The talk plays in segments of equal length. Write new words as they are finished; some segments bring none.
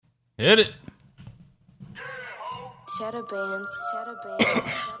Hit it. Cheddar bands, cheddar bands,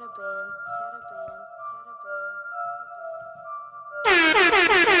 cheddar bands, cheddar bands, cheddar bands,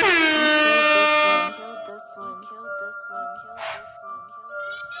 Kill this one, kill this one, kill this one, kill this one, kill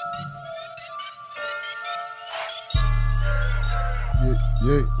this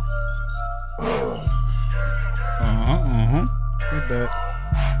one. We back.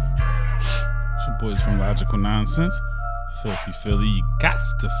 It's your boys from Logical Nonsense. Filthy Philly, you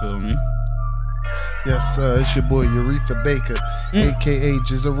gots to feel me. Yes, sir. It's your boy Aretha Baker, a.k.a.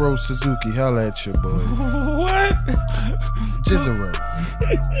 Jizero Suzuki. Holla at your boy. What? Jizero.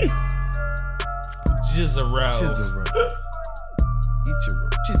 Jizzaro. Jizero. Ichiro.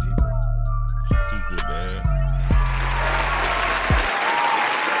 Jizero. Stupid, man.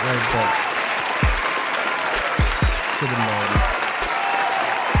 Right back to the models.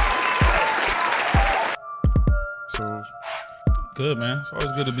 So, Good, man. It's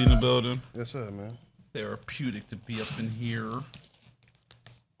always good to be in the building. yes, sir, man. Therapeutic to be up in here.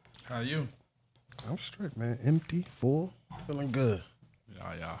 How you? I'm straight, man. Empty, full, feeling good.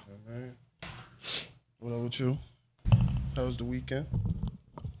 Yeah. Yeah, man. What up with you? How was the weekend?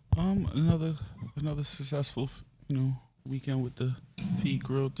 Another successful, weekend with the feed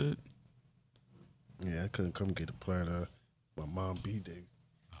grilled it. Yeah, I couldn't come get a platter. My mom B-Day.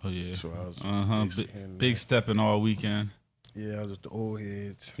 Oh yeah. So I was Big stepping all weekend. Yeah, I was with the old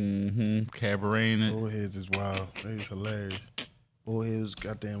heads. Cabareting it. Old heads is wild. They was hilarious. Old heads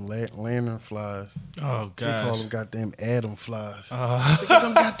goddamn lantern flies. Oh She call gosh. them goddamn Adam flies. She get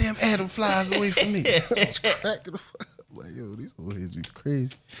them goddamn Adam flies away from me. I was cracking the fuck up. Like, yo, these old heads be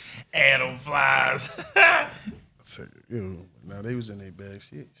crazy. Adam flies. I said, yo, now they was in their bag.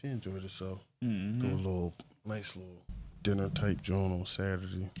 She enjoyed herself. Do a nice little dinner type joint on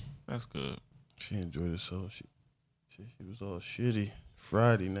Saturday. That's good. She enjoyed herself. She was all shitty.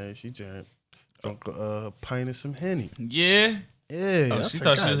 Friday night, she drank a pint of some Henny. Yeah. Yeah. Oh, I she said,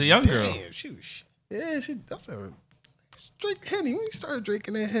 thought she was a young girl. Damn, she was. Yeah, I said, drink Henny. When you started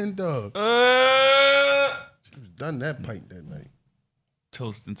drinking that hen dog? She was done that pint that night.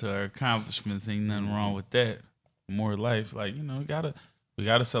 Toasting to her accomplishments. Ain't nothing wrong with that. More life. Like, we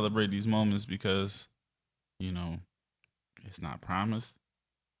gotta celebrate these moments because, it's not promised.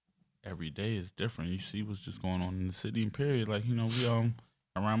 Every day is different. You see what's just going on in the city and period. Like, we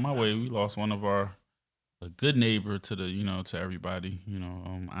around my way, we lost one of a good neighbor to the, to everybody.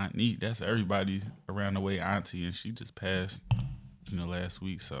 Aunt Neat, that's everybody's around the way auntie, and she just passed, last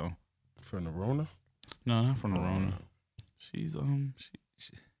week. So From the Rona? no, not from the Rona. She's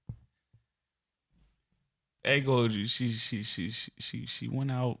she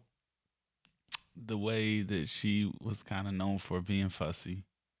went out the way that she was kind of known for being fussy.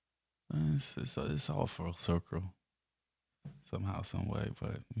 It's all full circle somehow, some way.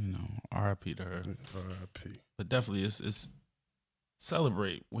 But R.I.P. to her. R.I.P. But definitely, it's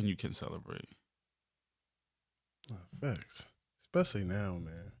celebrate when you can celebrate. Facts. Especially now,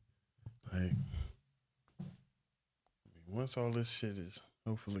 man. Like, once all this shit is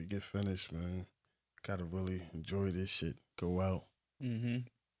hopefully get finished, man, gotta really enjoy this shit. Go out. Mm-hmm.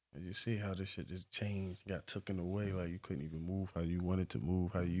 And you see how this shit just changed, got taken away. Like, you couldn't even move how you wanted to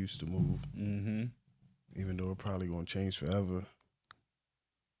move, how you used to move. Mm-hmm. Even though it probably gonna change forever.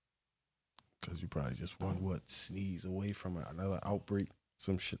 Because you probably just one, sneeze away from another outbreak,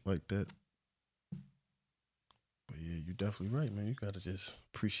 some shit like that. But yeah, you're definitely right, man. You gotta just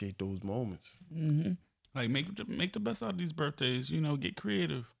appreciate those moments. Mm-hmm. Like, make the best out of these birthdays. Get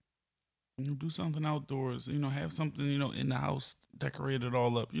creative. Do something outdoors. Have something, in the house, decorate it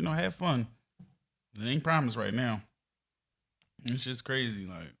all up. Have fun. It ain't promised right now. It's just crazy.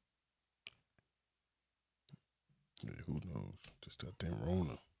 Like, Yeah, who knows? Just that damn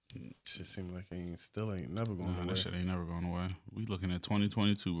Rona. Shit seem like it ain't never going away. that shit ain't never going away. We looking at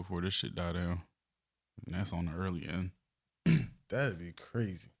 2022 before this shit die down. And that's on the early end. That'd be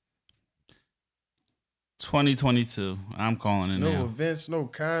crazy. 2022. I'm calling it No now. events, no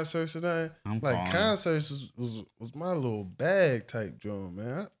concerts or nothing. I'm Like, calling it. concerts was my little bag type joint,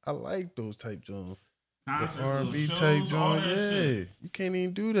 man. I like those type joints. Concerts, The R&B shows, type all joint, that yeah. shit. You can't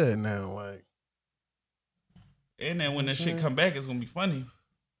even do that now. Like, And then when that shit come back, it's gonna be funny.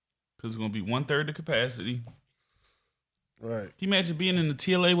 Cause it's gonna be 1/3 the capacity. right. Can you imagine being in the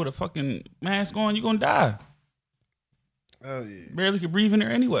TLA with a fucking mask on? You're gonna die. Oh yeah. Barely could breathe in there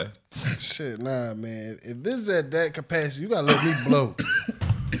anyway. Shit, nah, man. If it's at that capacity, you gotta let me blow.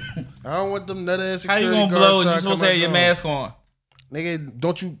 I don't want them nut ass How security you gonna guards blow and trying you to supposed come to have out your the mask on? Nigga,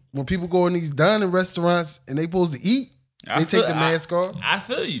 don't you, when people go in these dining restaurants and they supposed to eat, I they take the mask off? I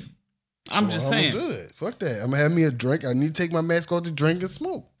feel you. I'm So just I'ma saying. do it. Fuck that. I'm gonna have me a drink. I need to take my mask off to drink and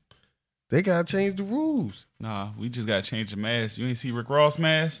smoke. They gotta change the rules. Nah, we just gotta change the mask. You ain't see Rick Ross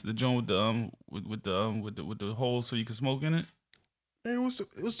mask, the joint with the hole so you can smoke in it. Hey, what's the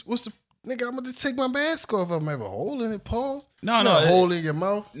nigga? I'm gonna just take my mask off. I'm gonna have a hole in it. Pause. No, a hole in your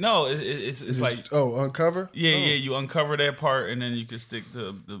mouth. No, it's like uncover. Yeah. You uncover that part and then you can stick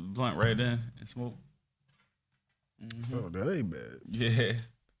the blunt right in and smoke. Mm-hmm. Oh, that ain't bad. Yeah,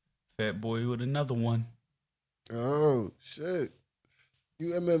 Fat Boy with another one. Oh shit.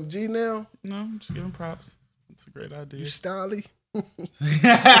 You MMG now? No, I'm just giving props. It's a great idea. You Stolly?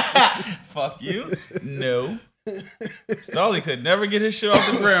 Fuck you. No. Stolly could never get his shit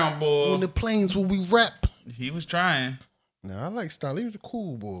off the ground, boy. On the plains where we rap. He was trying. Nah, I like Stolly. He was a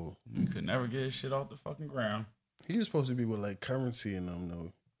cool boy. He could never get his shit off the fucking ground. He was supposed to be with like Currency and them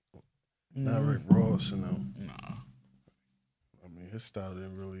though. Not Rick Ross and them. Nah. I mean, his style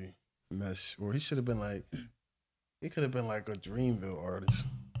didn't really mesh. Or he should have been like, he could have been like a Dreamville artist.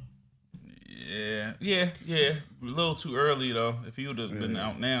 Yeah. A little too early though. If he would have been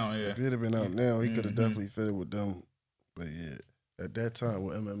out now, yeah. If he'd have been out now, he could have definitely fitted with them. But yeah, at that time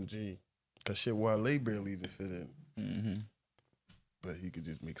with MMG, cause shit, Wale barely even fit in. Mm-hmm. But he could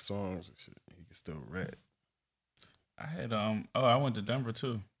just make songs and shit. He could still rap. I had I went to Denver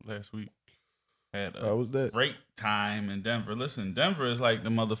too last week. Had How was that? Great time in Denver. Listen, Denver is like the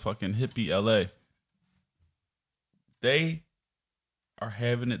motherfucking hippie LA. They are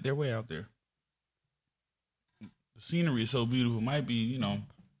having it their way out there. The scenery is so beautiful. Might be, you know,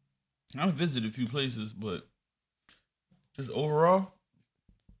 I've visited a few places, but just overall,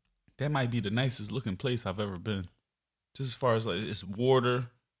 that might be the nicest looking place I've ever been. Just as far as like it's water,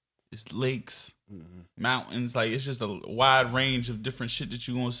 it's lakes, mountains. Like it's just a wide range of different shit that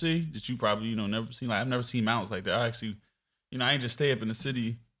you're gonna see that you probably, you know, never seen. Like I've never seen mountains like that. I actually, you know, I ain't just stay up in the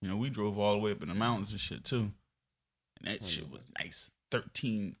city. You know, we drove all the way up in the mountains and shit too. And that shit was nice.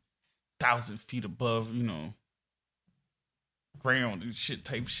 13,000 feet above, you know, ground and shit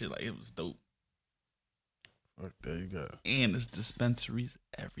type shit. Like it was dope. Fuck, there you go. And there's dispensaries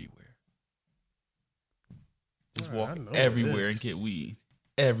everywhere. Just walk I know everywhere and get weed.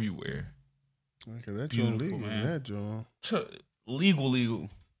 Everywhere. Okay, that Beautiful, joint legal, man. that joint. Legal.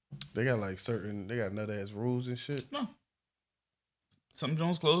 They got like they got nut ass rules and shit. No. Some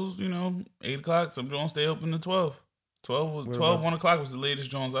Jones closed, you know, 8 o'clock. Some Jones stay open to 12. 1 o'clock was the latest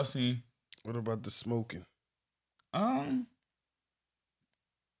Jones I seen. What about the smoking? It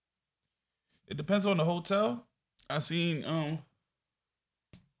depends on the hotel. I seen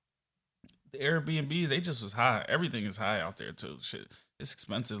the Airbnbs, they just was high. Everything is high out there too. Shit. It's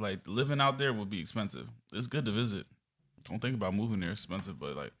expensive. Like living out there would be expensive. It's good to visit. Don't think about moving there. It's expensive,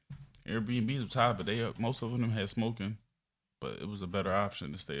 but like Airbnbs was high, but most of them had smoking. But it was a better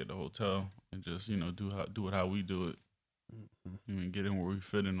option to stay at the hotel and just, you know, do it how we do it. You know, get in where we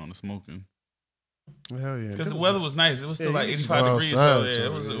fit in on the smoking. Hell yeah. Because the weather was nice. It was still like 85 degrees. So yeah,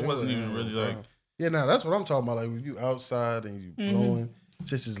 it wasn't even really like. Yeah, nah, that's what I'm talking about. Like when you outside and you blowing,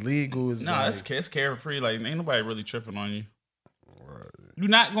 just as legal as. Nah, like, it's carefree. Like ain't nobody really tripping on you. Right. You're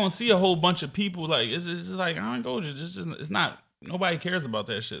not gonna see a whole bunch of people. Like it's just like I ain't go. It's not. Nobody cares about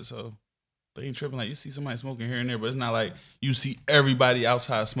that shit. So they ain't tripping. Like you see somebody smoking here and there, but it's not like you see everybody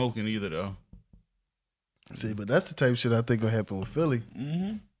outside smoking either though. See, but that's the type of shit I think gonna happen with Philly.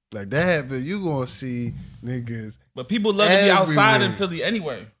 Mm-hmm. Like that happen, you gonna see niggas. But people love to be outside in Philly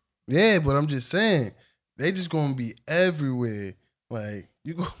anyway. Yeah, but I'm just saying, they just gonna be everywhere. Like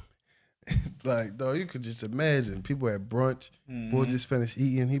you go, like dog, you could just imagine people at brunch. Boy just finished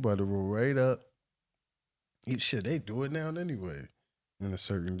eating, he about to roll right up. Shit, they do it now anyway in a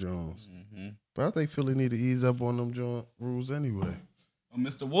certain Jones. But I think Philly need to ease up on them joint rules anyway. Well,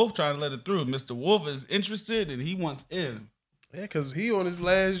 Mr. Wolf trying to let it through. Mr. Wolf is interested and he wants in. Yeah, cause he on his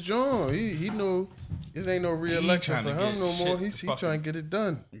last joint. He know this ain't no re-election for him no more. He trying to get it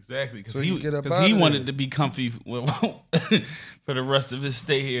done. Exactly, because so he wanted to be comfy for the rest of his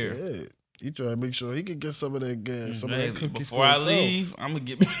stay here. Yeah, he trying to make sure he can get some of that gas, some of that cookies before I leave. I'm gonna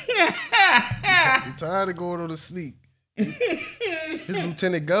get. He tired of going on the sneak. His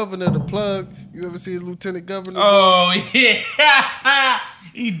lieutenant governor, the plug. You ever see his lieutenant governor? Oh yeah,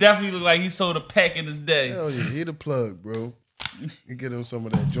 he definitely look like he sold a pack in his day. Hell yeah, he the plug, bro. You get him some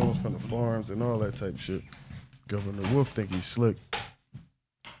of that Jones from the farms and all that type of shit. Governor Wolf think he's slick.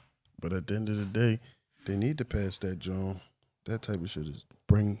 But at the end of the day, they need to pass that Jones. That type of shit is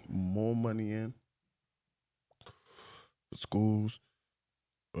bring more money in for schools,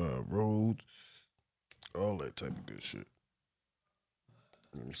 roads, all that type of good shit.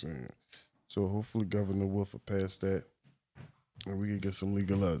 You know what I'm saying? So hopefully Governor Wolf will pass that and we can get some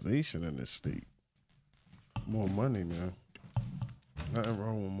legalization in this state. More money, man. Nothing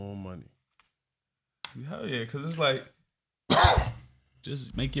wrong with more money. Hell yeah, because it's like,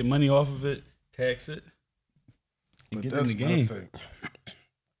 just make your money off of it, tax it, and But get in that's the my game. thing.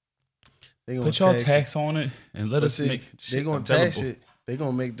 They gonna Put y'all tax tax on it and let But us see, make they shit gonna available. tax it. They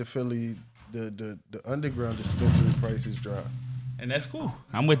gonna make the Philly the underground dispensary prices drop. And that's cool.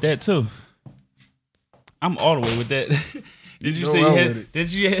 I'm with that too. I'm all the way with that. Did you know say you I'm had? with it.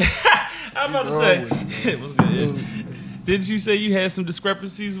 Did you? I'm about to know say. I'm with it, What's good? Did you say you had some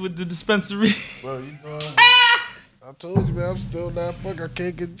discrepancies with the dispensary? Bro, you know I told you, man, I'm still not I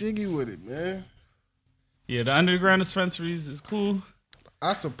can't get jiggy with it, man. Yeah, the underground dispensaries is cool.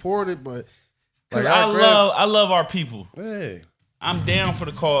 I support it, but Cause like, I love our people. Hey, I'm down for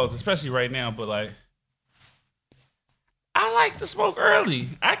the cause, especially right now. But like, I like to smoke early.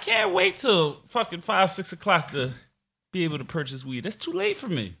 I can't wait till fucking 5, 6 o'clock to be able to purchase weed. That's too late for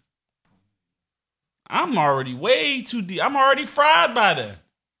me. I'm already way too deep. I'm already fried by then,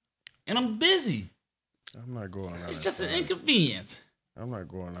 and I'm busy. I'm not going out. It's at just an 5. inconvenience. I'm not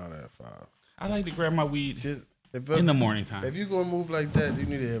going out at 5. I like to grab my weed Just in the morning time. If you gonna move like that, you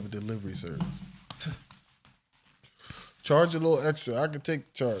need to have a delivery service. Charge a little extra. I can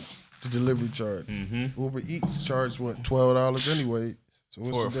take charge. The delivery charge. Mm-hmm. Uber Eats charge what, $12 anyway. So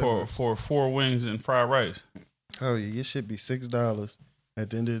what's the difference? For 4 wings and fried rice. Oh yeah, your shit be $6. At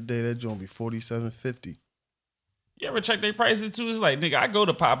the end of the day, that joint be $47.50. You ever check their prices too? It's like, nigga, I go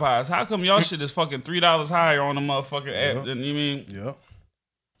to Popeyes. How come y'all shit is fucking $3 higher on the motherfucking app Yep. than you mean? Yep.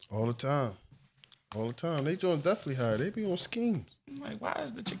 All the time. All the time. They joint definitely higher. They be on schemes. I'm like, why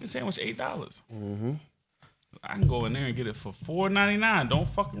is the chicken sandwich $8? Mm-hmm. I can go in there and get it for $4.99. Don't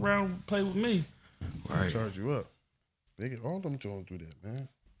fuck around and play with me. They charge you up. They get all them joints do that, man.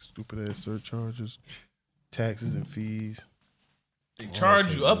 Stupid ass surcharges, taxes and fees. They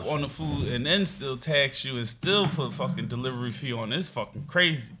charge you up on the food and then still tax you and still put fucking delivery fee on. It's fucking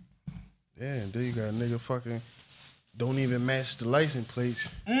crazy. Yeah, and then you got a nigga fucking don't even match the license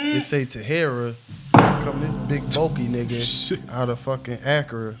plates. They say Tahira, come this big bulky nigga out of fucking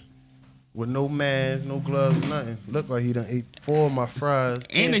Acura with no mask, no gloves, nothing. Look like he done ate 4 of my fries.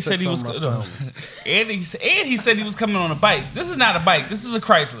 And they took said he some was of my salmon. and he said he was coming on a bike. This is not a bike. This is a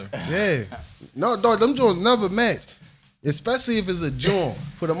Chrysler. Yeah. No, dog, them joints never match. Especially if it's a joint.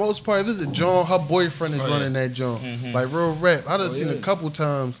 For the most part, if it's a joint, her boyfriend is running that joint. Like real rap. I done seen a couple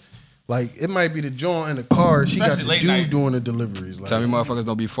times. Like it might be the joint in the car. She Especially got the late dude night. doing the deliveries. Like, Tell me motherfuckers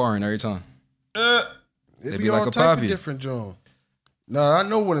don't be foreign every time. it They be be like all a type of Poppy. different joint. No, I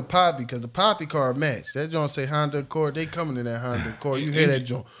know when a Poppy, because the Poppy car match. That joint say Honda Accord. They coming in that Honda Accord. You hear that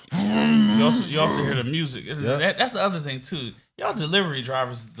joint. You also hear the music. Yep. That's the other thing too. Y'all delivery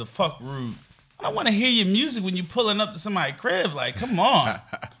drivers, the fuck rude. I want to hear your music when you pulling up to somebody's crib. Like, come on.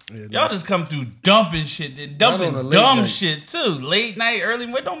 Yeah, Y'all just come through dumping shit, then dumping on a late dumb night. shit too. Late night, early,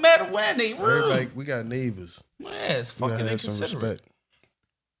 it don't matter when they rude. Everybody, we got neighbors. Yeah, it's We gotta fucking have some inconsiderate. respect.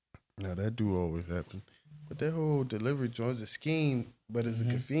 Now that do always happen, but that whole delivery joint is a scheme, but it's a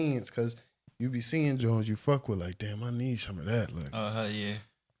convenience because you be seeing joints you fuck with like, damn, I need some of that, like, Yeah.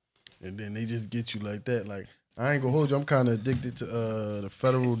 and then they just get you like that. Like, I ain't gonna hold you. I'm kind of addicted to the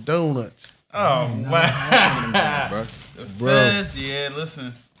Federal Donuts, Oh wow, Bro. bro. Yeah,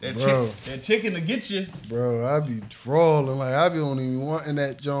 listen, Bro. that chicken to get you. Bro, I be drawling like I be only even wanting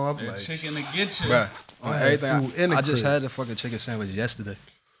that joint. I'm That like, chicken to get you. Bruh, on I had everything. food in the I just crib. had the fucking chicken sandwich yesterday.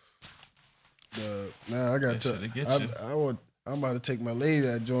 man, I got That shit'll get to. you. I'm about to take my lady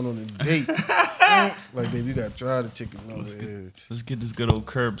that joint on a date. Like, baby, you gotta try the chicken over here. Let's get this good old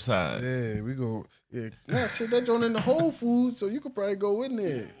curbside. Yeah, we go. Yeah, nah, shit, that joint in the Whole Foods, so you could probably go in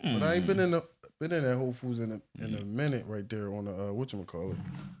there. But I ain't been in that Whole Foods in a minute. Right there on the whatchamacallit,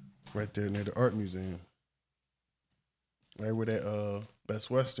 right there near the art museum, right where that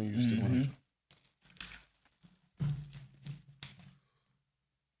Best Western used to be.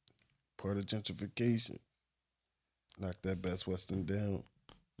 Part of gentrification. Knock that Best Western down.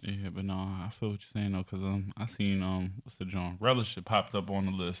 Yeah, but no, I feel what you're saying though, cause I seen what's the joint? Relish it popped up on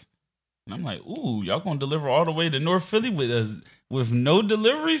the list, and I'm like, ooh, y'all gonna deliver all the way to North Philly with no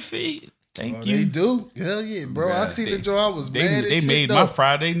delivery fee? Thank you. They do. Hell yeah, bro. I see the joint. I was mad as They shit, made though. my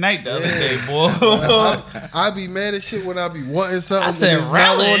Friday night the other day, boy. I be mad as shit when I be wanting something I said and it's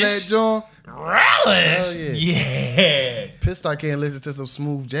not on relish. that joint. Relish, Hell yeah. yeah. Pissed I can't listen to some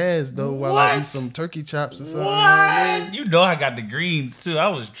smooth jazz though while I eat What? some turkey chops or something. You know what I mean? What? You know I got the greens too. I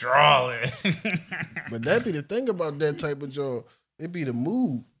was drawing. But that be the thing about that type of joint. It be the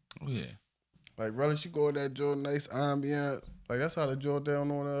mood. Oh yeah. Like relish, you go in that joint, nice ambiance. Like that's how the joint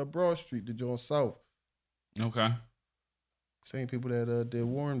down on Broad Street, the joint south. Okay. Same people that did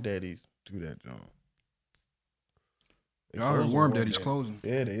Warm Daddies do that joint. They I heard closing Warm Warm Daddy's Daddy. closing.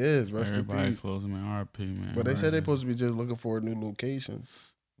 Yeah, they is. Rest in Everybody peace. closing, man. RP, man. But they said they RIP. supposed to be just looking for a new location.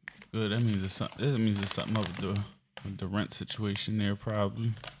 Good. That means there's something up with the rent situation there,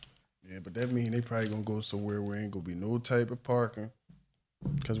 probably. Yeah, but that means they probably gonna go somewhere where ain't gonna be no type of parking.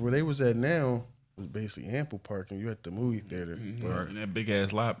 Cause where they was at now was basically ample parking. You at the movie theater, but In that big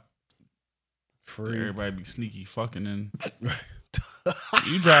ass lot, free. everybody be sneaky fucking in.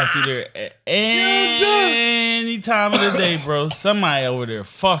 You drive through there at any time of the day, bro. Somebody over there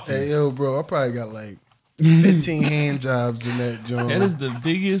fucking. Hey yo, bro, I probably got like 15 hand jobs in that joint. That is the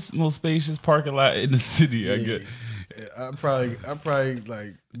biggest, most spacious parking lot in the city. I get. Yeah, I probably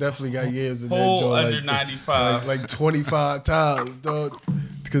like definitely got years in that Whole joint. under 95. like 25 times, dog.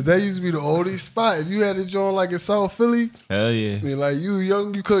 Because that used to be the oldest spot. If you had a joint like in South Philly, Hell yeah. and like you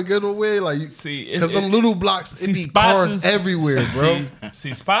young, you couldn't get away. Like, See, because them little blocks, it be Spots cars is- everywhere, bro.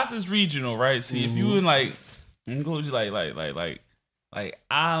 See, Spots is regional, right? See, if you in like, I'm going to like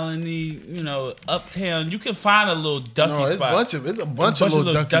Islandy, you know, uptown, you can find a little ducky No, it's spot. it's a bunch of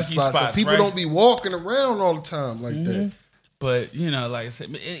little ducky spots. But people right? don't be walking around all the time like that. But you know, like I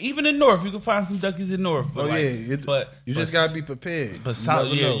said, even in North, you can find some duckies in North. But Oh like, yeah, but you just gotta be prepared. But You South,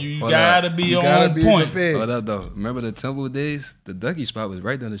 never yeah, know. you Hold gotta up. be You on gotta be point. prepared. Hold up, though. Remember the Temple days? The ducky spot was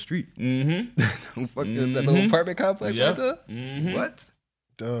right down the street. Mm-hmm. That little apartment complex Yep. right there? Mhm. What?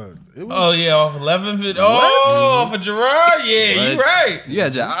 Dog, it was, Oh yeah, off 11th. Oh, off of Gerard. Yeah, you What? right. You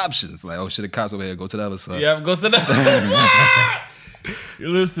had your options. Like, oh shit, the cops over here. Go to the other side. Yeah, go to the.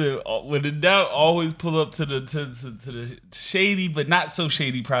 Listen, when in doubt, always pull up to the shady but not so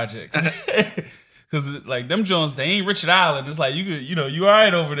shady projects. Cause like them Jones, they ain't Richard Island. It's like you could, you know, you all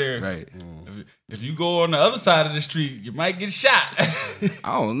right over there. Right. If you go on the other side of the street, you might get shot.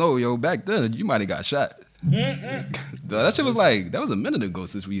 I don't know, yo. Back then, you might have got shot. Duh, that shit was like, that was a minute ago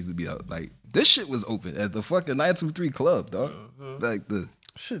since we used to be out. Like, this shit was open as the fucking 923 club, dog. Like,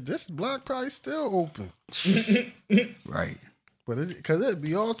 shit, this block probably still open. right. But because it'd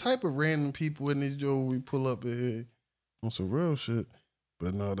be all type of random people in this joint when we pull up in here on some real shit.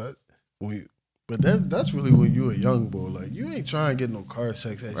 But no, that's really when you a young boy. Like, you ain't trying to get no car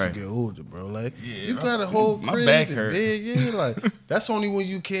sex as Right. you get older, bro. Like, Yeah, you got a whole my crib back and hurt. bed. Yeah, like, that's only when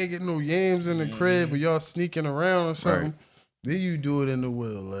you can't get no yams in the crib or y'all sneaking around or something. Right. Then you do it in the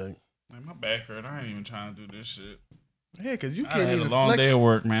will. Like, Man, my back hurt. I ain't even trying to do this shit. yeah, because you I can't had even a long flex. day of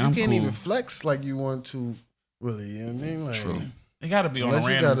work, man. You I'm can't cool. even flex like you want to, really. You know what I mean? Like, True. It got to be on a unless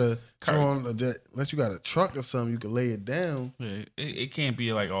you random. got a car. joint, unless you got a truck or something, you can lay it down. Yeah, it can't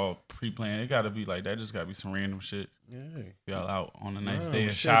be like all pre-planned. It got to be like that. Just got to be some random shit. Yeah. Y'all out on a nice Nah, day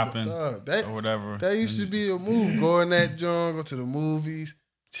of shit, but, shopping that or whatever. that used to be a move. Go in that joint, go to the movies,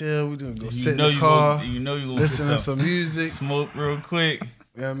 chill. We didn't go You sit know in the car, you know you gonna listen get to some music. smoke real quick.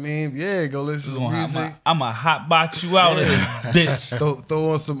 You know what I mean? Yeah, go listen to some music. I'm a hot box you out of this bitch.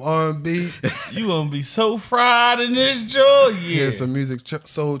 Throw on some R&B. You gonna be so fried in this joint. Yeah. Hear some music,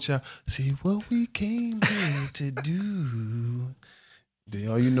 Soul Child. See what we came here to do. Then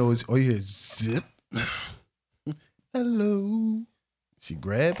all you hear is zip. Hello. She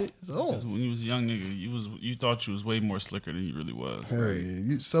grab it. It's Because on. when you was a young nigga, you thought you was way more slicker than you really was. Hell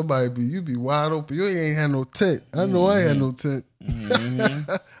yeah. You be wide open. You ain't had no tent. I know I ain't had no tent.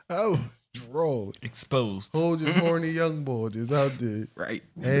 Mhm. I was raw. Exposed. Hold your horny young boy just out there. Right.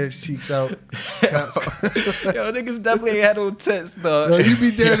 Ass cheeks out. Yo, niggas definitely ain't had no tents, though. Yo, you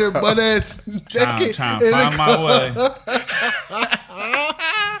be down there butt ass naked. Trying to in the find my car. way.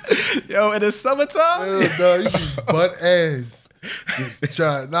 Yo, in the summertime? Yo, dog, you be butt ass. Just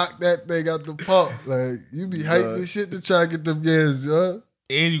try to knock that thing out the park. Like, you be hyping shit to try to get them gas, yo.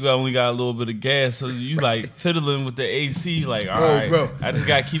 And you only got a little bit of gas, so you like fiddling with the AC. Like, all Oh, right, bro. I just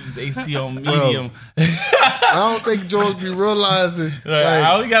gotta keep this AC on Bro. medium. I don't think George be realizing.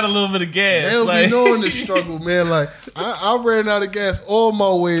 I only got a little bit of gas. They'll like, be knowing the struggle, man. Like, I ran out of gas all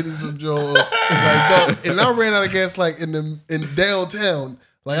my way to some Joe. Like, dog, and I ran out of gas like in downtown.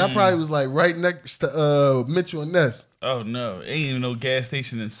 Like, I probably was like right next to Mitchell and Ness. Oh no, ain't even no gas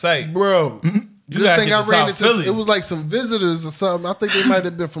station in sight. Bro. You Good gotta thing get I to ran South into Philly. it was like some visitors or something. I think they might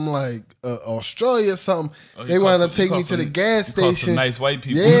have been from like Australia or something. Oh, you They caught wound some- up taking you me caught to the some- gas you caught some station. nice white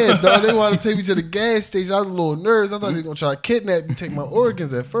people. Yeah, dog. They wanted to take me to the gas station. I was a little nervous. I thought they were gonna try to kidnap me, take my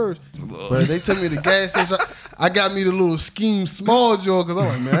organs at first. But they took me to the gas station. I got me the little scheme small jaw because I'm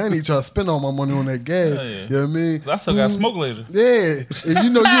like, man, I ain't need to try to spend all my money on that gas. Hell yeah. You know what I mean? 'Cause I still got smoke later. Yeah, and you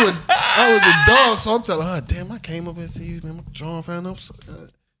know I was a dog, so I'm telling her, damn, I came up and see you, man. My drawing found up. So,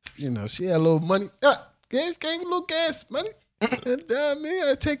 you know, she had a little money. Gas gave me a little gas money. And I mean,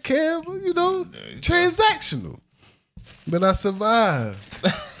 I take care of her, you know, transactional. But I survived.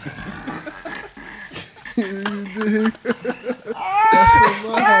 You That's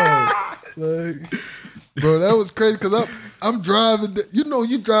in my house. Like, bro, that was crazy because I'm driving.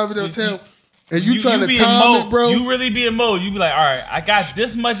 You driving downtown. And you trying to time it, bro? You really be in mode. You be like, all right, I got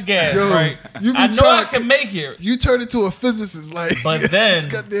this much gas, Yo, right? You be I know I can make it. You turn into a physicist, like. But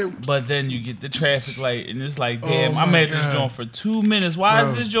then you get the traffic light, and it's like, damn, I'm at this joint for 2 minutes. Why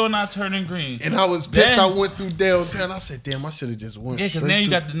is this joint not turning green? And I was pissed. I went through downtown. I said, damn, I should have just went. Yeah, because now you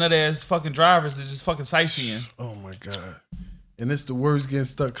got the nut ass fucking drivers that just fucking sightseeing. Oh my god. And it's the worst getting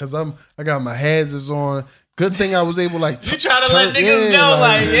stuck because I got my hazards on. Good thing I was able you trying to let niggas know,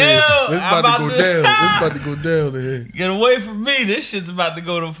 like, yo, it's about to go down. It's about to go down there. Get away from me. This shit's about to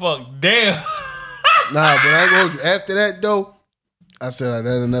go to fuck down. Nah, but I told you, after that, though, I said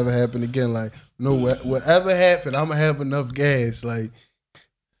that'll never happen again. Like, no, whatever happened, I'm going to have enough gas. Like,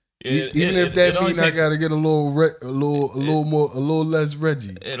 even if that means I got to get a little less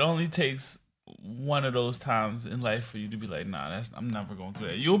Reggie. It only takes one of those times in life for you to be like, nah, I'm never going through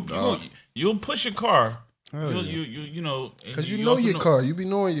that. You'll push your car. You know, because you know your car. You be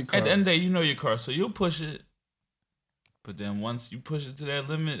knowing your car. At the end of the day, you know your car, so you'll push it. But then once you push it to that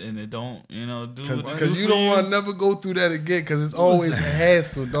limit and it don't, do because you don't want to never go through that again because it's always a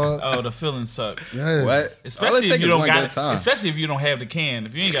hassle, dog. Oh, the feeling sucks. Yes. What? Especially if you don't got, especially if you don't have the can.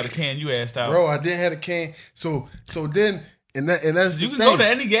 If you ain't got a can, you assed out. Bro, I didn't have a can, so then. And that's you the can thing. go to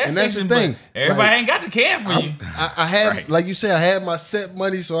any gas and that's station, the thing. But everybody like, ain't got the can for you. I had, like you said, I had my set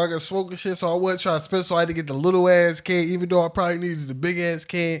money, so I got smoking shit, so I wasn't trying to spend, so I had to get the little ass can, even though I probably needed the big ass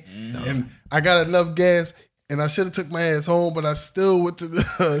can. And I got enough gas, and I should have took my ass home, but I still went to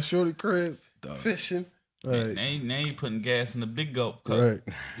the shorty crib fishing. Right. Now you putting gas in the big gulp cup. Right.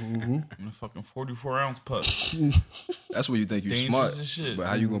 Mm-hmm. In a fucking 44-ounce pup. That's what you think you smart. As shit. But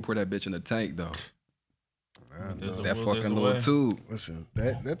how you gonna pour that bitch in the tank though? That fucking little tube. Listen,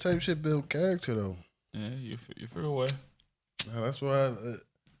 that type of shit build character though. Yeah, you figure a way. Now, that's why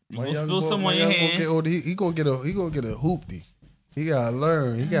you gonna spill some on your hand. He gonna get a hoopty. He gotta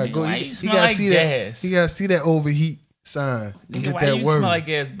learn. He gotta go. He gotta like see gas? that. He gotta see that overheat sign. And get why that you word. smell like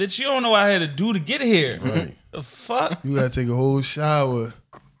gas, bitch? You don't know what I had to do to get here. Right. The fuck? You gotta take a whole shower.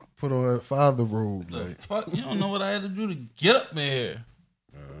 Put on that father robe. Fuck? You don't know what I had to do to get up in here.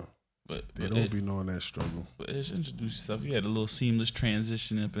 But they don't be knowing that struggle. But introduce yourself. You had a little seamless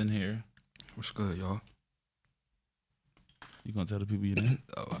transition up in here. What's good, y'all? You gonna tell the people your name?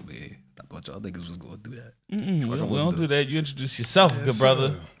 Oh, I mean, I thought y'all niggas was gonna do that. We don't do that. You introduce yourself, good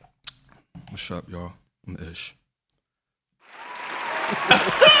brother. What's up, y'all? I'm Ish.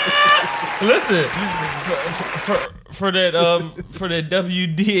 Listen, for that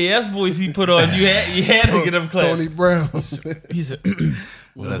WDAS voice he put on, you had to get him class. Tony Brown. He said,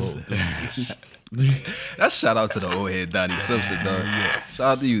 that's shout out to the old head Donnie Simpson, dog. Yes.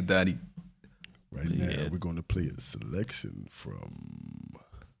 Shout out to you, Donnie. Right now, we're going to play a selection from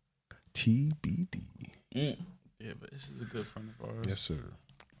TBD. Yeah, but this is a good friend of ours. Yes, sir.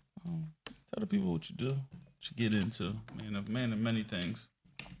 Tell the people what you do, what you get into. Man of many things.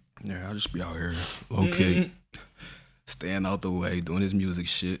 Yeah, I'll just be out here, okay, staying out the way, doing this music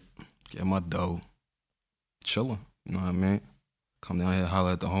shit, getting my dough, chilling. You know what I mean? Come down here,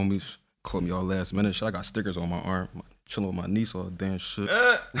 holler at the homies. Call me all last minute. Shit, I got stickers on my arm. Chilling with my niece all damn shit.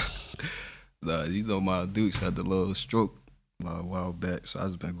 You know my dudes had the little stroke a while back, so I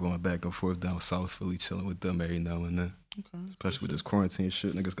just been going back and forth down South Philly, chilling with them every now and then. Okay. Especially with this quarantine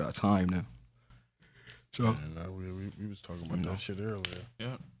shit, niggas got time now. So we was talking about that shit earlier.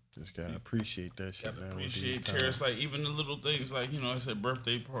 Yeah. Just gotta appreciate that shit. Gotta appreciate, cherish, like even the little things, like I said,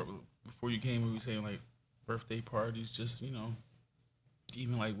 birthday party. Before you came, we were saying like birthday parties, just even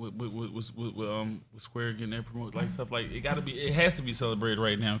like with Square getting there promote like stuff like it has to be celebrated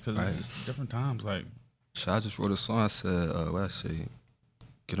right now because it's just different times. Like, so I just wrote a song. I said, what I say,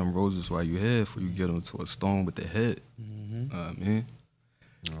 get them roses while you here, before you get them to a stone with the head. Man.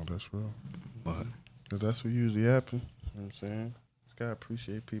 No, that's real. But cause that's what usually happens. You know what I'm saying? Just gotta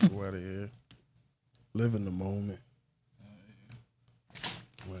appreciate people while they're here. Live in the moment.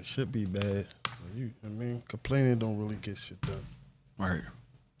 Well, it should be bad. Complaining don't really get shit done. Right.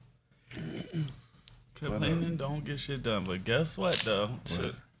 Complaining don't get shit done. But guess what, though?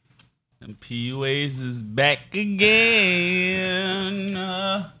 And PUAs is back again.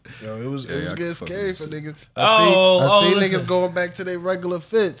 Yo, it was getting scary for niggas. I see niggas going back to their regular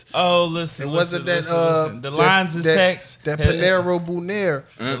fits. Oh, listen. It wasn't listen. The lines of sex. That Panero Bonaire.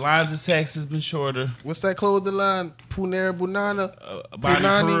 The lines of sex has been shorter. What's that clothing line? Punera Bunana?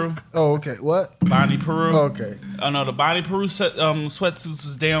 Bonnie Peru. Oh, okay. What? Bonnie Peru. Okay. Oh, no. The Bonnie Peru sweatsuits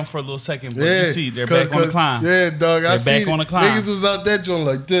was down for a little second. But you see, they're back on the climb. Yeah, dog. They're back on the climb. Niggas was out that joint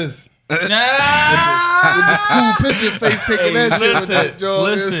like this. With the school picture face taking that shit with that jaw.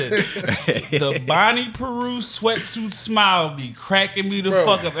 Listen, the Bonnie Peru sweatsuit smile be cracking me the Bro,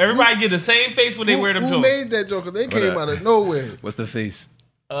 fuck up. Everybody get the same face when they wear them Who shorts. made that joke? 'Cause they came out of nowhere. What's the face?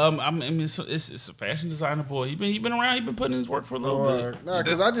 I mean, it's a fashion designer boy. He been around. He been putting in his work for a little bit. Nah,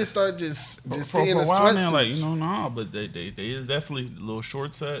 because I just started just For seeing a the while now, sweatsuit. like nah, but they is definitely a little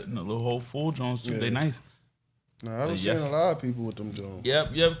short set and a little whole full Jones too. Yeah. They nice. Nah, I've been yes. seeing a lot of people with them Jones.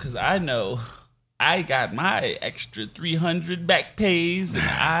 Yep, because I know I got my extra 300 back pays and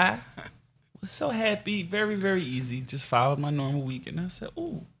I was so happy. Very, very easy. Just followed my normal week and I said,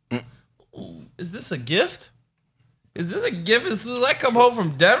 ooh, is this a gift? Is this a gift as soon as I come home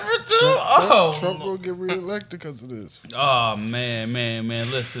from Denver too? Trump gonna get reelected because of this. Oh man.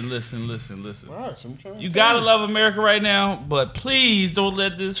 Listen. Watch, I'm trying You to gotta tell love America right now, but please don't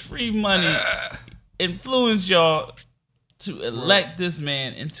let this free money influence y'all to elect this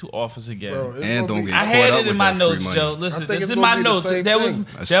man into office again. Bro, it's And gonna don't be- get I caught had up it in with my that free notes, money. Joe. Listen, I think this it's is gonna my be the notes. same That was thing.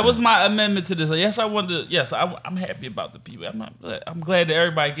 that was my amendment to this. Yes, I wanted to. Yes, I'm happy about the people. I'm glad that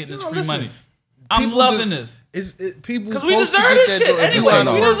everybody getting this No, free listen, money. I'm people loving just- this People because we supposed to deserve get this that shit joint. anyway.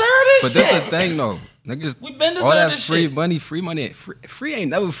 Listen, We though. deserve this But shit. that's the thing, though. Niggas, We been all that deserving free shit. money, free ain't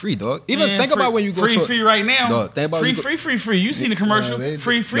never free, dog. Even Man, think free- about when you go free, to free right now. Dog, think about free, you go- free. You seen the commercial? they-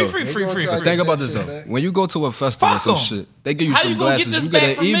 Free. they gonna try But to think about that this shit though. back. When you go to a festival or Fuck some 'em. shit, they give you How some you gonna get glasses. this You get back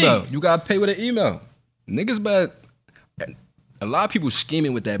an from me? email. You gotta pay with an email. Niggas bad. A lot of people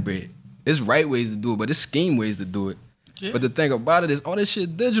scheming with that bread. It's right ways to do it, but it's scheme ways to do it. Yeah. But the thing about it is, all this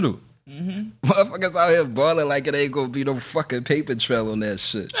shit digital. Motherfuckers out here balling like it ain't gonna be no fucking paper trail on that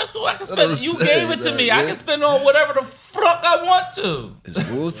shit. That's cool. I can That's spend what it. You I'm gave saying, it to dog, me. I yeah. can spend on whatever the fuck I want to. There's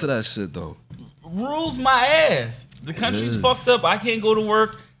rules to that shit though. Rules my ass. The country's is. fucked up. I can't go to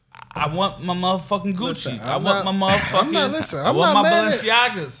work. I want my motherfucking Gucci. Listen, I I'm want not- my motherfucking. I'm not- listen, I I'm want not my mad at-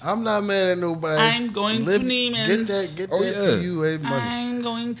 Balenciagas. I'm not mad at nobody. I'm going to Neiman's. Get Oh, that yeah. for you, money. I'm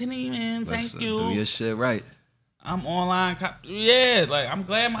going to Neiman's. Let's, Thank do you. your shit right. I'm online. Yeah, like I'm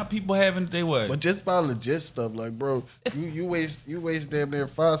glad my people having their way. But just buy legit stuff, like bro, you waste damn near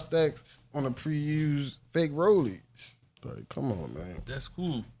 5 stacks on a pre-used fake Rollie. Like, come on, man, That's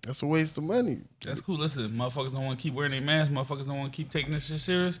cool. that's a waste of money. That's cool. Listen, motherfuckers don't want to keep wearing their masks. Motherfuckers don't want to keep taking this shit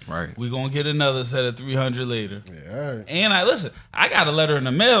serious. Right. We gonna get another set of 300 later. Yeah, all right. And I got a letter in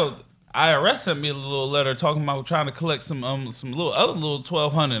the mail. IRS sent me a little letter talking about trying to collect some little other little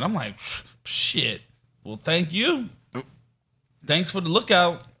 1,200. I'm like, shit. Well, thank you. Thanks for the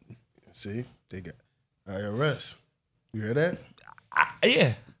lookout. See, they got IRS. You hear that?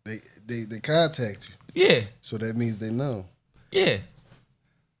 Yeah, They contact you, yeah, so that means they know. yeah.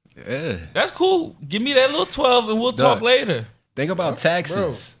 Yeah. That's cool. Give me that little 12 and we'll talk Dog. later. Think about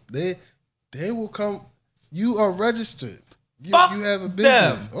taxes. Bro, they will come. You are registered. You Fuck have a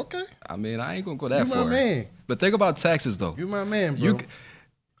business. them. Okay, I mean, I ain't gonna go that you far. my man. But think about taxes though. You my man, bro. You,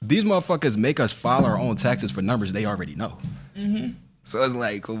 these motherfuckers make us file our own taxes for numbers they already know. So it's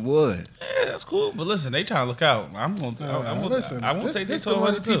like, come on. Yeah, that's cool. But listen, they trying to look out. I'm gonna Listen, I won't this, take this their the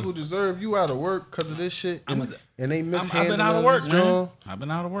money 1,200 people too. deserve. You out of work because of this shit, and they I've mishandling been out of work, this man. job. I've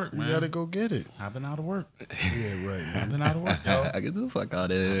been out of work, You man. gotta go get it. I've been out of work. Yeah, right. I've Man. been out of work, y'all. I get the fuck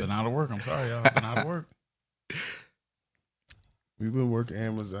out of I've here. been out of work. I'm sorry, y'all. I've been out of work. We've been working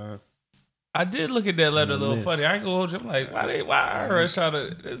Amazon. I did look at that letter a little Miss. funny. I ain't gonna hold you. I'm like, why IRS trying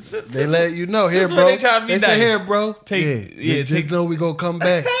to? They let you know here, since when bro. they tryna be They say nice? here, bro. Take- just take- know we gonna come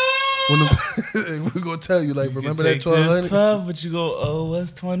back. We gonna tell you, like, remember that 1,200, 1,200? but you go owe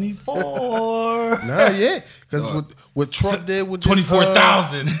us 24. Nah, yeah, because what Trump did with this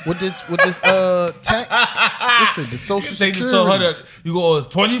 24,000. with this tax. What's it? The Social Take this Security. 1,200. You go owe us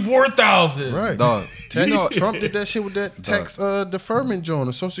 24,000. Right. Dog, you know, Trump did that shit with that tax deferment joint,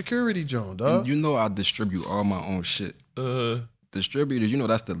 the Social Security joint, dog. you know I distribute all my own shit. Distributors, you know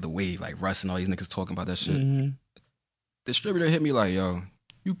that's the wave, like Russ and all these niggas talking about that shit. Mm-hmm. Distributor hit me like, yo,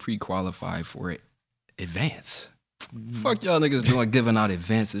 you pre-qualified for it. Advance. Fuck y'all niggas doing giving out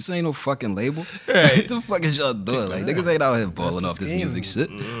advances. This ain't no fucking label. Right. What the fuck is y'all doing? Like niggas ain't out here balling the off this scheme. music shit.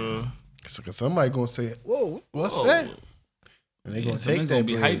 Cause somebody gonna say, "Whoa, what's Whoa. that?" And they Yeah, gonna some take niggas that. gonna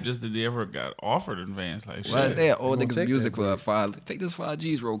be bread. hyped just that they ever got offered advance. Like shit. Well, they had all They gonna niggas take music that, for 5. Take this 5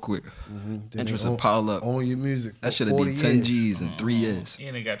 G's real quick. Then Interest they will pile up. on your music. That for should have 40 been 10 years. G's in 3 years.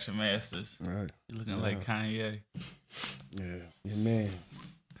 And they got your masters. Right. You looking like Kanye. Yeah. Your man.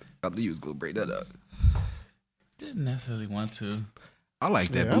 I knew you was gonna break that up. Didn't necessarily want to. I like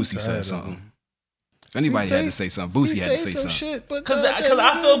that Yeah, I'm Boosie tired said of something. If anybody had to say something, Boosie had to say some something. shit, but Cause I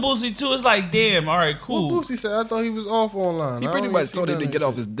feel Boosie too. It's like, damn, all right, cool. What Boosie said, I thought he was off online. He I pretty don't much even told see him to none get of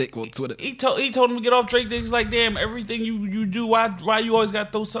off that his dick on Twitter. He told him to get off Drake. Dick's like, damn, everything you do, why you always got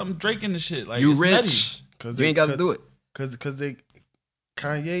to throw something Drake in the shit? Like, You it's rich. nutty. You ain't got to do it. Cause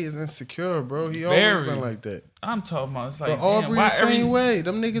Kanye is insecure, bro. He Very. always been like that. I'm talking about. It's like, But damn, Aubrey why the same way.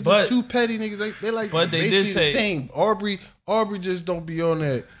 Them niggas But- is too petty niggas. They like But they did basically the say- same. Aubrey just don't be on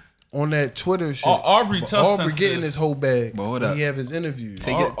that Twitter shit. Aubrey But tough Aubrey sensitive. getting his whole bag But hold when up. he have his interviews.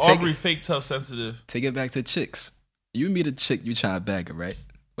 Take it- Aubrey fake tough sensitive. Take it back to chicks. You meet a chick, you trying to bag her, right?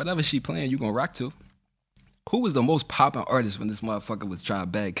 Whatever she playing, you gonna rock to. Who was the most popping artist when this motherfucker was trying to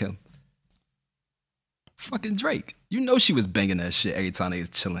bag him? Fucking Drake. You know she was banging that shit every time they was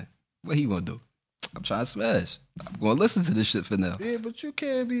chilling. What he gonna do? I'm trying to smash. I'm gonna listen to this shit for now. Yeah, but you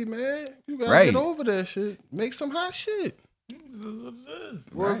can't be mad. You gotta Right. get over that shit. Make some hot shit. This is what it is.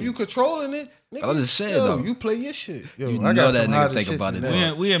 Or if you controlling it, nigga, I was just saying, yo, though. you play your shit. Yo, You I know got that some nigga hotter think shit about than it,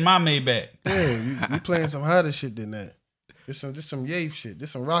 that. We in my Maybach. Yeah, you playing some hotter shit than that. This some Yave shit.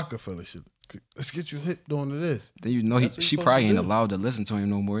 This some Rockefeller shit. Let's get you hipped onto this. Then you know That's what she you probably supposed ain't to do. allowed to listen to him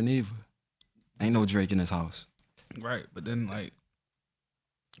no more neither. Ain't no Drake in his house. Right, but then like,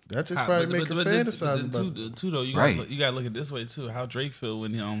 That just probably make her fantasize about it. too though. You Right. gotta look at it this way too. How Drake feel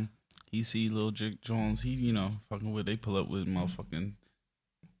when he see Lil Drake Jones. He fucking with they pull up with motherfucking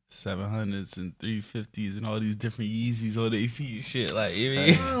 700s and 350s and all these different Yeezys on their feet and shit. Like, you I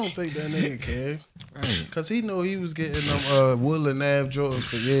mean? don't think that nigga care. Right. Cause he know he was getting them Woodland Ave Jordans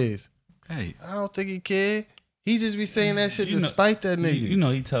for years. Hey, I don't think he care. He just be saying that shit You know- despite that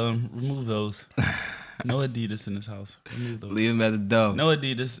nigga. He tell him remove those. No Adidas in this house. Remove those. leave him as a dog. No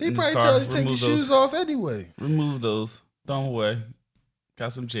Adidas he in probably this tell car. you to take your Remove shoes those. off anyway. Remove those. Throw them away.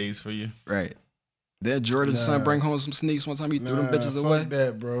 Got some J's for you. Right. Then Jordan's son Nah. bring home some sneaks one time he threw them Nah, bitches fuck away.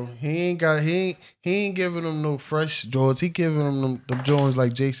 that, bro. He ain't giving them no fresh Jordans. He giving them them Jordans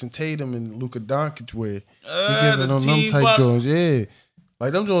like Jason Tatum and Luka Doncic wear. He giving them type Jordans. Yeah.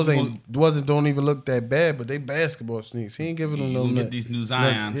 Like them Jordans don't even look that bad, but they basketball sneaks. He ain't giving them no You nut. get these new Nothing.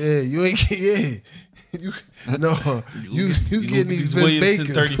 Zions. Yeah, you ain't get you you you getting get these these Vin Williamson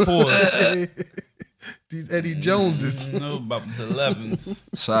Bakers. 34s. These Eddie Joneses. No, about the 11s.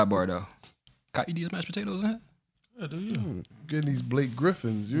 Sidebar though. Got you these mashed potatoes in here? Yeah, do you? Getting these Blake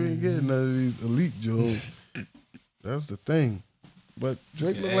Griffins. You ain't getting none of these elite Jones. That's the thing. But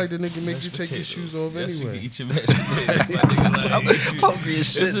Drake look like the nigga make you take your shoes off Yes, you anyway. can eat your mashed potatoes, my nigga. Like, Hungry as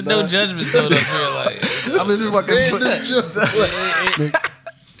shit. this is no judgment zone up here. Like, I'm just fucking Random joke.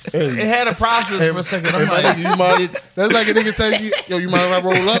 it had a process for a second. I'm like, You mind? That's like a nigga saying, "Yo, you mind if I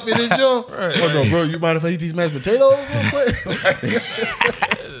roll up in this joint?" Right, Oh no, bro. You mind if I eat these mashed potatoes real quick?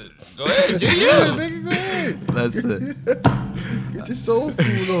 go ahead, do Yeah, you? nigga, go ahead. That's it. Get your soul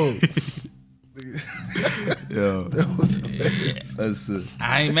food on. Yo, That was that's it.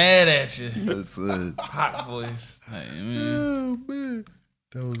 I ain't mad at you. That's it. Hot voice. Like, oh man,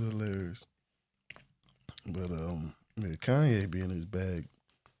 that was hilarious. But yeah, Kanye be in his bag.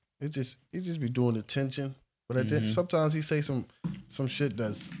 He just be doing attention. But I did sometimes he say some shit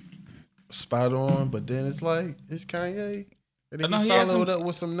that's spot on. But then it's like it's Kanye. And then I know he he had followed some- up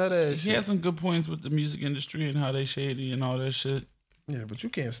with some nut ass he shit. had some good points with the music industry and how they shady and all that shit. Yeah, but you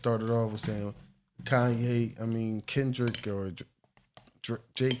can't start it off with saying Kendrick or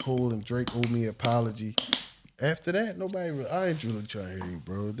J. Cole and Drake owe me an apology. After that, I ain't really trying to hear you,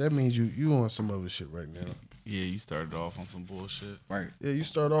 bro. That means you on some other shit right now. Yeah, you started off on some bullshit. Right. Yeah, you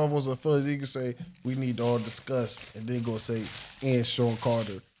start off with a fuzz. You can say, we need to all discuss, and then go say, and Sean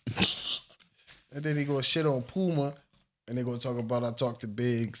Carter. And then he go shit on Puma, and they go talk about I talked to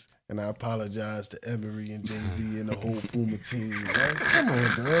Biggs, and I apologize to Emery and Jay-Z and the whole Puma team. Like, come on,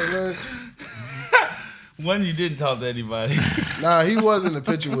 dog. Like, One, you didn't talk to anybody. nah, he was in the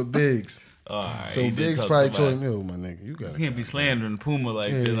picture with Biggs. All right, So you did Biggs talk probably to told somebody. him, yo, my nigga, you gotta You can't be slandering Puma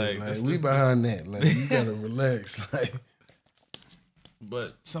like yeah, that. like, Like, we behind that. Like, you gotta relax. Like,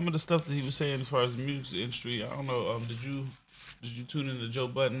 But some of the stuff that he was saying as far as the music industry, I don't know. Did you tune in to Joe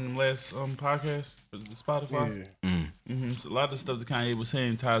Budden last podcast for the Spotify? yeah. So a lot of the stuff that Kanye was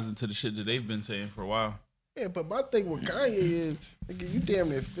saying ties into the shit that they've been saying for a while. Yeah, but my thing with Kanye is, nigga, you damn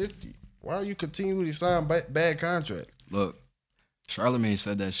near 50. Why are you continually signing bad contracts? Look, Charlamagne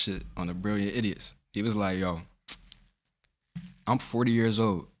said that shit on The Brilliant Idiots. He was like, yo, I'm 40 years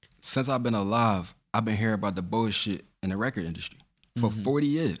old. Since I've been alive, I've been hearing about the bullshit in the record industry for 40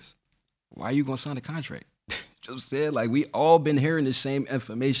 years. Why you gonna sign a contract? Just said, like, we all been hearing the same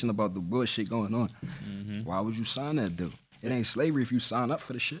information about the bullshit going on. Why would you sign that, dude? It ain't slavery if you sign up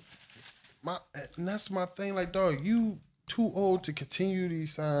for the shit. And that's my thing. Like, dog, you too old to continue to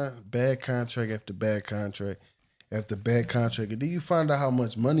sign bad contract after bad contract after bad contract, and then you find out how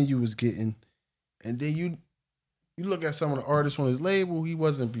much money you was getting, and then you look at some of the artists on his label, he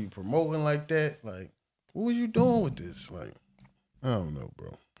wasn't be promoting like that. Like, what was you doing with this? Like, I don't know,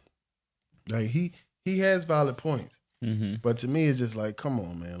 bro. Like he has valid points, but to me, it's just like, come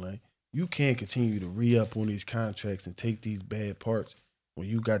on, man. Like, you can't continue to re-up on these contracts and take these bad parts when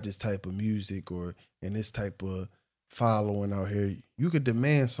you got this type of music and this type of following out here. You could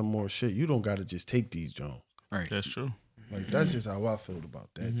demand some more shit. You don't got to just take these Jones. Right. That's true. Like, that's just how I feel about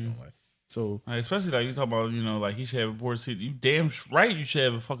that. Like, so Like, especially like you talk about, you know, like he should have a board seat. You damn right you should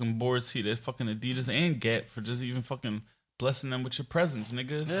have a fucking board seat at fucking Adidas and Gap for just even fucking blessing them with your presence,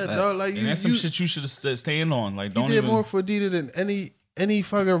 nigga. yeah, dog, like And that's some shit you should have stand on. Like, He don't did even. more for Adidas than any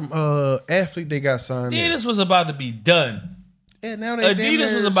fucking athlete they got signed. in. Adidas was about to be done. Yeah, now they damn Adidas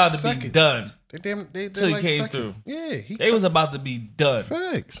near was about to be second. done. They Till he like came second. through. Yeah, They was about to be done.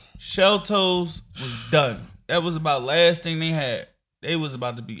 facts. Shell Toes was done. That was about last thing they had. They was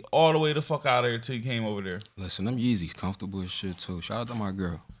about to be all the way the fuck out of there till he came over there. Listen, them Yeezys comfortable as shit too. Shout out to my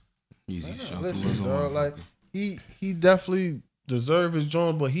girl. Yeezys. Shout out to Listen, Lizzo, dog, my like motherfucker. he definitely deserve his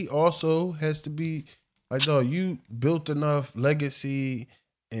joint, but he also has to be like, dog, you built enough legacy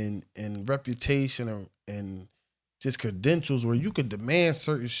and reputation and just credentials where you could demand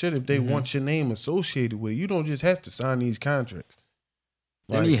certain shit if they want your name associated with it. You don't just have to sign these contracts.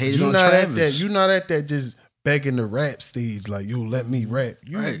 Then he hated you on not at that. Travis. You not at that just begging the rap stage. Like, yo, let me rap.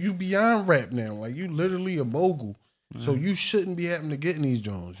 You beyond rap now. Like, you literally a mogul. So you shouldn't be having to get in these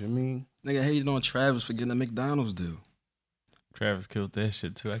joints. You know what I mean? Nigga hated on Travis for getting a McDonald's deal. Travis killed that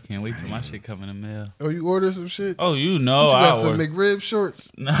shit too. I can't wait till my shit come in the mail. Oh, you ordered some shit? Oh, you know You I got some ordered. McRib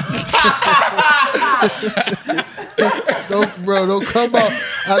shorts. No. Don't come out.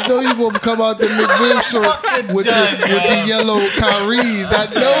 I know you gonna come out the McRib short with your yellow Kyries. I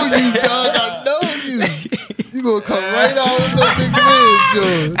know you, dog. I know you. You gonna come right out with those McRib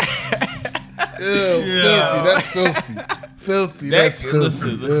joints. Filthy. That's filthy. Filthy. That's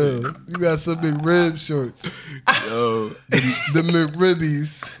filthy. Listen. Yeah. You got some McRib shorts. Yo, The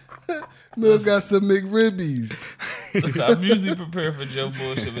McRibbies. Mill got some McRibbies. Listen, I'm usually prepared for Joe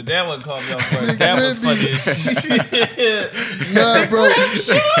bullshit, but that one caught me off guard. That was funny as shit. Nah,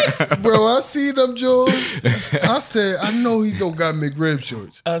 bro, I see them Joes. I said, I know he don't got McRib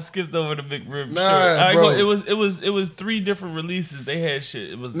shorts. I skipped over the McRib short. Nah, bro. It was 3 different releases. They had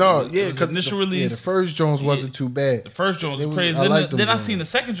shit. It was Because initial the release. the first Jones wasn't too bad. The first joint was It was- crazy. I liked them Then I joints. seen the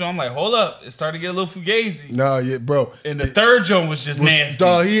second joint. I'm like, hold up, it started to get a little fugazi. No, yeah, bro. And the third joint was just nasty.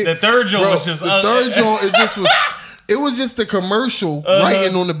 Dog, the third joint was just the third joint. It was just the commercial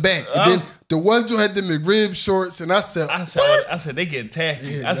writing on the back. And then the one joint had the McRib shorts, and I said, I said they getting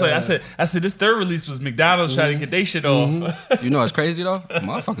tacky. Yeah, I said this third release was McDonald's trying to get their shit off. you know what's crazy though?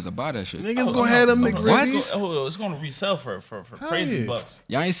 Motherfuckers will buy that shit. niggas gonna have them McRibbies. It's going to resell for crazy yeah. bucks.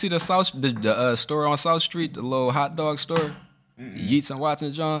 Y'all ain't see the store on South Street, the little hot dog store, Yeats and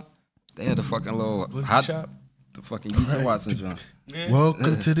Watson John. They had the fucking little Glizzy shop. the fucking Yeats and Watson John. Yeah.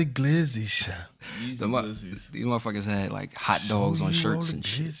 Welcome to the Glizzy shop. Yeezy The Glizzies. these motherfuckers had like hot dogs on Show me all shirts the and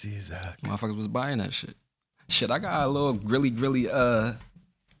shit. Glizzies out. Motherfuckers was buying that shit. Shit, I got a little grilly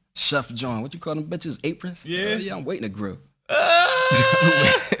chef John. What you call them bitches? Aprons? Yeah. Yeah, I'm waiting to grill.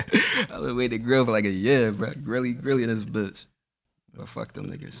 I've been waiting to grill for like a year, bro. Grilly in this bitch. But fuck them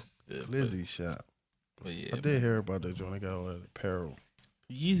niggas. Glizzy shop. But yeah, I did hear about that joint. They got all that apparel.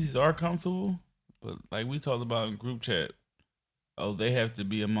 Yeezys are comfortable, but like we talked about in group chat, they have to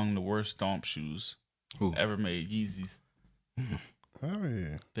be among the worst stomp shoes Who? ever made. Yeezys. Oh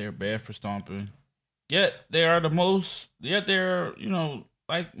yeah. They're bad for stomping. Yet they are they're,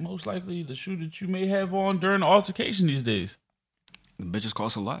 like most likely the shoe that you may have on during the altercation these days. The bitches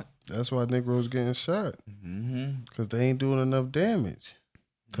cost a lot. That's why Negroes getting shot. Mm-hmm. Because they ain't doing enough damage.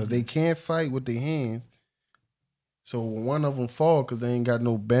 Because they can't fight with their hands. So when one of them fall because they ain't got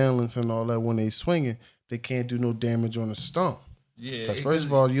no balance and all that when they swinging, they can't do no damage on the stump. Yeah. Because first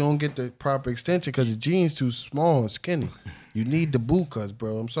of all, you don't get the proper extension because the jeans too small and skinny. You need the boot cuts,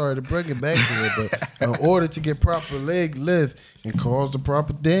 bro. I'm sorry to bring it back to it, but in order to get proper leg lift and cause the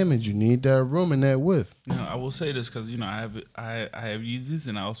proper damage, you need that room and that width. Now, I will say this because I have Yeezys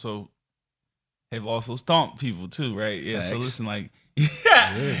and I also have stomped people too, right? Yeah. So Facts. listen, like,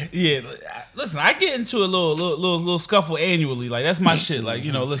 yeah. Listen, I get into a little scuffle annually. Like that's my shit. Like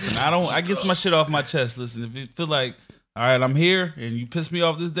listen, I get my shit off my chest. Listen, if you feel like, all right, I'm here and you piss me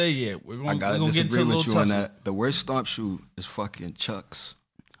off this day, yeah, we're I gonna gotta get into disagree a little with you on tussle. that. The worst stomp shoe is fucking Chucks.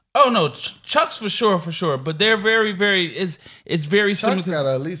 Oh no, Chucks for sure. But they're very, very. It's very Chucks similar. got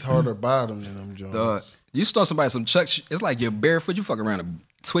at least harder bottom than them Jones. Dog, You start somebody some Chucks, it's like you're barefoot. You fuck around and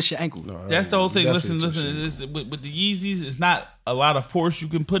twist your ankle. No, That's the whole thing. you Listen, definitely too listen. With the Yeezys, it's not a lot of force you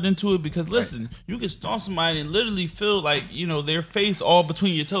can put into it because listen, you can stomp somebody and literally feel like their face all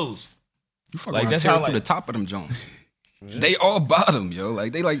between your toes. You fuck Like, around that's tear how, through like- the top of them Jones. They all bottom, yo.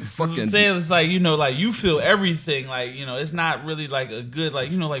 Like they like fucking. I'm saying it's like like you feel everything. Like it's not really like a good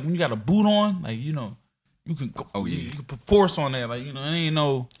like like when you got a boot on, like you can go, Oh, yeah. you can put force on that. Like it ain't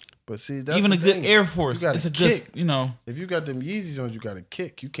no But see, that's even the a good thing. Air Force. You gotta It's a kick. good If you got them Yeezys on, you got to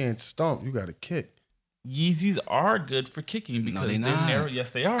kick. You can't stomp. You got to kick. Yeezys are good for kicking because they they're not. narrow. Yes,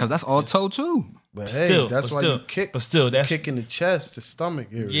 they are. Cause that's all toe too. But But hey, still, that's but why still, you kick. but still, that's- kick in the chest, the stomach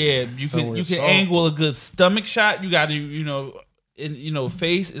area. Yeah, you somewhere can soft. angle a good stomach shot. You got to in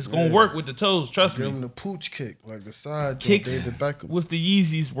face. It's gonna Yeah. work with the toes. Trust Give me. him the pooch kick, like the side joint, Kicks David Beckham. with the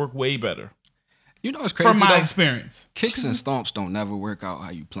Yeezys work way better You know what's crazy from my though? experience. Kicks and stomps don't never work out how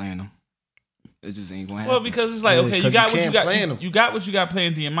you plan them. It just ain't gonna happen. Well, because it's like Yeah, okay, 'cause you got you what you can't got. plan 'em. You got what you got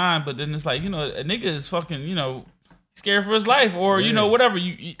planned in your mind, but then it's like a nigga is fucking scared for his life, or Yeah. whatever.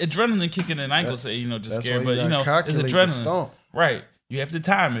 You adrenaline kicking in. I ain't gonna say just That's scared, why you but gotta it's calculate the adrenaline. stomp. Right, you have to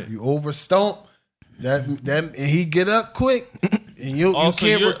time it. You overstomp, that and he get up quick, and you Also,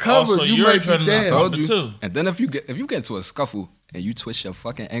 can't you're- recover. also, You you're might be adrenaline down. stomp. Told you. too. And then if you get into a scuffle and you twist your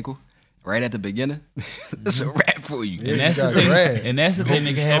fucking ankle right at the beginning, it's a wrap for you. Yeah, And that's you the gotta thing. grab. And that's the Hope thing that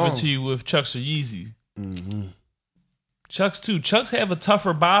you can happen strong. to you with Chucks or Yeezy. Mm-hmm. Chucks too. Chucks have a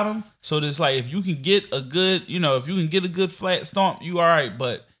tougher bottom, so it's like if you can get a good, if you can get a good flat stomp, you all right.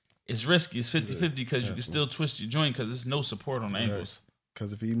 But it's risky. It's 50-50 because you can still twist your joint because there's no support on the ankles.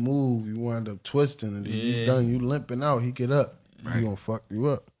 Because if he move, you wind up twisting, and then you Yeah. done. You limping out. He get up. Right. He gonna fuck you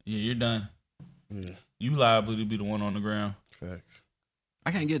up. Yeah, you're done. Yeah, You liable to be the one on the ground. facts.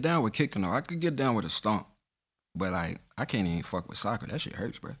 I can't get down with kicking though. I could get down with a stomp, but I can't even fuck with soccer. That shit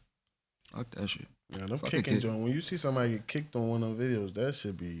hurts, bro. Fuck that shit. Yeah, them Fucking kicking kick. joint. When you see somebody get kicked on one of them videos, that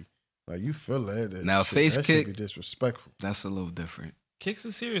should be like you feel that. Now, shit, face that kick- should be disrespectful. That's a little different. Kicks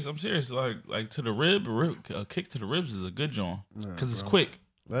is serious. I'm serious. Like to the rib, a kick to the ribs is a good joint Nah, because it's bro. quick.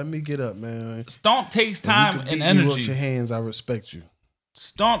 Let me get up, man. Stomp takes If you time can and beat me with your energy. hands, I respect you.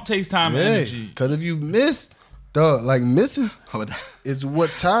 Stomp takes time and Yeah, energy. because if you miss, dog, like misses Hold on. is what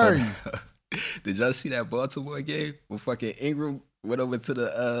tire you. Did y'all see that Baltimore game where fucking Ingram went over to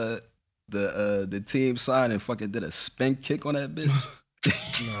the team side and fucking did a spin kick on that bitch?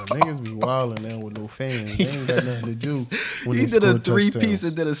 Nah, niggas be wilding now with no fans. They ain't got nothing to do when He they did a score three-piece touchdowns.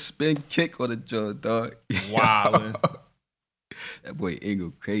 and did a spin kick on the joint, dog. Wildin'. That boy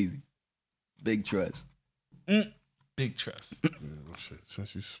Ingram crazy. Big trust. Big trust. Yeah, shit.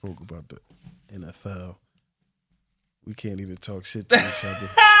 Since you spoke about the NFL, we can't even talk shit to each other.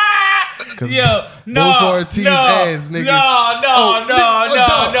 'Cause Yo, no, both our teams no, ass, nigga. no, Oh, no, what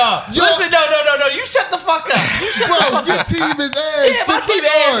the- no. Yo- Listen, no. You shut the fuck up. You shut the Bro, fuck your up. team is ass. Yeah, my just team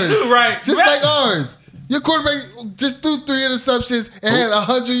like ass ours. too, right? Just like ours. Your quarterback just threw 3 interceptions and had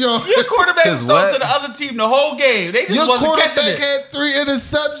 100 yards. Your quarterback was His throwing what? to the other team the whole game. They just Your wasn't catching quarterback it. had 3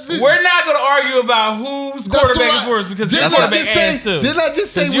 interceptions. We're not going to argue about whose That's quarterback what is worse because your didn't I quarterback just say- ass too. Didn't I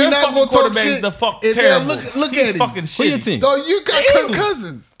just say 'Cause we're your not fucking going to talk quarterback shit? is the fuck And then terrible. Look He's at him. fucking Who your shitty. team? Dog, you got Ew. Kirk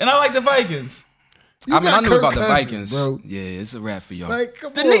Cousins. And I like the Vikings. You I mean, got I knew Kirk about the Cousins, Vikings, bro. Yeah, it's a wrap for y'all. Like,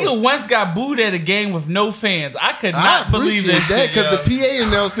 come The on. nigga once got booed at a game with no fans. I could I not believe appreciate this that shit, because yo. the PA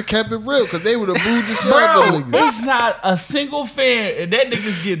announcer kept it real because they would have booed the shit out of Bro, them niggas. it's not a single fan, and that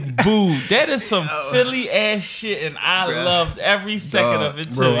nigga's getting booed. That is some Philly ass shit, and I Bruh. loved every second Dog. of it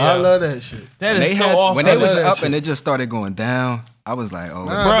too. Bro, yo. I love that shit. That when is they so had, awful. when they was love that up shit. and it just started going down, I was like, oh,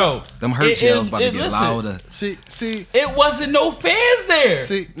 Nah, Bro, them hurt it- yells about to it- get listen, louder. See, It wasn't no fans there.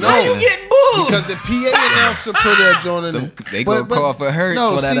 See, Why no. you getting booed? because the PA announcer put that joint in Them- there. they gonna call for Hurts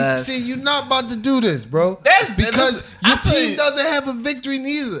No, for that see, ass. see, you're not about to do this, bro. That's- because listen, your I tell team you- doesn't have a victory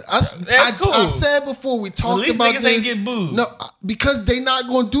neither. That's cool. I said before we talked least about niggas this. ain't get booed. No, because they not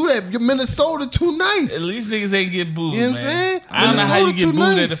going to do that. Your Minnesota too nice. At least niggas ain't get booed. You know what I'm man. saying? I don't know how you Minnesota get too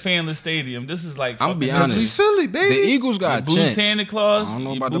booed at a nice. fanless stadium. This is like I'm be fucking- honest. We Philly, The baby. Eagles You got booed chance. Santa Claus. I don't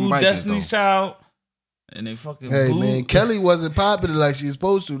know You about them booed Vikings, Destiny's though. Child. And they fucking Hey booed. man, Kelly wasn't popular like she's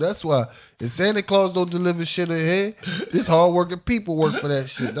supposed to. That's why. If Santa Claus don't deliver shit ahead, this hardworking people work for that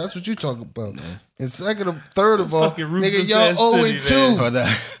shit. That's what you talking about. And third of all, fucking nigga, ruthless y'all ass 0 city, and man. 2. Hold on.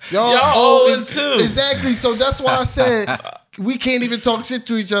 Y'all 0 and 2. Exactly. So that's why I said we can't even talk shit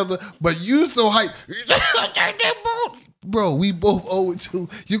to each other. But you so hype. Bro, we both 0 and 2.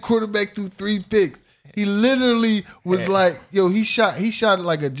 Your quarterback threw 3 picks. He literally was like, yo, he shot it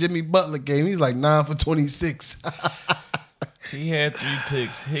like a Jimmy Butler game. He's like 9 for 26. He had 3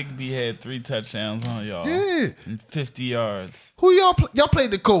 picks. Higbee had 3 touchdowns on y'all. Yeah. And 50 yards. Who y'all y'all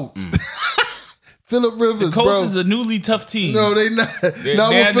played the Colts. Phillip The Rivers, Colts bro. is a newly tough team. No, they not. They're, Not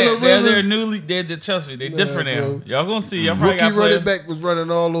with Phillip Rivers. They're trust me, they're Nah, different now. bro. Y'all gonna see. Y'all probably Rookie got running back was running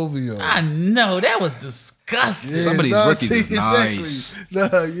all over y'all. I know that was disgusting. Some of these rookies is exactly. nice. Nah,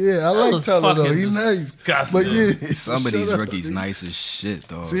 yeah, I That like was Teller though. fucking He nice. disgusting. But yeah, Some of shut these up. rookies nice as shit,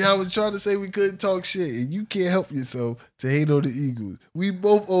 dog. See, I was trying to say we couldn't talk shit, and you can't help yourself to hate on the Eagles. We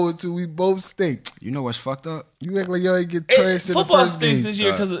both 0-2. We both stink. You know what's fucked up? You act like y'all ain't get trashed in the Football first stinks game. this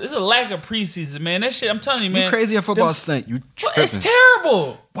year because it's a lack of preseason, man. That shit, I'm telling you, man. You crazy at football Them- stink. You Well, tripping. it's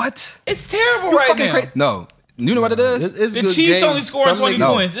terrible. What? It's terrible You right fucking now. crazy. No. You know what it is? It's The good Chiefs games. only scoring Some 20 niggas-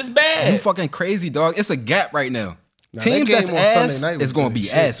 points. It's bad. You fucking crazy, dog. It's a gap right now. Nah, Teams that that's game on Sunday ass night was is going to good be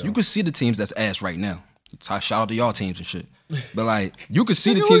as shit, ass. though. You can see the teams that's ass right now. Shout out to y'all teams and shit. But like, you can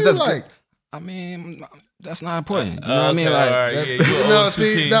see the Nigga, teams who that's you good. like? I mean, that's not important. You know what I mean? Okay, Like, all right, That- yeah, no, you own two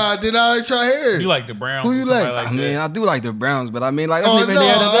see, teams. nah, did I try here? You like the Browns? Who you or somebody like? I mean, I do like the Browns, but I mean, like, that's Oh neither no,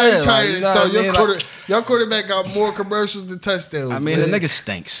 here nor I there. ain't trying Like, to you know start. what I mean? Like, Your quarterback got more commercials than touchdowns. I mean, man. the nigga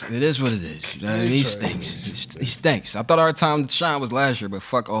stinks. It is what it is. You know what I mean? He He's trash. stinks. He stinks. I thought our time to shine was last year, but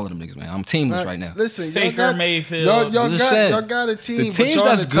fuck all of them niggas, man. I'm teamless right now. Listen, y'all Faker got, Mayfield. Y'all I'm just saying. got a team. The but teams y'all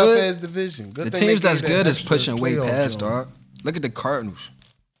that's in a tough good- ass division. Good The thing teams they that's gave that good is extra pushing way playoff past, zone. dog. Look at the Cardinals.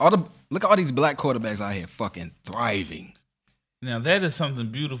 Look at all these black quarterbacks out here fucking thriving Now that is something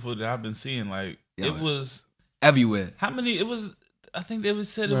beautiful that I've been seeing. Like Yo, it was everywhere. how many? It was. I think they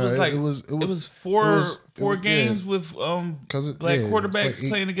said it Nah, was like it was- four it was- four yeah. games with black quarterbacks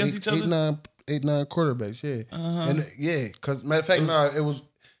playing against each other. Eight, nine quarterbacks, yeah. Uh-huh. And yeah, because matter of fact, no, it was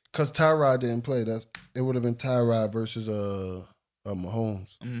because Tyrod didn't play. It would have been Tyrod versus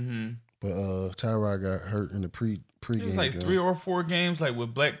Mahomes, Mm-hmm. but Tyrod got hurt in the pregame. It was like game. 3 or 4 games like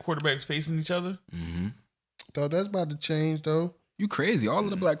with black quarterbacks facing each other. Mm-hmm. Thought that's about to change though. You crazy? All of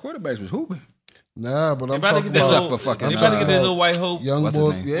the black quarterbacks was hooping. Nah, but They I'm about to talking get their Except about little, for fucking they I'm about to talking get their about little white hope. young What's his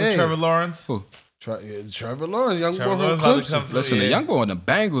boy. name? With Yeah, Trevor Lawrence. Who? Trevor Lawrence, young Trevor boy Lawrence from about to come Clemson. through. Listen, Yeah. the young boy in the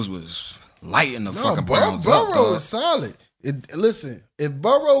Bengals was lighting the No, fucking Browns up, Burrow dog. is solid. Listen, if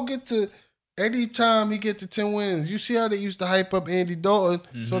Burrow get to anytime he get to 10 wins, you see how they used to hype up Andy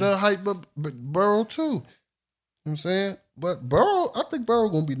Dalton, so they'll hype up Burrow too. You know what I'm saying? But Burrow, I think Burrow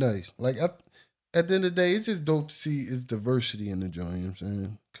gonna be nice. Like at the end of the day, it's just dope to see its diversity in the joint. You know what I'm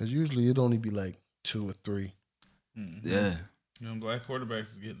saying? Because usually it only be like 2 or 3. Yeah. You know, black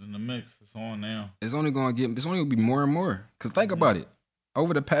quarterbacks is getting in the mix. It's on now. It's only gonna be more and more. Cause think about it.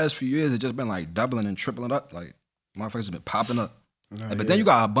 Over the past few years, it's just been like doubling and tripling up. Like motherfuckers have been popping up. Nah, But then you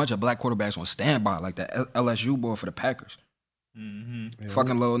got a bunch of black quarterbacks on standby, like that LSU boy for the Packers. Mm-hmm. yeah,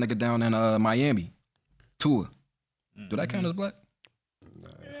 Fucking little nigga down in Miami. Tua. Do that count as black?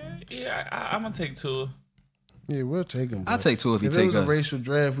 Yeah, I'm gonna take Tua. Yeah, we'll take him. I'll take Tua if he If it take was a us. racial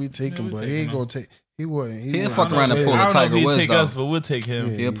draft, we'd take Yeah, him. we'd But take he ain't him. gonna take. He wouldn't. He'll wouldn't- fuck around and pull I a don't know if Tiger he'd Woods, take though. us, but we'll take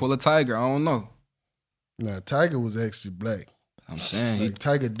him. Yeah. He'll pull a Tiger. I don't know. Nah, Tiger was actually black. I'm saying he, Like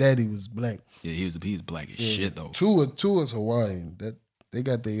Tiger Daddy was black. yeah, he was black as shit though. Tua's Hawaiian. That they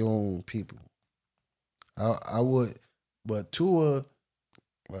got their own people. I would, but Tua,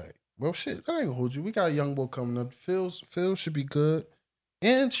 like, well, shit, I ain't gonna hold you. We got a young boy coming up. Phil should be good.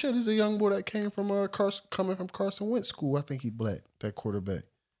 And shit, is a young boy that came from coming from Carson Wentz school. I think he black. That quarterback.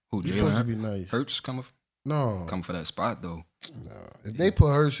 Who He supposed to be Jalen nice. Hurts coming No, for that spot though. no. If they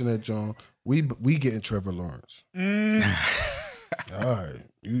put Hurts in that John, we getting Trevor Lawrence. All right,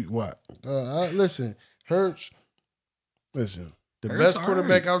 you what? Listen, Hurts. Listen, the Hurts best all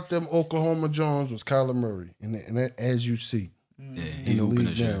quarterback right. out them Oklahoma Jones was Kyler Murray, and that, as you see Yeah, in he the hooping league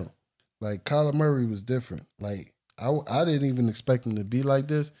and shit. now, like Kyler Murray was different. Like I didn't even expect him to be like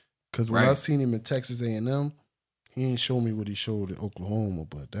this because when I Right. seen him in Texas A&M, he ain't show me what he showed in Oklahoma.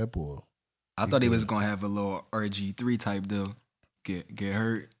 But that boy, I thought he was gonna have a little RG3 type deal, get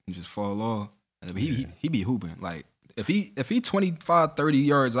hurt and just fall off. But he be hooping. Like if he 25, 30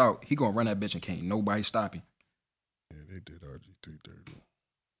 yards out, he gonna run that bitch and can't nobody stop him. yeah, they did RG330.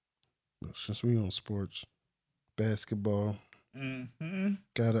 But since we on sports, basketball. Mm-hmm.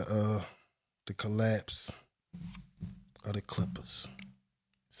 Got the collapse of the Clippers.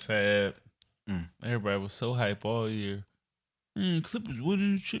 Sad. Mm. Everybody was so hype all year. Man, Clippers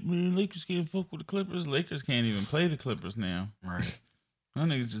winning the shit, man. Lakers can't fuck with the Clippers. Lakers can't even play the Clippers now. Right. That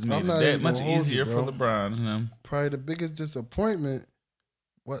nigga just I'm made it not that even much gonna hold easier you, for bro. LeBron and them. Probably the biggest disappointment.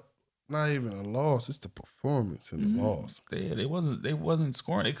 What? Not even a loss. It's the performance in the loss. They wasn't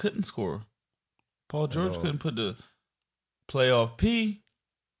scoring. They couldn't score. Paul George all. couldn't put the playoff P.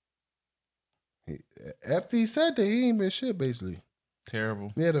 After he said that, he ain't been shit. Basically,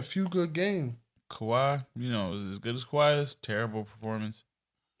 Terrible. he had a few good games, Kawhi, as good as Kawhi is, terrible performance.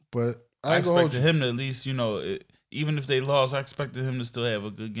 but I I ain't gonna hold expected you. him to at least, even if they lost, I expected him to still have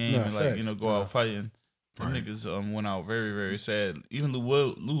a good game Nah, and like facts. go out fighting. The Right. niggas went out very, very sad. Even Lou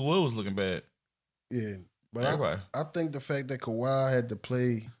Will was looking bad. Yeah, but Everybody. I think the fact that Kawhi had to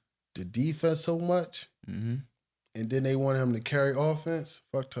play the defense so much, Mm-hmm. and then they wanted him to carry offense,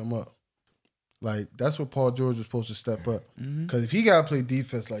 fucked him up. Like that's what Paul George was supposed to step up. Mm-hmm. Because if he got to play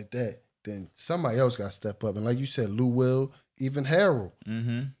defense like that, then somebody else got to step up. And like you said, Lou Will, even Harold,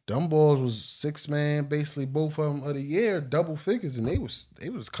 Mm-hmm. them balls was 6-man, basically both of them of the year, double figures, and they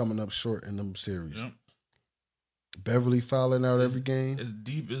was coming up short in them series. Yep. Beverly fouling out every game, As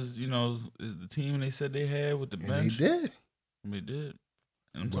deep as is the team they said they had with the and bench. they did. They did.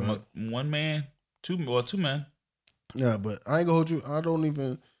 And I'm talking But- about one man, two men. Yeah, but I ain't gonna hold you. I don't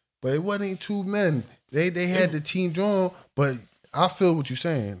even. But it wasn't 2 men. They had the team drawn, but I feel what you're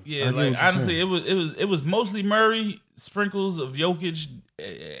saying. I Yeah, get like what you're honestly, saying. it was mostly Murray, sprinkles of Jokic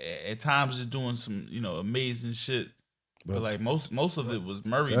at times just doing some amazing shit. But like most of it was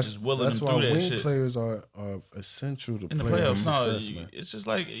Murray just willing that's to why do that wing shit. players are essential to In the play playoffs, success, no, man. it's just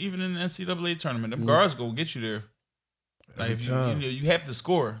like even in the NCAA tournament, them guards gonna get you there. Like Every if time. you have to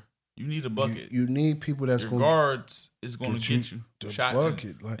score, you need a bucket. You need people that's Your going guards is going to get get you you the shot.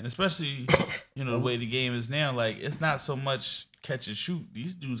 bucket. Like And especially, the way the game is now, like it's not so much catch and shoot.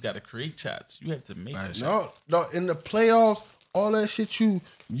 These dudes got to create shots. You have to make Right. a shot. no, in the playoffs, all that shit you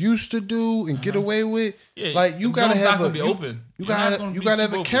used to do and get away with, Yeah, like you them gotta Jones not have gonna a be you, open. You You're not gotta gonna you be gotta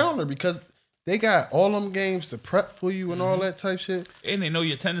have super a open. counter because they got all them games to prep for you and all that type shit. And they know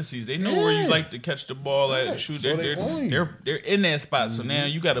your tendencies. They know where you Yeah. like to catch the ball at Yeah, and shoot. so they own you. They're in that spot. So now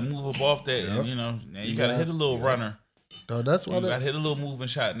you got to move up off that, Yep. and now you got to hit a little runner. Dog, that's why You got to that, hit a little moving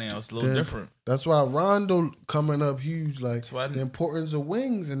shot. Now it's a little the- different. That's why Rondo coming up huge. Like That's why the importance of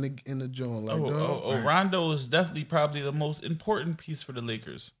wings in the joint. Like dog. Rondo is definitely probably the most important piece for the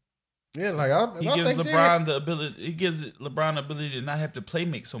Lakers. Yeah, like He I gives think LeBron the ability. He gives LeBron the ability to not have to play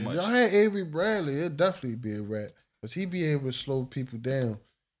make so if much. y'all had Avery Bradley, it'd definitely be a rat. Because he'd be able to slow people down.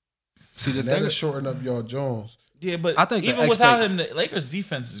 See, the And thing that'll is, shorten up y'all Jones. Yeah, but I think the even without expect- him, the Lakers'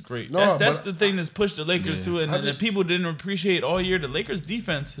 defense is great. No, That's but- the thing that's pushed the Lakers Yeah. through, and I that just- people didn't appreciate all year. The Lakers'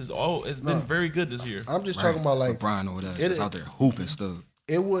 defense has been No. very good this year. I'm just right, talking about like LeBron over there, it- just out there hooping still.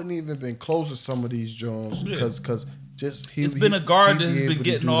 it wouldn't even been close to some of these Jones Yeah. because just It's been a guard he'd that be has able been to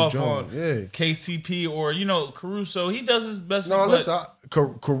getting do the off Jones. on Yeah. KCP or Caruso. He does his best. No, but, listen,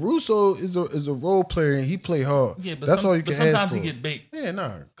 Caruso is a role player and he play hard. yeah, but that's all you but can ask sometimes for. he get baked. Yeah,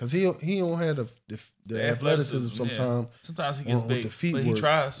 nah, because he don't have the athleticism yeah. sometimes. Sometimes he gets with the baked, feet but he work.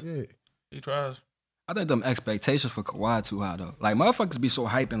 tries. Yeah, He tries. I think them expectations for Kawhi too high though. Like motherfuckers be so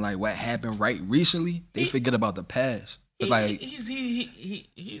hyping like what happened right recently, they forget about the past. But like,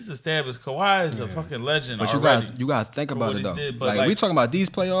 He's established. Kawhi is a fucking legend but you already. gotta think for about what it he though. did, but, like, like- we talking about these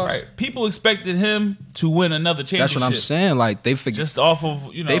playoffs. Right. People expected him to win another championship. That's what I'm saying. Like they forget. Just off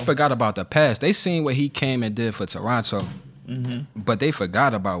of They forgot about the past. They seen what he came and did for Toronto, but they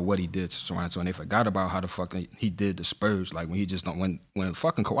forgot about what he did to Toronto, and they forgot about how the fucking he did the Spurs. Like when he just don't when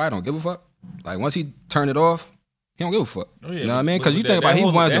fucking Kawhi don't give a fuck. Like once he turn it off, he don't give a fuck. Oh, yeah. You know what I mean? Because you That- think about that he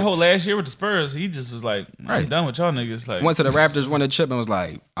whole, wanted that to whole last year with the Spurs. He just was like, I'm Right. done with y'all niggas. Like went to the Raptors, won the chip, and was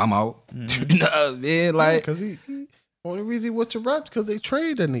like, I'm out. You know what I mean? Like because he only reason he went to Raptors because they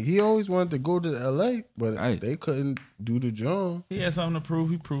traded him. He always wanted to go to LA, but Right. they couldn't do the job. He had something to prove.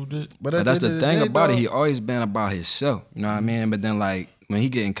 He proved it. But But at that's the the end of thing day, about it. dog, He always been about himself. You know what I mean? But then like when he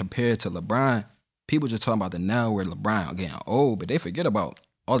getting compared to LeBron, people just talking about the now where LeBron getting old, but they forget about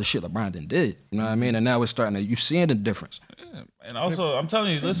all the shit LeBron done did. You know what I mean? And now it's starting to you seeing the difference. Yeah. And also, I'm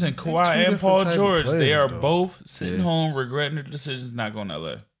telling you, listen, they Kawhi two and different Paul type of George, they players, are though. both sitting Yeah. home regretting their decisions not going to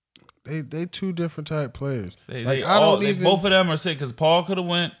LA. they two different type players. They, Like, they I all, don't they, even- both of them are sick because Paul could have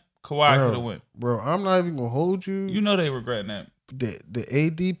went, Kawhi could have Bro, went. bro, I'm not even gonna hold you. You know they regretting that. The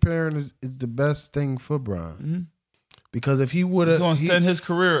AD pairing is the best thing for Brian Mhm. because if he would He's have, going to extend his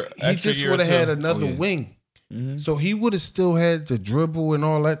career. he extra just year would have or two. had another Oh, yeah. wing. Mhm. So he would have still had the dribble and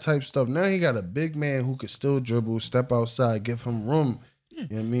all that type stuff. Now he got a big man who could still dribble, step outside, give him room. You know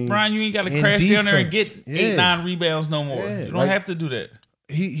what I mean? Brian, you ain't got to in crash down there and defense. get 8, Yeah. 9 rebounds no more. Yeah, You don't like- have to do that.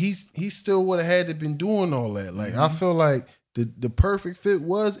 he still would have had to been doing all that. Like I feel like the perfect fit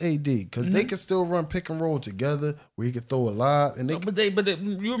was AD because they could still run pick and roll together where he could throw a lob and they But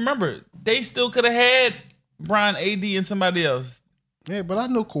you remember, they still could have had Brian, AD, and somebody else. yeah. But I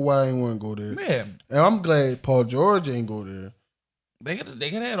know Kawhi ain't want to go there, Yeah. and I'm glad Paul George ain't go there. They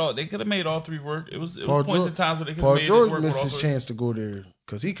could have made all three work. It was Paul points George- in times where they could Paul have made it George work missed with all his three. chance to go there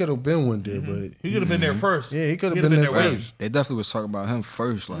because he could have been one there, but He could have been there first. yeah, he could He'd have been there waiting. first. They definitely was talking about him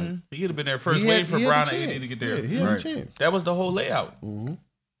first. Like He could have been there first, He waiting for he Brian the and AD chance. to get there. Yeah, he had Right. a chance. That was the whole layout. Mhm.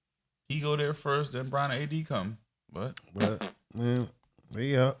 He go there first, then Brian and AD come. But man,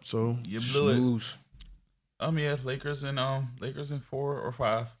 they up. So you blew it. Snooze. Yeah, Lakers in 4 or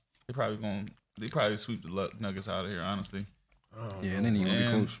 5. They probably sweep the Nuggets out of here. Honestly, Yeah, and then he gonna be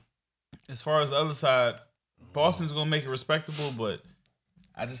And- close. as far as the other side, Boston's gonna make it respectable, but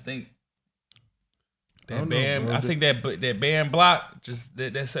I just think I that don't know, Bam. bro. I think that Bam block just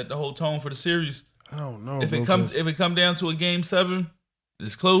that set the whole tone for the series. I don't know. If bro, it come down to a game 7,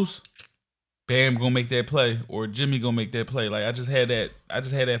 it's close. Bam gonna make that play, or Jimmy gonna make that play. Like I just had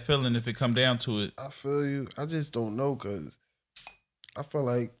that feeling if it come down to it. I feel you. I just don't know because I feel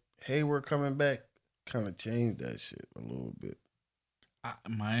like Hayward coming back kind of changed that shit a little bit.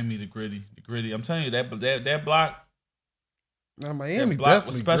 Miami, the gritty. I'm telling you that block. Now Miami That block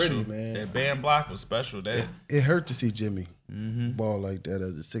was definitely special. gritty, man. That Bam block was special. That It hurt to see Jimmy mm-hmm. ball like that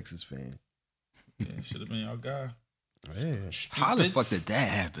as a Sixers fan. Yeah, should have been y'all guy. Yeah. How the Stupid. fuck did that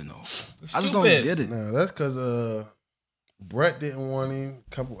happen though? I just don't Stupid. get it. No, that's because Brett didn't want him.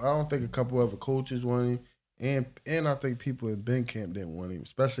 I don't think a couple other coaches want him, and I think people in Ben Camp didn't want him,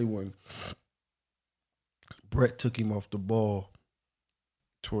 especially when Brett took him off the ball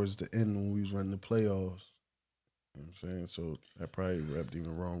towards the end when we was running the playoffs. You know what I'm saying? So that probably rubbed him the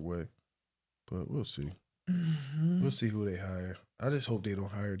wrong way. But we'll see. Mm-hmm. We'll see who they hire. I just hope they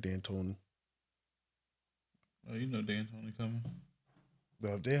don't hire D'Antoni. Oh, you know D'Antoni coming.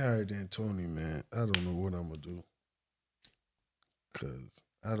 But if they hire D'Antoni, man, I don't know what I'm gonna do. Cause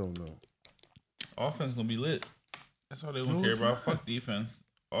I don't know. Offense gonna be lit. That's all they No, gonna care it's about. not. Fuck defense.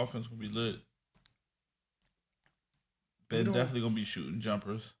 Offense gonna be lit. We Ben don't- definitely gonna be shooting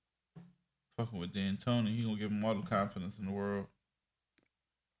jumpers. Fucking with D'Antoni, he gonna give him all the confidence in the world.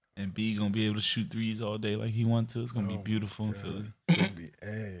 And B gonna be able to shoot threes all day like he wants to. It's gonna Oh, be beautiful in God. Philly. Gonna be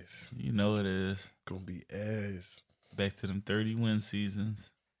ass. You know it is. Gonna be ass. Back to them 30-win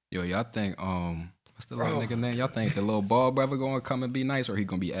seasons. Yo, y'all think what's the little Oh, nigga name? Y'all think the little ball brother gonna come and be nice, or he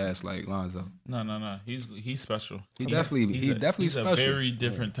gonna be ass like Lonzo? No. He's special. He definitely He's special. a very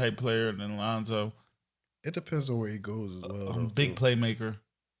different type player than Lonzo. It depends on where he goes as well. though, Big too. playmaker.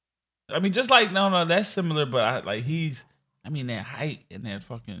 I mean, just like no, that's similar, but that height and that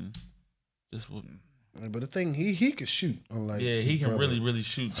fucking just wouldn't. But the thing, he can shoot. Unlike Yeah, his he can brother. really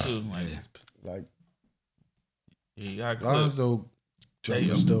shoot too. Like, Yeah. like he got clipped. Lonzo. That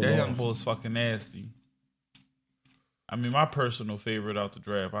Jumper still young off. bull is fucking nasty. I mean, my personal favorite out the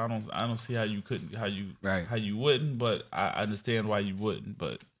draft. I don't see how you Right. how you wouldn't, but I understand why you wouldn't.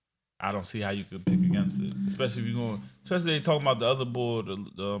 But I don't see how you could pick against it, especially if you're going. Especially they talking about the other bull,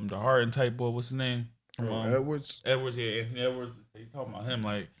 the Harden type bull. What's his name? Edwards. Edwards, yeah, Anthony Edwards. They talking about him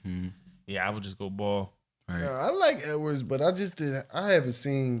like, Mhm. yeah, I would just go ball. Right. Yeah, I like Edwards, but I just didn't. I haven't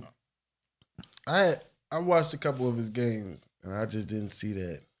seen. I watched a couple of his games, and I just didn't see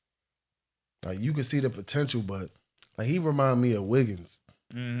that. Like you can see the potential, but like he remind me of Wiggins.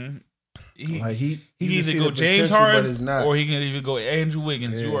 Mm-hmm. Like he He you can can either see go the James potential, Harden but it's not. or he can even go Andrew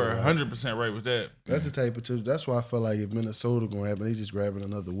Wiggins. You Yeah, are right. 100% right with that. That's the type of potential. That's why I feel like if Minnesota gonna happen, they just grabbing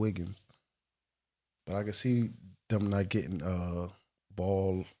another Wiggins. But I can see them not getting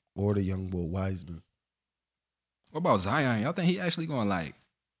Ball or the young boy Wiseman. What about Zion? Y'all think he actually gonna like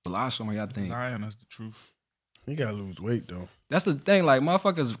blossom, or y'all think? Zion, that's the truth. He gotta lose weight though. That's the thing. Like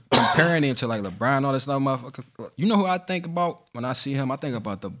motherfuckers comparing him to like LeBron, all this stuff. Motherfuckers. You know who I think about when I see him? I think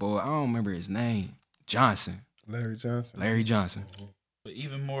about the boy. I don't remember his name. Johnson. Larry Johnson. Larry Johnson. But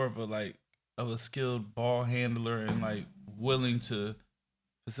even more of a skilled ball handler and like willing to,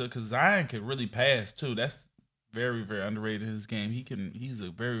 because Zion can really pass too. That's very, very underrated in his game. He's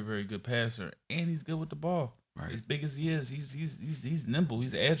a very, very good passer, and he's good with the ball. Right. As big as he is, he's nimble.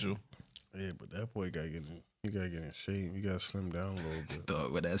 He's agile. Yeah, but that boy gotta get in shape. He gotta slim down a little bit.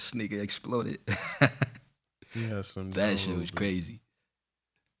 Dog, when that sneaker exploded, He has slim down. that a shit little was bit. crazy.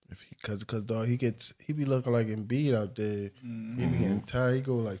 If cause dog, he be looking like Embiid out there. He be getting tired. He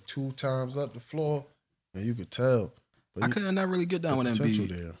go like 2 times up the floor, and you could tell. But I could not really get down with potential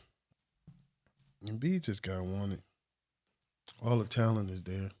Embiid. there. Embiid just gotta want it. All the talent is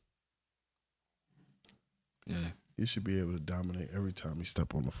there. Yeah. He should be able to dominate every time he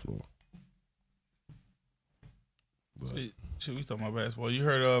step on the floor. But Shit, we talking about basketball. You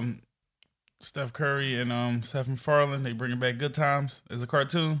heard Steph Curry and Seth MacFarlane, they bringing back Good Times as a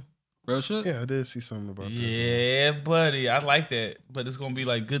cartoon. Real shit? yeah, I did see something about that. Yeah, buddy, I like that. But it's gonna be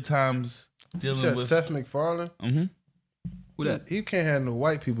like Good Times You dealing said with Seth MacFarlane? Mm-hmm. Who that? He can't have no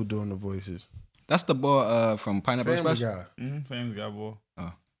white people doing the voices. That's the boy from Pineapple Family Express. Guy. Family Guy, boy.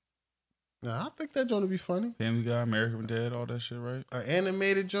 Now I think that joint would be funny. Family Guy, American Dad, all that shit, right? An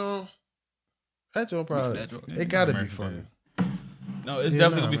animated joint. That joint probably. that joint. It gotta be American funny. No, it's Yeah, definitely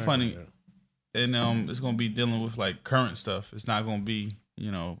nah, gonna be man, funny. yeah. and it's gonna be dealing with like current stuff. It's not gonna be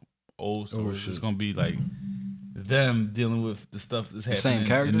old stories. shit. It's gonna be like them dealing with the stuff that's happening. same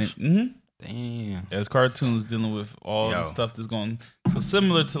characters? Mm-hmm. Damn. As cartoons dealing with all the stuff that's going. So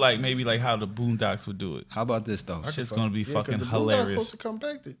similar to like maybe like how the Boondocks would do it. How about this though? Shit's gonna be fucking 'cause the Boondocks hilarious. supposed to come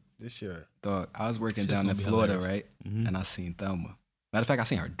back this year. Dog, I was working Shit's down in gonna be Florida, hilarious. right? Mhm. And I seen Thelma. Matter of fact, I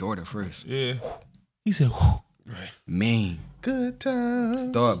seen her daughter first. Yeah. He said, "Whew." Man. Good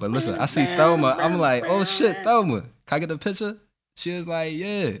times. Dog, but listen, I see Thelma. I'm like, oh shit, Thelma. Can I get a picture? She was like,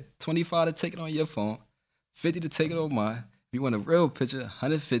 yeah, 25 to take it on your phone, 50 to take it on mine. If you want a real picture,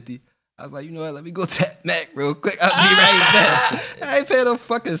 150. I was like, you know what? Let me go tap Mac real quick. I'll be right back. I ain't paying no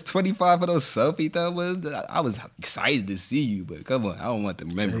fuckers 25 for those selfie Thelmas. I was excited to see you, but come on, I don't want the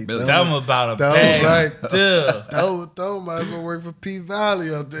memorability. Thelma about a That was bag right. still. Throw might as well work for P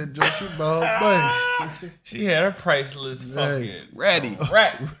Valley up there, Joe. She about her money. She had her priceless fucking Ready.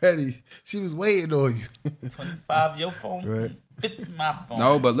 rack. Ready. She was waiting on you. 25 your phone, Right. 50 my phone.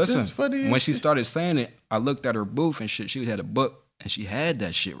 No, but listen, That's funny as when she shit. started saying it, I looked at her booth and shit. She had a book and she had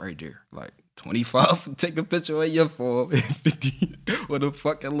that shit right there. Like 25, take a picture on your phone, 50 with a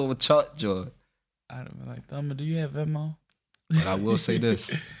fucking little chalk jaw. I'd have been like, Thelma, do you have Venmo? But I will say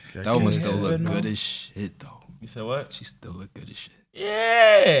this. Yeah, Thelma can't still have look Venmo. good as shit, though. You said what? She still look good as shit.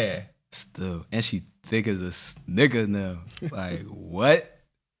 Yeah. Still. And she thick as a nigga now. Like, what?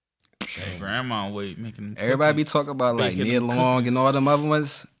 Hey, grandma weight making Everybody be talking about like Bacon Nia and Long cookies. and all them other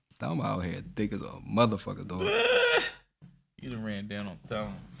ones. Thelma out here thick as a motherfucker, dog. You done ran down on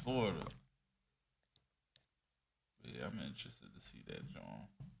Thelma, Florida. Yeah, I'm interested to see that, John.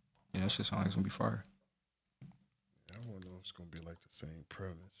 Yeah, that shit sound like it's gonna be fire. I wonder if it's gonna be like the same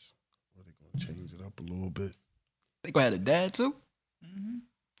premise. Or they gonna change it up a little bit. They gonna have a dad too? Mm-hmm.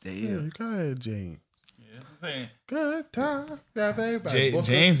 Yeah, Damn. you got it, Jane. Yeah, that's what I'm saying. Good time. Got everybody. Book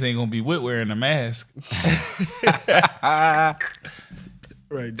James ain't gonna be with wearing a mask. up.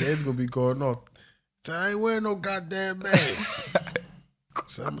 Right, James gonna be going off. So I ain't wearing no goddamn mask.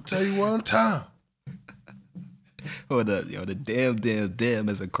 So I'm gonna tell you one time. Hold up, yo. The damn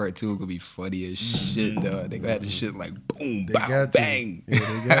as a cartoon gonna be funny as shit, dog. They gonna have this shit like boom, They bow, got to. bang. Yeah,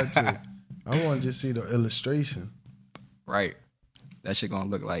 they got to. I want to just see the illustration. Right. That shit gonna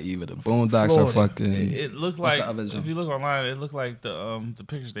look like either the Boondocks or Florida. fucking It looked What's like the other jump? if you look online, it looked like the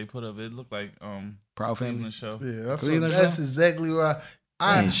pictures they put up. It looked like Proud Family. Cleveland show. Yeah, Cleveland that's show? exactly what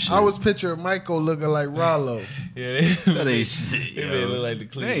Ain't shit. I was picturing Michael looking like Rollo. Yeah, That ain't shit, It made it yo. look like the They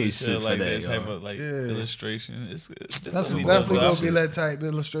Cleveland ain't show, shit for like that, that type yo. of like Yeah. illustration. It's That's some Definitely bullshit. gonna be that type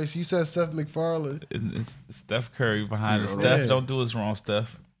illustration. You said Seth MacFarlane. It's Steph Curry behind it. Yeah. Steph, don't do us wrong,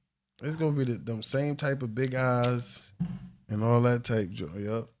 Steph. It's gonna be them same type of big eyes and all that type joint.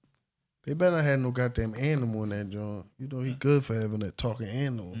 Yup. They better not have no goddamn animal in that joint. You know he good for having that talking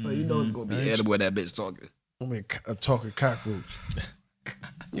animal. Well, you know it's gonna be Ain't animal that bitch talking. I mean, a talking cockroach.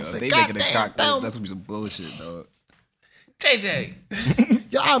 Yo, say, they making a "Goddamn, cockroach. Thelma." That's gonna be some bullshit, dog.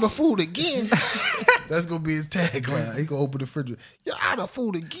 JJ. Y'all out of food again. That's gonna be his tagline. He gonna open the refrigerator. Y'all out of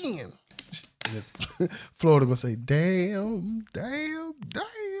food again. Florida gonna say, damn.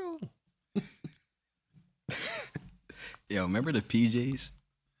 Yo, remember the PJs?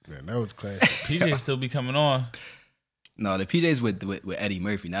 Man, that was classic. PJ still be coming on. No, the PJs with Eddie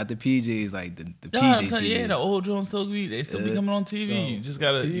Murphy, not the PJs like the No, PJ. I'm telling you, yeah, the old Jones still be. They still be coming on TV. no, you just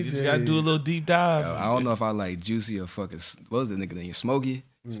gotta do a little deep dive. Yo, I don't know if I like Juicy or fucking what was the nigga name? Smokey.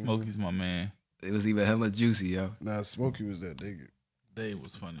 Smokey's my man. It was either him or Juicy, yo. Nah, Smokey was that nigga. They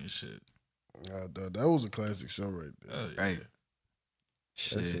was funny as shit. Nah, that was a classic show right there. Oh, yeah. Right. That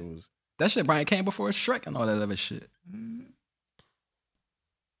Shit. shit was. That shit Brian came before Shrek and all that other shit.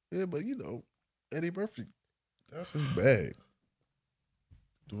 Yeah, but Eddie Murphy, that's his bag.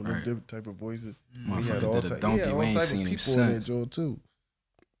 Doing them Right. different type of voices. He Motherfucker had all, did a he donkey. had We all ain't type of seen him people in that since. joint too.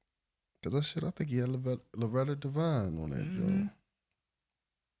 Cause that shit, I think he had Loretta Devine on that joint.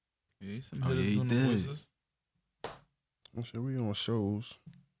 Yeah, he's some Oh, hitters yeah, he doing the did. voices. I'm sure we on shows.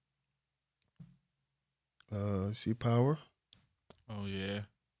 See Power. Oh yeah.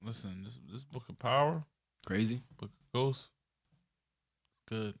 Listen, this Book of Power, Crazy. Book of Ghosts,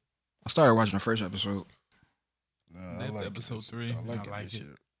 good. I started watching the first episode. Nah, That I like episode it. 3, I like I like that it. shit.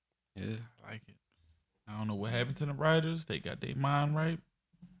 Yeah. I like it. I don't know what happened to the writers. They got their mind right.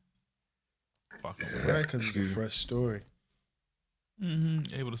 Fuck 'em. Right, because it's a Yeah. fresh story.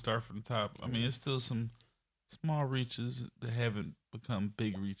 Able to start from the top. I mean, it's still some small reaches that haven't become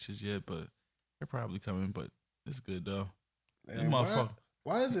big reaches yet, but they're probably coming. But it's good though. That Man, motherfucker.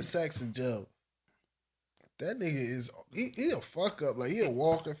 why is it Saxon Joe? That nigga is he a fuck up. Like he a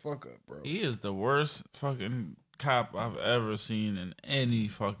walking fuck up, bro. He is the worst fucking cop I've ever seen in any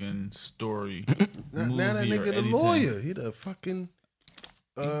fucking story. Now that movie or nigga the anything. lawyer. He the fucking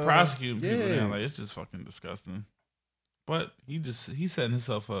He prosecuting people yeah. now. Like, it's just fucking disgusting. But he's setting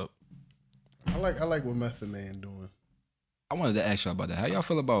himself up. I like what Method Man doing. I wanted to ask y'all about that. How y'all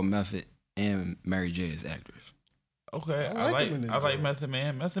feel about Method and Mary J as actors? Okay, I like him in this I like joint. Method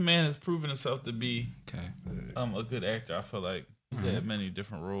Man. Method Man has proven himself to be Okay. a good actor. I feel like he's had many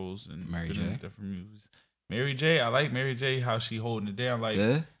different roles and Mary been J. in different movies. Mary J, I like Mary J, how she holding it down. Like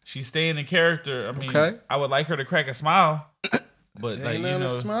Yeah. she's staying in character. I mean, Okay. I would like her to crack a smile, but Ain't like you nothing know,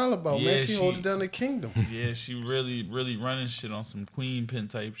 to smile about, yeah, man. She hold it down the kingdom. yeah, she really running shit on some queen pin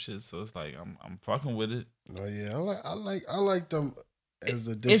type shit. So it's like I'm fucking with it. Oh yeah, I like them as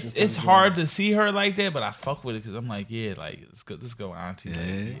addition. It's hard to see her like that, but I fuck with it because I'm like, yeah, like let's go auntie.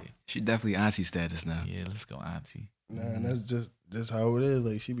 Yeah. Like, She definitely auntie status now. yeah, let's go auntie. Nah, and that's just how it is.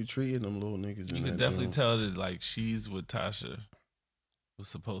 Like she be treating them little niggas. You in can that definitely joint. tell that like she's what Tasha was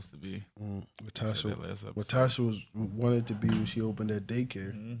supposed to be. What I said that Tasha, last what episode. Tasha was wanted to be when she opened that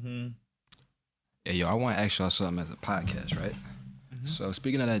daycare. Mm-hmm. Yeah, yo, I want to ask y'all something as a podcast, right? So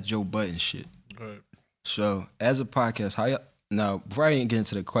speaking of that Joe Budden shit, Right. So so as a podcast, how y'all? Now, before I even get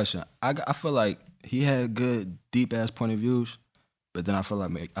into the question, I feel like he had good, deep ass point of views, but then I feel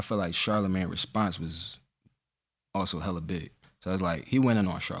like Charlamagne's response was also hella big. So it's like he went in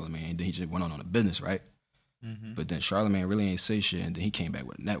on Charlamagne, and then he just went on the business, right? Mm-hmm. But then Charlamagne really ain't say shit, and then he came back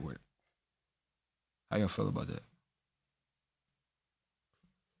with a network. How y'all feel about that?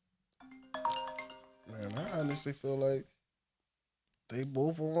 Man, I honestly feel like they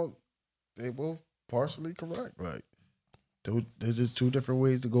both partially correct. Like there's just two different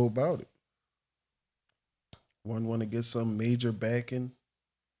ways to go about it. One want to get some major backing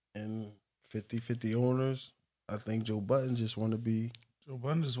and 50-50 owners. I think Joe Budden just want to be Joe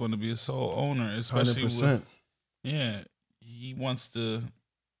Budden just want to be a sole owner, especially 100%. with he wants to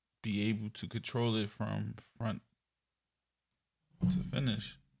be able to control it from front to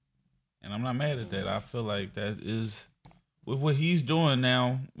finish. And I'm not mad at that. I feel like that is with what he's doing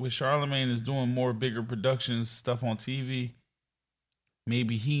now, with Charlamagne is doing more bigger productions, stuff on TV.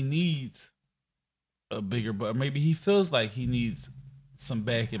 Maybe he needs a bigger, but maybe he feels like he needs some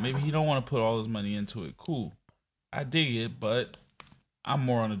backing. Maybe he don't want to put all his money into it. Cool. I dig it, but I'm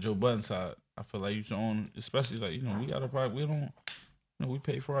more on the Joe Budden side. I feel like you should own, especially like, you know, we got a product, we don't, you know, we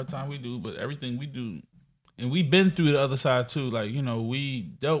pay for our time, we do, but everything we do, and we've been through the other side too. Like, you know, we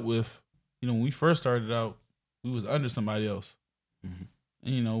dealt with, you know, when we first started out, we was under somebody else. Mhm.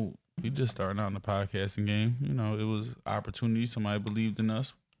 And, you know, we just started out in the podcasting game. You know, it was opportunity. Somebody believed in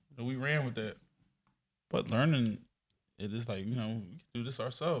us. You know, we ran with that. But learning, it is like, you know, we can do this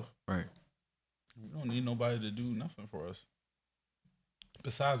ourselves. Right. We don't need nobody to do nothing for us.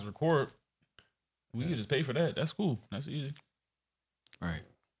 Besides record, we can just pay for that. That's cool. That's easy. Right.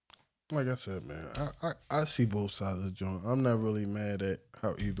 Like I said, man, I see both sides of the joint. I'm not really mad at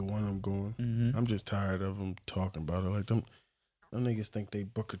how either one of them going. Mm-hmm. I'm just tired of them talking about it. Like them niggas think they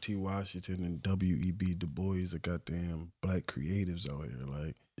Booker T. Washington and W.E.B. Du Bois are goddamn black creatives out here.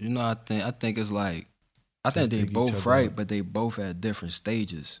 Like, You know, I think it's like I Just think they dig each both other right, up. but they both at different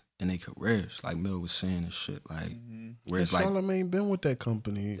stages in their careers. Like Mill was saying and shit. Like where it's like Charlamagne been with that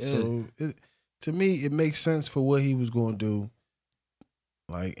company, Yeah. so to me it makes sense for what he was going to do.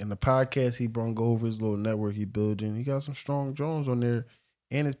 Like in the podcast he brung over his little network he building, he got some strong drones on there,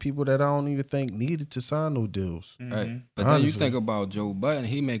 and it's people that I don't even think needed to sign no deals. right. But then you Honestly. think about Joe Budden,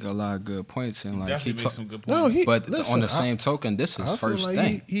 he make a lot of good points and like he Definitely make some good No, points. he. but listen, on the same token, this is I his feel first like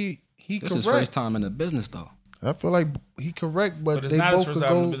thing. He This correct. is first time in the business though. I feel like he correct, but But it's they not his both first could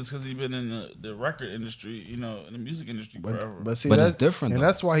album go. business because he's been in the record industry, you know, in the music industry forever. But see, But that's it's different and though.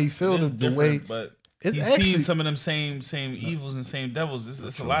 that's why he feel It is the way. different, but It's he's actually- seen some of them same evils and same devils.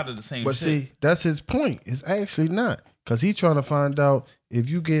 It's a lot of the same But shit. see, that's his point. It's actually not, because he's trying to find out if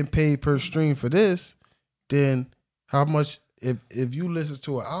you getting paid per stream for this, then how much. If you listen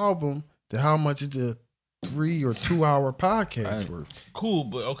to an album, then how much is a 3 or 2 hour podcast Right. worth? Cool,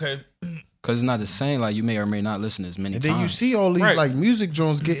 but okay. Cause it's not the same. Like you may or may not listen as many And times. then you see all these Right. like music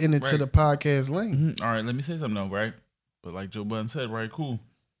drones getting into Right. the podcast lane. All right, let me say something though, right? But like Joe Budden said, right, cool.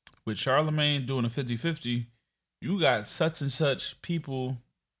 With Charlamagne doing a 50-50, you got such and such people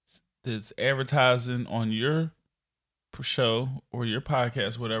that's advertising on your show or your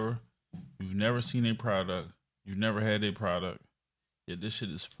podcast, whatever. You've never seen a product. You've never had a product. Yet this shit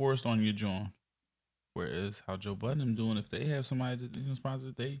is forced on your joint. Whereas how Joe Budden them doing, if they have somebody that you know,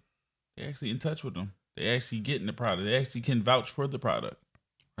 sponsor, they actually in touch with them. They actually getting the product. They actually can vouch for the product.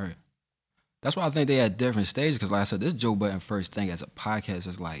 Right. That's why I think they at different stages. Cause like I said, this Joe Budden first thing as a podcast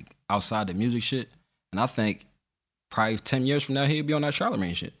is like outside the music shit. And I think probably 10 years from now, he'll be on that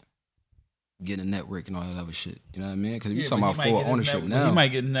Charlamagne shit. Getting a network and all that other shit. You know what I mean? Because if you're talking about full ownership now. He might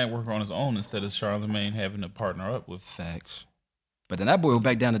get a network on his own instead of Charlamagne having to partner up with. Facts. But then that boy went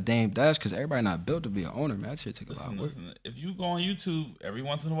back down to Dame Dash because everybody not built to be an owner, man. That shit take a lot of work. Listen, if you go on YouTube, every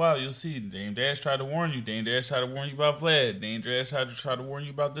once in a while, you'll see Dame Dash try to warn you. Dame Dash try to warn you about Vlad. Dame Dash try to warn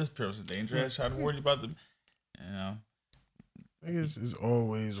you about this person. Dame Dash try to warn you about the, you know. Niggas is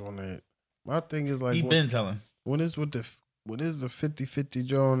always on that. My thing is like, He been telling. When it's the 50-50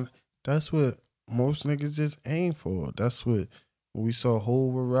 John, that's what most niggas just aim for. That's what when we saw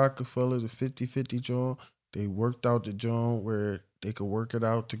Hov with Rockefeller, the 50-50 John, they worked out the John where they could work it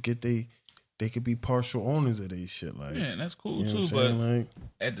out to get they could be partial owners of they shit. Like, yeah, that's cool you know too. what I'm But saying? Like,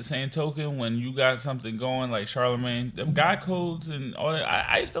 at the same token, when you got something going like Charlamagne, them guy codes and all that,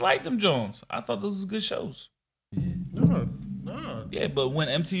 I used to like them Jones. I thought those was good shows. no. Yeah, but when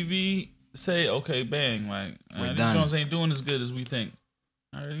MTV say, okay, bang, like these Jones ain't doing as good as we think.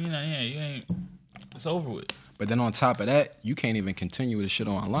 You know, yeah, you ain't. It's over with. But then on top of that, you can't even continue with the shit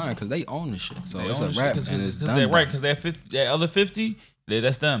online because they own the shit. So They it's own a the rap shit and it's done. Right, done. because that other 50,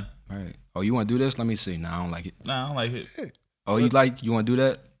 that's them. Right. Oh, you want to do this? Let me see. Nah, I don't like it. Nah, I don't like it. Oh, you want to do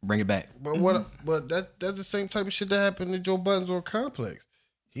that? Bring it back. But But that's the same type of shit that happened to Joe Buttons on Complex.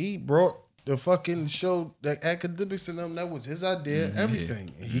 He brought the fucking show, the academics and them. That was his idea,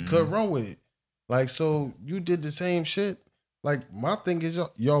 everything. And he could run with it. Like, so you did the same shit. Like, my thing is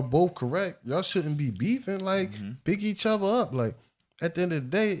y'all both correct. Y'all shouldn't be beefing. Like, pick each other up. Like, at the end of the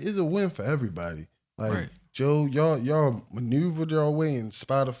day, it's a win for everybody. Like, Right. Joe, y'all maneuvered your way in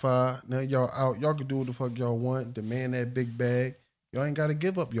Spotify. Now y'all out. Y'all can do what the fuck y'all want. Demand that big bag. Y'all ain't got to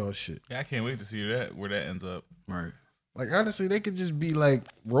give up y'all shit. Yeah, I can't wait to see where that ends up. Right. Like, honestly, they could just be like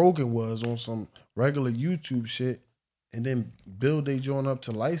Rogan was on some regular YouTube shit and then build they joint up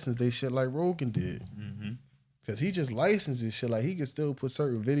to license they shit like Rogan did. Mm-hmm. Because he just licenses shit. Like, he can still put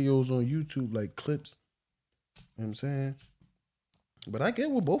certain videos on YouTube, like clips. You know what I'm saying? But I get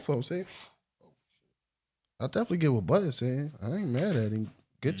what both of them say. I definitely get what Button's saying. I ain't mad at him.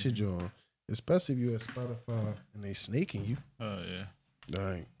 Get your joint. Especially if you at Spotify and they snaking you. Oh, yeah.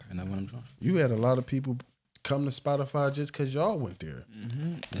 Like, And that's what I'm trying. you had a lot of people come to Spotify just because y'all went there.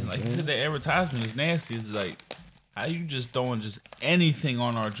 Mm-hmm. And like you said, the advertisement is nasty. It's like, how you just throwing just anything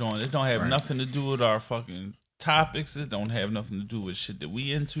on our joint? It don't have nothing to do with our fucking topics. It don't have nothing to do with shit that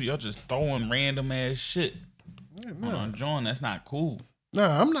we into. Y'all just throwing random ass shit on our joint. That's not cool.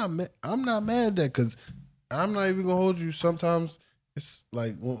 Nah, I'm not mad at that because I'm not even gonna hold you. Sometimes it's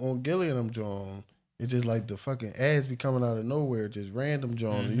like on Gilly and them John, it's just like the fucking ads be coming out of nowhere, just random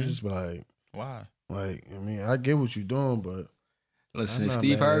Johns. And you just be like, why? Like, I mean, I get what you're doing, but Listen, I'm not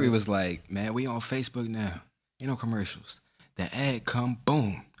Steve mad at Harvey it. was like, man, we on Facebook now. You know, commercials. The ad come,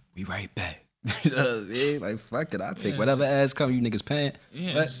 boom, we right back. You know what I mean? Like, fuck it. I'll take whatever ads come, you niggas paying.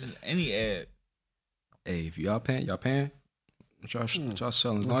 Yeah, But, it's just any ad. hey, if y'all paying, y'all paying. What y'all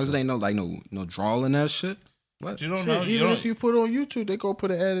selling? As long as it ain't no drawing that shit. What? But you don't shit, know. even if you put it on YouTube, they go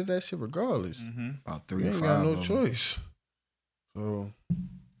put an ad of that shit regardless. About You 3 or ain't 5. got no of them. choice. So,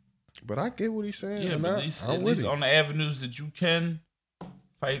 but I get what he's saying. Yeah, and but I'm at with least it. on the avenues that you can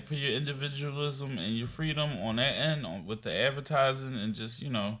fight for your individualism and your freedom on that end, with the advertising and just, you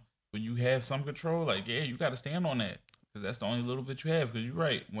know, when you have some control, like, yeah, you got to stand on that. Because that's the only little bit you have. Because you're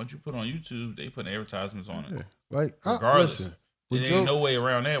right. Once you put on YouTube, they put advertisements on it. Yeah. Like, Regardless. listen, There with ain't Joe, no way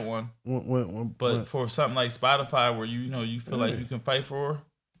around that one. But for something like Spotify where you feel like you can fight for,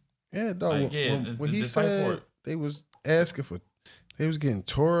 yeah, dog. like, yeah, when he they fight for said it. they was asking for, they was getting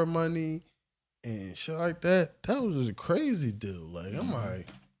Torah money and shit like that. That was just a crazy deal. Like, I'm like,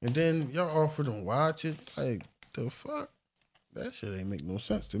 and then y'all offered them watches. Like, the fuck? That shit ain't make no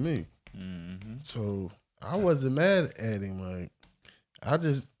sense to me. So I wasn't mad at him. Like, I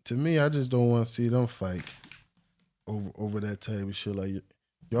just don't want to see them fight over that type of shit. Like,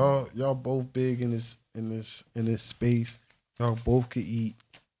 y'all both big in this space. Y'all both could eat.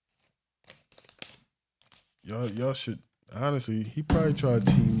 Y'all should honestly. He probably tried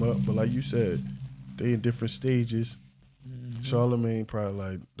to team up, but like you said, they in different stages. Charlamagne probably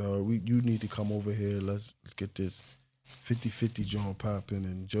like, dog, you need to come over here. Let's get this 50-50 joint popping.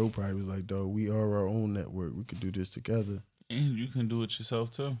 And Joe probably was like, dog, we are our own network. We could do this together. and you can do it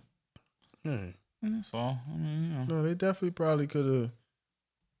yourself too. Yeah. And that's all. I mean, you know. No, they definitely probably could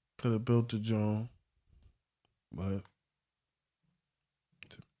have built the joint, but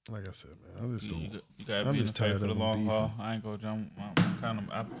like I said, man, I just don't. You gotta I'm be in the just fight tired for the of them long haul. beefing. I ain't gonna jump.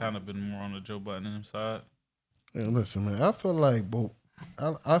 I've kind of been more on the Joe Budden and him side. Yeah, listen, man. I feel like both.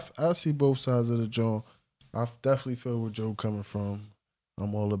 I see both sides of the joint. I definitely feel where Joe coming from.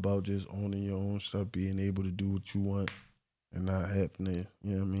 I'm all about just owning your own stuff, being able to do what you want, and not having to, you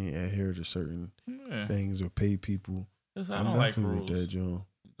know what I mean, adhere to certain things or pay people. I I'm don't like definitely rules. with that, John.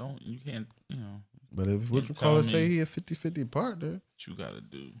 You can't, you know. But if what you tell call it me say he a 50-50 partner, what you gotta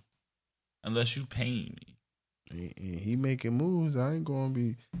do, unless you paying me. and he making moves, I ain't gonna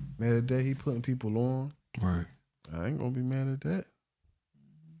be mad at that. He putting people on. Right. I ain't gonna be mad at that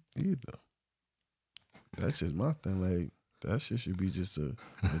either. That's just my thing. Like that shit should be just a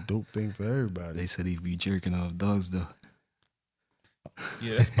dope thing for everybody. They said he'd be jerking off dogs though.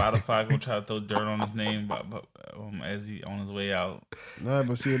 Yeah, that Spotify gonna try to throw dirt on his name, but as he on his way out. Nah,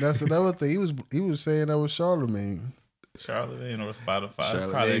 but see, that's another thing. He was saying that was Charlamagne. Charlamagne or Spotify. It's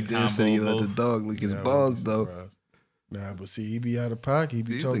probably a Charlamagne did say he let combo. the dog lick his Nah, I balls wouldn't be though. surprised. Nah, but see, he be out of pocket. He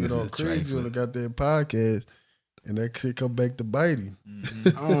be These talking niggas all is crazy on the trifling. goddamn podcast, and that shit come back to bite him.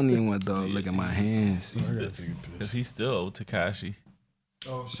 I don't even want dog licking my hands. I gotta take a Cause piss. he's still old Takashi.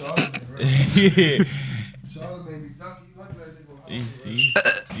 Oh, Charlamagne, right? Yeah, Charlamagne be knocking you like that nigga.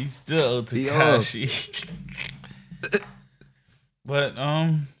 he's still old He Takashi. But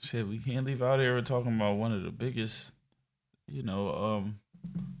shit, we can't leave out here talking about one of the biggest, you know,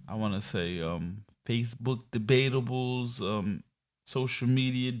 I want to say Facebook debatables, social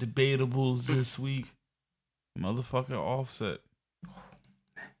media debatables this week. Motherfucking Offset.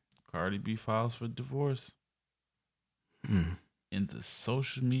 Cardi B files for divorce. In the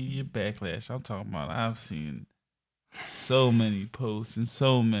social media backlash, I'm talking about, I've seen so many posts and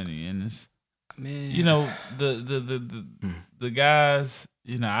so many, and it's, Man, you know, the guys,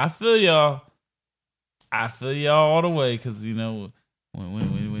 you know, I feel y'all all the way, because, you know,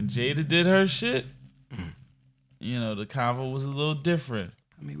 when Jada did her shit, you know, the convo was a little different.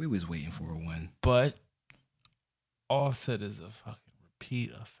 I mean, we was waiting for a win. But Offset is a fucking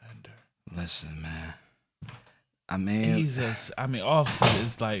repeat offender. Listen, man. I mean, Offset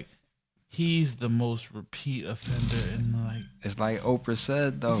is like, he's the most repeat offender, and like, it's like Oprah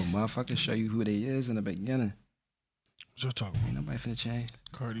said though, motherfuckers show you who they is in the beginning. What you talking Ain't nobody finna change.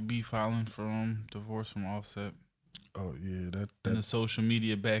 Cardi B filing for divorce from Offset. about? Oh yeah, And the that social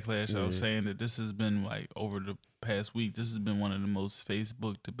media backlash, I was Yeah. saying that this has been like over the past week, this has been one of the most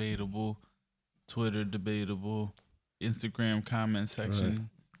Facebook debatable, Twitter debatable, Instagram comment section.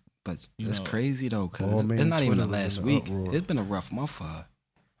 But You it's know, crazy though, all cause main it's not even the Twitter was last in the week. uproar. It's been a rough month for her.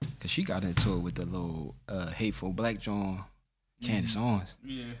 Cause she got into it with the little hateful black John, Candace Owens.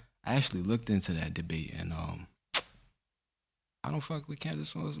 Yeah. I actually looked into that debate, and I don't fuck with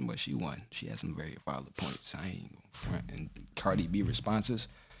Candace Owens, but she won. She had some very valid points. I ain't gonna front. And Cardi B responses,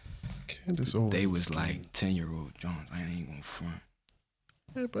 Candace Owens they is was scheme. like 10-year-old Johns. I ain't gonna front.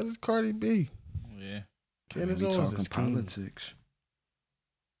 Yeah, but it's Cardi B. Yeah. Candace we Owens talking is scheme. politics.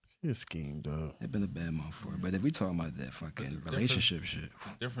 She a scheme, dog. It's been a bad month for her. But if we talking about that fucking relationship shit,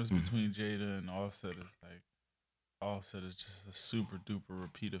 Difference between Jada and Offset is like, Offset is just a super duper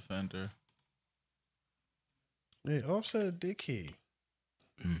repeat offender. Yeah, Offset a dickhead.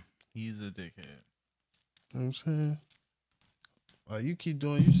 He's a dickhead. You know what I'm saying? Like you keep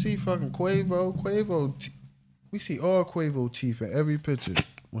doing, you see fucking Quavo, we see all Quavo teeth in every picture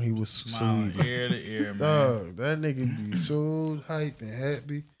when he was so Smiling evil. ear to ear, man. Dog, that nigga be so hyped and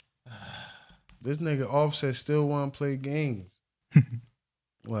happy. This nigga Offset still want to play games.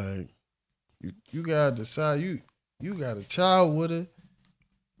 Like, you gotta decide. You got a child with her.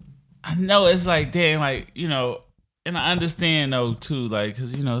 I know, it's like, damn, like, you know, and I understand though too, like,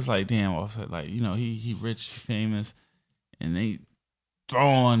 cause you know, it's like, damn, Offset, like, you know, he rich, famous, and they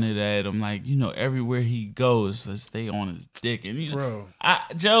throwing it at him, like, you know, everywhere he goes, let's stay on his dick, and you know, Bro.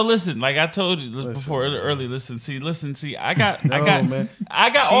 Joe, listen, like I told you before man. early, listen, I got No, man. She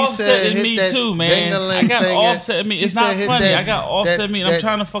She said Offset in hit me that too, man. I ding-a-ling got thing Offset in me. she It's not said hit funny. that- I got Offset in me, and I'm that-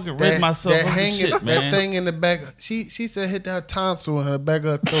 trying to fucking rid myself of this shit, man. That thing in the back. She said hit that tonsil in her back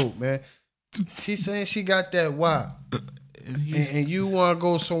of her throat, man. She saying she got that wop, And he's, and you want to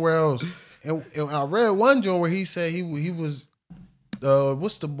go somewhere else. And I read one joint where he said he was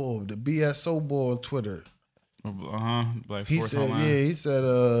what's the bull? The BSO bull on Twitter. Black He Sports said, Online. yeah, he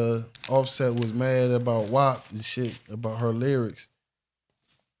said Offset was mad about WAP and shit, about her lyrics.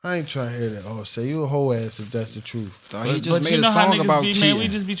 I ain't trying to hear that Offset. You a whole ass if that's the truth. dog, he just But made you a know how song niggas about be, cheating. man. We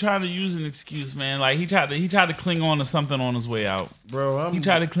just be trying to use an excuse, man. Like he tried to cling on to something on his way out. Bro, He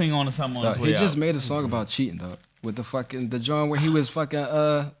tried to cling on to something on Dog, his way he out. just made a song about cheating, dog. With the John where he was fucking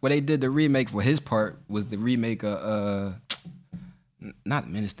where they did the remake for his part was the remake of not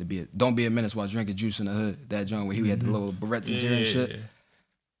Menace to Be Don't Be a Menace while drinking juice in the hood. That John where he had the little barrettes in his ear and shit. Yeah.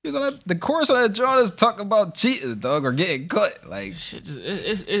 He was on that, the chorus of that John is talking about cheating, dog, or getting cut. Like Shit,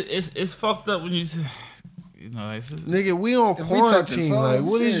 it's fucked up when you say, you know, like Nigga, we on If we quarantine. talking Like, some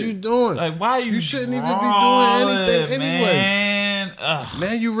what is shit. you doing? like why you? You shouldn't even be doing drawing, anything anyway. Man. Ugh.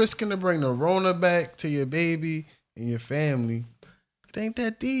 Man, you risking to bring the Rona back to your baby and your family. It ain't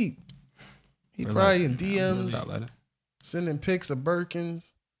that deep. He probably in DMs Stop like that. sending pics of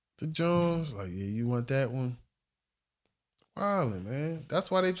Birkins to Jones. Like, yeah, you want that one? Wildin', man.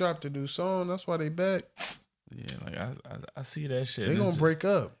 That's why they dropped a new song. That's why they back. Yeah, like I see that shit. They and gonna it's break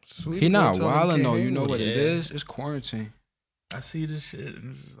up. Sweetie He not gonna tell him wilding can't though. hang You know with what him. it is? It's quarantine. I see this shit,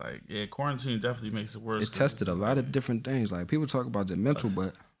 and it's just like, yeah, quarantine definitely makes it worse. It tested a lot of different things. Like people talk about the mental,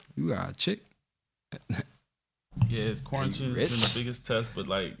 but you got a chick. Yeah, quarantine has been rich? the biggest test, but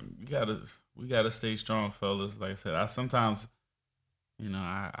like we gotta stay strong, fellas. Like I said, I sometimes, you know,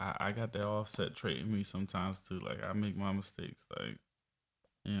 I got that offset trait in me sometimes too. Like I make my mistakes, like,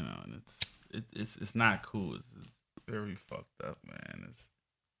 you know, and it's not cool. It's very fucked up, man. It's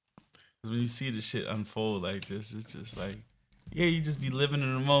when you see the shit unfold like this, it's just like, yeah, you just be living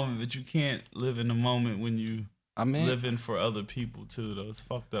in the moment, but you can't live in the moment when you I mean, living for other people too. Though it's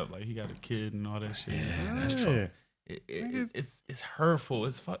fucked up. Like he got a kid and all that shit. Yeah, that's true. It's hurtful.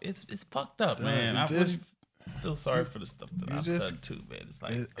 It's fucked up, man. I really feel sorry for the stuff that I've done too, man. It's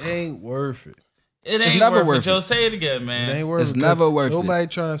like It ain't worth it. it ain't never worth worth it. Joe, it. say it again, man. It ain't worth It's it. never worth it. Nobody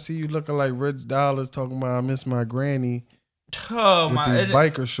trying to see you looking like Rich Dollars talking about I miss my granny Oh with my! these And,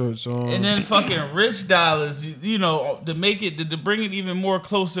 biker shorts on. and then fucking Rich Dollars, you know, to make it to bring it even more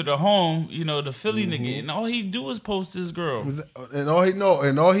closer to home. You know, the Philly nigga, and all he do is post his girl. And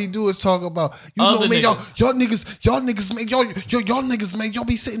all he do is talk about you Other know man, y'all niggas. niggas man, y'all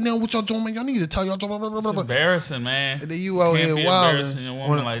be sitting there with y'all joint man, y'all need to tell y'all It's embarrassing, man. and then you out Can't here be wilding embarrassing your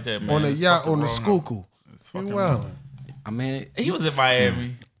woman like that, man. on a It's yacht fucking on the wrong. Schuylkill. It's You fucking wilding. wrong. I mean, He was in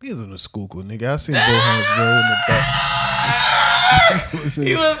Miami. He was on the Schuylkill, nigga. I seen Boathouse Road in the back.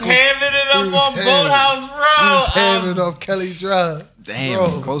 He was hamming it up He was on Boathouse Road. He was having it off Kelly Drive. damn,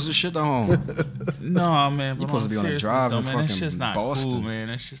 Bro. closest shit to home. No, man. But supposed to be on a seriousness, drive though, in man, that fucking shit's not Boston. cool, man.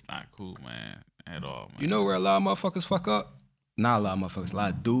 That shit's not cool, man. At all, man. You know where a lot of motherfuckers fuck up? Not a lot of motherfuckers, a lot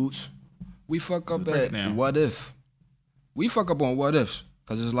of dudes. We fuck up break it at down. what if. We fuck up on what ifs.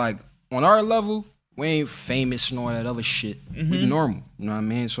 Cause it's like on our level, we ain't famous and all that other shit. We normal. You know what I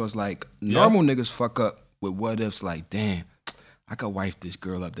mean? So it's like normal niggas fuck up with what ifs like, damn, I could wife this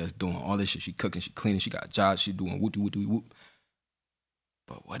girl up that's doing all this shit. She cooking, she cleaning, she got jobs, she doing whoop.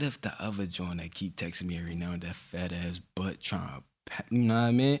 But what if the other joint that keep texting me every now and that fat ass butt trying to, you know what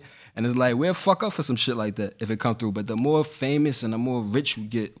I mean? And it's like, we'll fuck up for some shit like that if it come through. But the more famous and the more rich you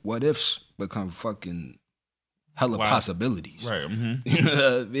get, what ifs become fucking hella Wow. possibilities. Right. You know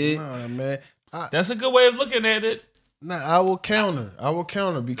what I mean? Nah, man. That's a good way of looking at it. Nah, I will counter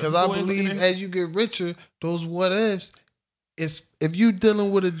because That's a I good way of believe looking at it. as you get richer, those what ifs, it's if you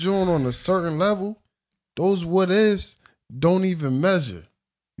dealing with a joint on a certain level, those what ifs don't even measure.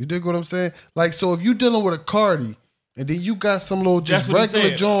 You dig what I'm saying? Like, so if you dealing with a Cardi and then you got some little just That's what he regular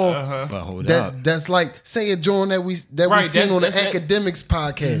said. joint Uh-huh. But hold up. that's like, say a joint that we Right, seen on the that's- academics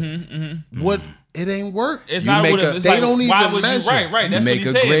podcast. What it ain't work. It's You not make what a- it's they like, don't why even would measure. you right. That's You what make he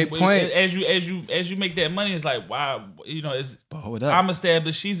a said. great But point. As you make that money, it's like, why, you know, it's But hold up. I'm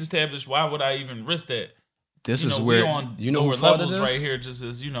established, she's established. Why would I even risk that? This You is know, where we on you know lower who fault it levels is? right here, just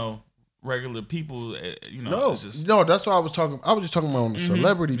as, you know, regular people, you know. No, it's just, no, that's what I was talking. I was just talking about on the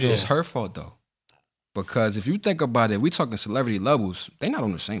celebrity joint. It's her fault though. Because if you think about it, we talking celebrity levels, they not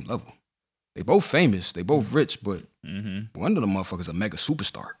on the same level. They both famous, they both rich, but one of the motherfuckers a mega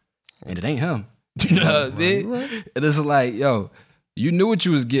superstar. And it ain't him. You know what I mean? Right. And it's like, yo, you knew what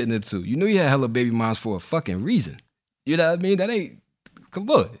you was getting into. You knew you had hella baby moms for a fucking reason. You know what I mean? That ain't, come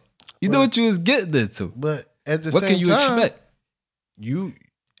on. You knew what you was getting into. But at the What same can you time, expect? you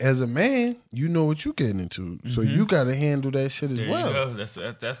as a man, you know what you getting into, so you got to handle that shit as there well. you go. That's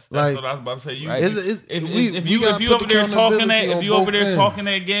Like, what I was about to say. You, right. if We you gotta put over the there talking that, accountability if on you over both there ends. talking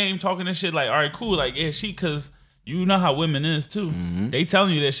that game, talking that shit, like, all right, cool, like, yeah, because you know how women is too. They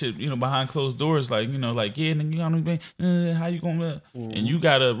telling you that shit, you know, behind closed doors, like, you know, like, yeah, nigga, you gonna how you gonna, and you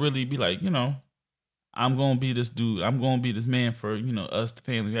gotta really be like, you know, I'm gonna be this dude, I'm gonna be this man for, you know, us, the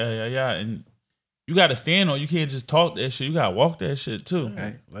family, yeah, and you gotta stand on. You can't just talk that shit. You gotta walk that shit too.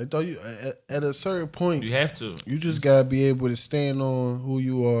 Like though, you at a certain point, You have to. you just gotta be able to stand on who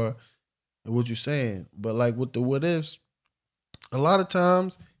you are and what you're saying. But like with the what ifs, a lot of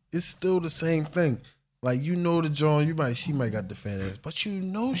times it's still the same thing. Like, you know, the John, she might got the fat ass, but you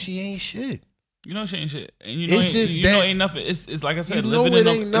know she ain't shit. You know she ain't shit, and you know It's ain't, just you know that- ain't nothing. It's like I said, You know living it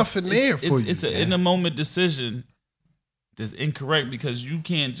in ain't nothing there for you. It's an in the moment decision that's incorrect because you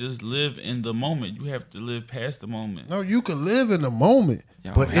can't just live in the moment. You have to live past the moment. No, you can live in the moment,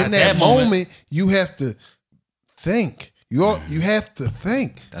 Yo, but at in that that moment, you have to think. You have to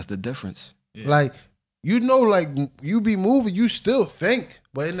think. That's the difference. Yeah. Like, you know, like you be moving, you still think,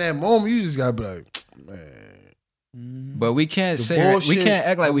 but in that moment, you just gotta be like, man. But we can't The say we bullshit, can't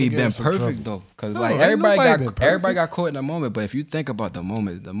act like I'm we've gonna been get in some perfect trouble. though, because No, like ain't everybody nobody been everybody perfect. got caught in the moment. But if you think about the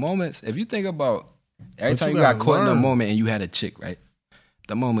moments, if you think about every But time you you got gotta caught in the learn. moment and you had a chick, right?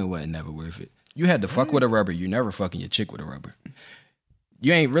 The moment wasn't never worth it. You had to fuck with a rubber. You never fucking your chick with a rubber.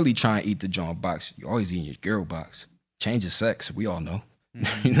 You ain't really trying to eat the John box. You always eating your girl box. Change of sex. We all know.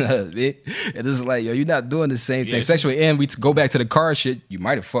 You know what I mean? It is like, yo, you're not doing the same thing it's- sexually. And we go back to the car shit. You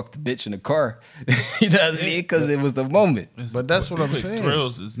might have fucked the bitch in the car. You know what I mean? Because it was the moment. But that's what I'm quick saying.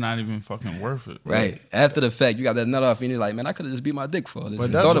 Thrills is not even fucking worth it. Right. After the fact, you got that nut off and you're like, man, I could have just beat my dick for this. But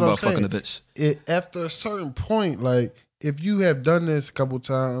And that's thought what I'm about fucking saying. the bitch. After a certain point, like if you have done this a couple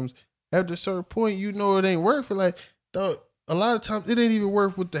times, after a certain point, you know it ain't worth it. Like, dog, a lot of times it ain't even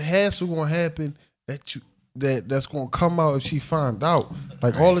worth what the hassle gonna happen that's gonna come out if she find out.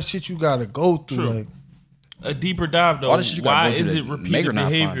 Like all the shit you gotta go through. True. Like, A deeper dive though. All the shit you gotta Why go through is to it make her repeated not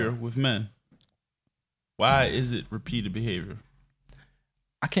find behavior out. with men? Why is it repeated behavior?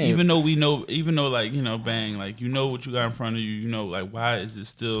 I can't Even though like, you know, bang, like you know what you got in front of you, you know, like why is it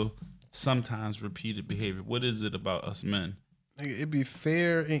still sometimes repeated behavior? What is it about us men? nigga, it be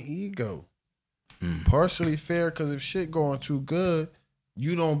fear and ego. Partially fair because if shit going too good,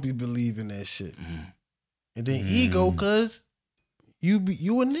 you don't be believing that shit. And then ego cause you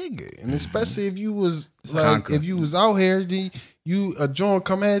a nigga. And especially if you was conquer. if you was out here, then you a joint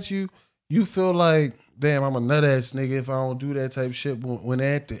come at you, you feel like, damn, I'm a nut ass nigga if I don't do that type shit. When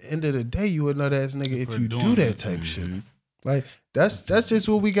at the end of the day, you a nut ass nigga if For you do doing that it. type shit. Like that's just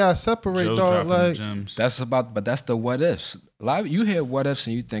what we gotta separate, Joe dog. dropping the Like gems. but that's the what ifs. A lot you hear what ifs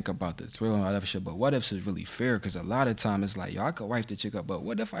and you think about the thrill and all that shit, but what ifs is really fair because a lot of time it's like, yo, I could wife the chick up, but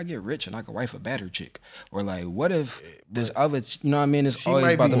what if I get rich and I could wife a better chick? Or like, what if this other, you know what I mean? It's she always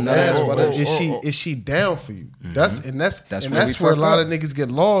might about be the mad, nuts. but What ifs. is she down for you? That's That's and where that's we where a fuck lot up. of niggas get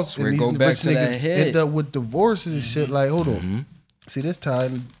lost, Where and it these go back rich to that niggas head. end up with divorces and shit. Like, hold on, see this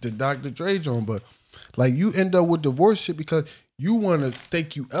time the Dr. Dre joint, but like you end up with divorce shit because you want to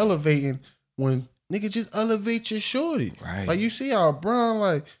think you elevating when nigga just elevate your shorty. Right. Like you see how Brown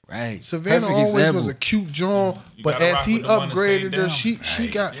like Right. Savannah Perfect always example. was a cute joint, You but gotta as rock he with the one that stayed upgraded her,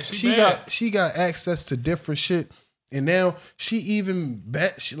 down. she got access to different shit, and now she even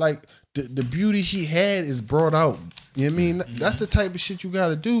like the beauty she had is brought out. You know what I mean? That's the type of shit you got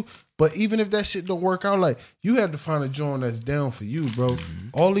to do. But even if that shit don't work out, like you have to find a joint that's down for you, bro.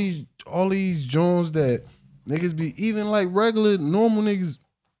 All these joints that niggas be even like regular normal niggas,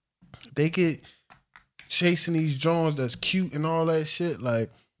 they get chasing these joints that's cute and all that shit, like,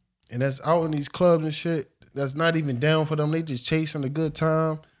 and that's out in these clubs and shit. That's not even down for them. They just chasing a good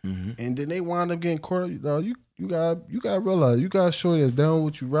time, and then they wind up getting caught up. Dog, you gotta realize you gotta show that's down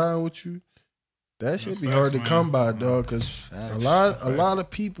with you, riding with you. That shit That's be hard facts, to man. come by, dog. Cause Facts. a lot of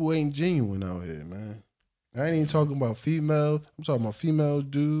people ain't genuine out here, man. I ain't even talking about females. I'm talking about females,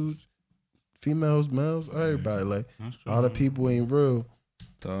 dudes, females, males, everybody. Like That's a lot of true. people ain't real.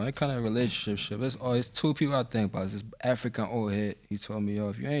 So that kind of relationship shit, it's always two people I think about. This African old head, he told me, yo,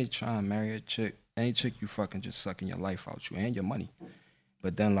 if you ain't trying to marry a chick, any chick you fucking just sucking your life out you and your money.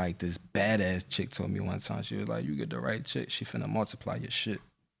 But then like this badass chick told me one time, she was like, you get the right chick, she finna multiply your shit.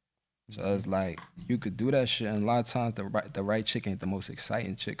 So it's like, you could do that shit, and a lot of times the right chick ain't the most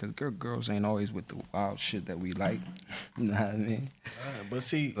exciting chick, because girls ain't always with the wild shit that we like. You know what I mean? But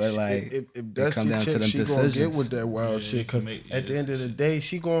see, But, like, if that's come your down to chick, them she gonna decisions. get with that wild Yeah, shit. you Because can make- at the yeah, end of the day,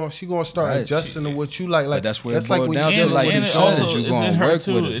 she gonna start Right. adjusting to what you like. Like But that's where it like boiled when down you to, dealing like, with and the each it other. also choices you is gonna in her work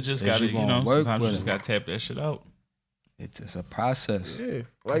too. with it. It just Is gotta, you you gonna know, work sometimes you with just it. gotta tap that shit out. It's a process. Yeah,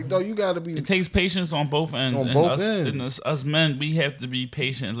 like though you gotta be. It takes patience on both ends. On and both us, ends. And us men, we have to be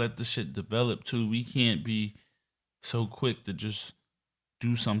patient and let the shit develop too. We can't be so quick to just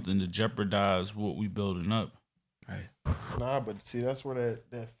do something to jeopardize what we building up. Right. Nah, but see that's where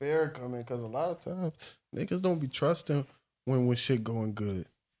that fear come in. Because a lot of times niggas don't be trusting when shit going good.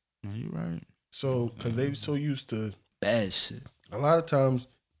 No, you right. So because they so used to Bad shit. a lot of times.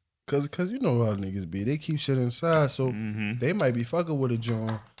 Cause you know how niggas be. They keep shit inside. So. Mm-hmm. They might be fucking with a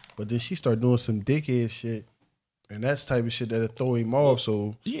John, but then she start doing some dickhead shit, and that's type of shit that'll throw him off.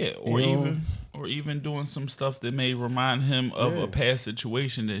 So Yeah, or You know? even doing some stuff that may remind him of Yeah. a past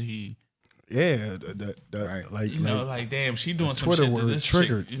situation that he, yeah, that Right. like you know, like damn, she doing some Twitter shit to word this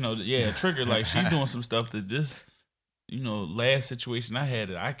triggered. chick, you know, yeah, triggered. Like she doing some stuff that this, you know, last situation I had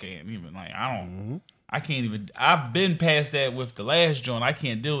that I can't even like. I can't even. I've been past that with the last joint. I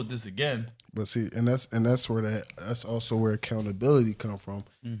can't deal with this again. But see, and that's where that's also where accountability come from,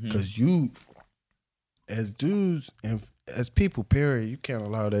 Mm-hmm. because you, as dudes and as people, period, you can't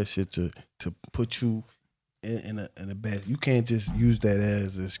allow that shit to put you in a bad. You can't just use that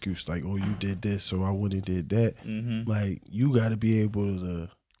as an excuse, like, oh, you did this, so I wouldn't have did that. Mm-hmm. Like, you got to be able to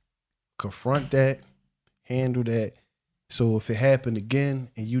confront that, handle that. So if it happened again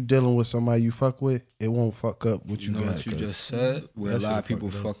and you dealing with somebody you fuck with, it won't fuck up what you know got. what you just said? Where a that lot of shit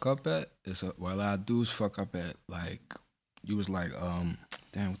people fucked up. fuck up at? Where a lot of dudes fuck up at. Like, you was like,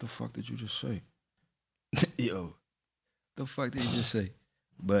 damn, what the fuck did you just say? Yo, the fuck did you just say?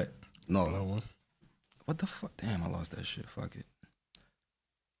 But, no. What the fuck? Damn, I lost that shit. Fuck it.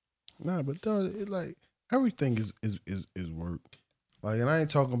 Nah, but dog, it like everything is work. Like, and I ain't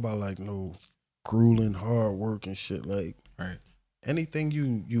talking about like no grueling hard work and shit. Like, Right. anything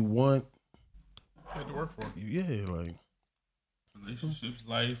you want, You had to work for it. yeah, like Relationships,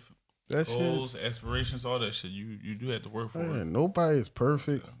 life, that goals, aspirations, all that shit. You do have to work for shit. it. Man, nobody is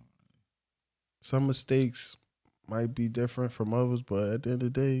perfect. Some mistakes might be different from others, but at the end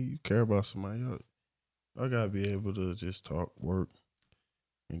of the day, you care about somebody else. I gotta be able to just talk, work,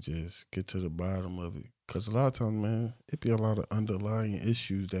 and just get to the bottom of it. Cause a lot of times, man, it be a lot of underlying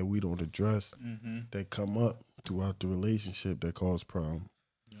issues that we don't address Mm-hmm. that come up throughout the relationship that cause problems.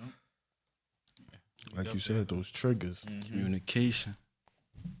 Like you said, those triggers. Communication.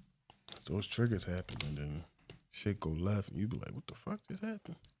 Those triggers happen and then shit go left and you be like, what the fuck just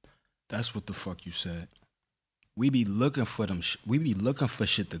happened? That's what the fuck you said. We be looking for them. We be looking for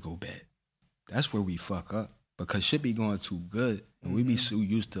shit to go bad. That's where we fuck up because shit be going too good, and we be so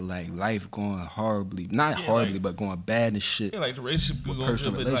used to like life going horribly, not horribly, but going bad and shit. Yeah, like the relationship With going good,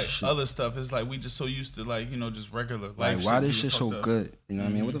 personal but like relationship. other stuff is like we just so used to like just regular life. Like, why shit, this we shit so fucked up. good? You know what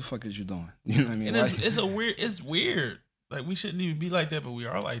I mean? What the fuck is you doing? You know what I mean? And Why- it's weird. Like we shouldn't even be like that, but we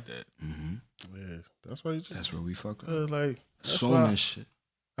are like that. Mhm. Yeah, that's why you just That's where we fuck up. like that's So why much shit.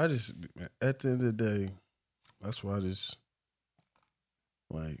 I just at the end of the day, that's why I just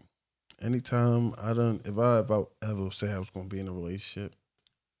like anytime if I ever say I was gonna be in a relationship,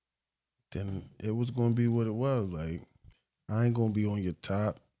 then it was gonna be what it was. Like, I ain't gonna be on your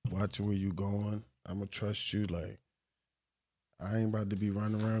top watching where you going. I'm gonna trust you. Like, I ain't about to be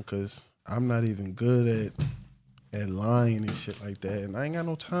running around because I'm not even good at lying and shit like that. And I ain't got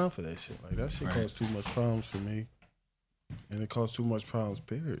no time for that shit. Like, that shit Right. causes too much problems for me. And it causes too much problems,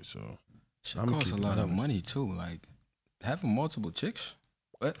 period. So, Shit I'ma costs a keep it lot of honest. money too. Like having multiple chicks.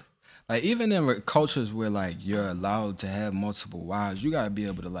 What? Like even in cultures where like you're allowed to have multiple wives, you gotta be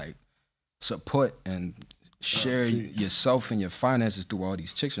able to like support and share see. yourself and your finances through all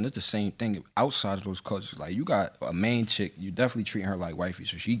these chicks. And it's the same thing outside of those cultures. Like you got a main chick, you definitely treating her like wifey,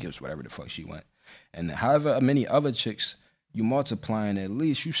 so she gives whatever the fuck she want. And however many other chicks you multiplying, at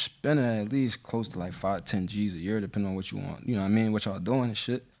least you spending at least close to like 5-10 G's a year, depending on what you want. You know what I mean? What y'all doing and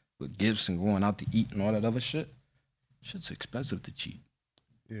shit with gifts and going out to eat and all that other shit. Shit's expensive to cheat.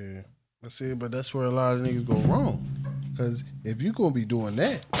 yeah. I see, but that's where a lot of niggas go wrong. Because if you going to be doing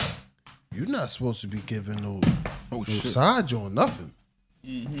that, you're not supposed to be giving no side joint, nothing.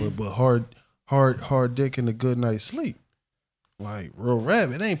 But hard dick and a good night's sleep. Like, real rap,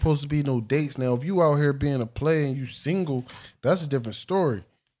 it ain't supposed to be no dates. Now, if you out here being a player and you single, that's a different story.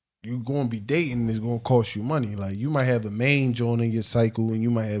 You going to be dating, it's going to cost you money. Like, you might have a main joint in your cycle and you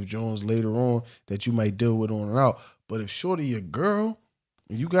might have joints later on that you might deal with on and out. But if shorty your girl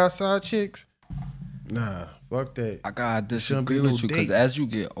and you got side chicks, nah, fuck that. I gotta shouldn't be disagree no with you because date. as you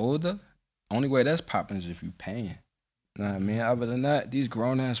get older, only way that's popping is if you paying. Know what I mean? Other than that, these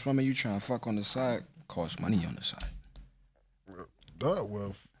grown ass women you trying to fuck on the side cost money on the side. Duh,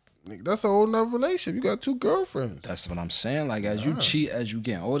 well, nigga, that's a whole nother relationship. You got 2 girlfriends. That's what I'm saying. Like as you cheat, as you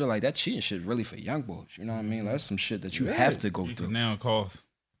getting older, like that cheating shit really for young boys. You know what I mean? Like, that's some shit that you Yeah. have to go Because through. now it costs.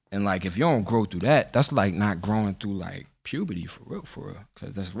 And like if you don't grow through that, that's like not growing through like puberty for real.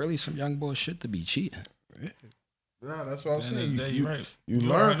 Because that's really some young boy shit to be cheating. Nah, that's what I'm At the end saying. of the day, You, you're right. you You're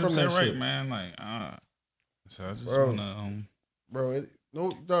learn from 100% that right, shit. man. Like, so I just Bro. wanna Bro,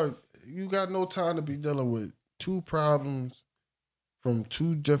 dog, you got no time to be dealing with 2 problems from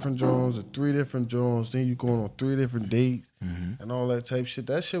 2 different Jones or 3 different Jones. Then you going on 3 different dates and all that type shit.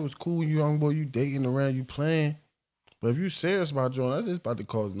 That shit was cool, you young boy. You dating around, you playing. But if you serious about Jones, that's just about to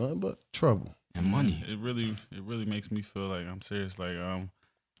cause nothing but trouble. And money. It really makes me feel like I'm serious. Like I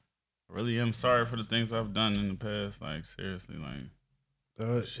really am sorry for the things I've done in the past. Like seriously,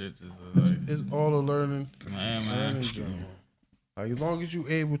 like shit just It's all a learning man. journey. Like, as long as you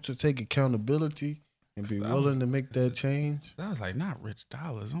able to take accountability and be willing to make that change. I was like, not Rich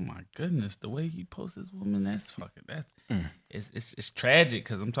Dollars. Oh my goodness, the way he posts his woman, that's it's tragic.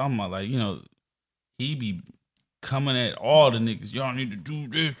 Cause I'm talking about like he be coming at all the niggas. Y'all need to do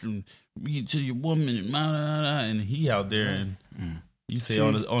this and be to your woman, blah, blah, blah, and he out there and you say See-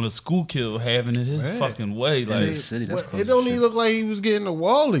 on a school kill having it his Man. fucking way. Yeah, Like the city, that's Well, close it don't as even shit. look like he was getting a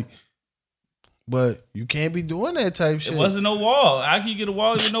Wally. But you can't be doing that type shit. it wasn't no wall. How can you get a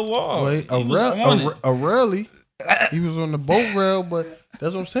wall with no wall? Wait, He was on it. a rally. He was on the boat rail, but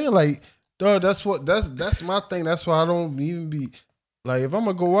that's what I'm saying. Like, dog, that's my thing. That's why I don't even be like, if I'm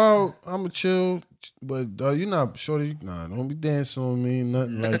gonna go out, I'm gonna chill. But dog, you not shorty. Nah, don't be dancing on me,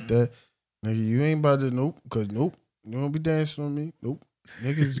 nothing like that. Nigga, you ain't about to nope. You don't be dancing on me. Nope.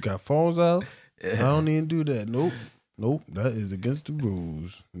 Niggas got phones out. I don't even do that. Nope. That is against the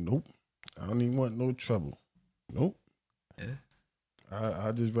rules. Nope. I don't even want no trouble. Nope. Yeah.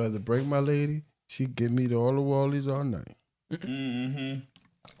 I just rather break my lady. She give me all the wallies all night. Mm-hmm.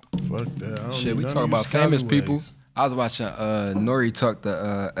 Fuck that. I don't Shit, need we none talk of about you famous scallywags. people. I was watching Nori talk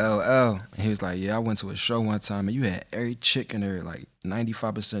to LL, and he was like, "Yeah, I went to a show one time, and you had every chick in there, like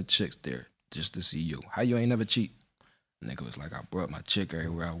 95% chicks there, just to see you. How you ain't never cheat?" Nigga was like, "I brought my chick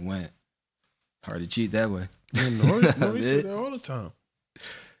everywhere I went. Hard to cheat that way." Yeah, Nori say that all the time.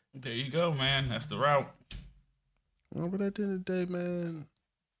 There you go, man. That's the route. No, but at the end of the day, man,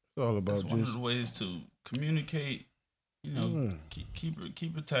 it's all about That's one of just the ways to communicate. You know, Yeah.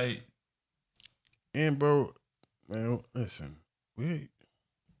 keep it tight. And bro, man, listen,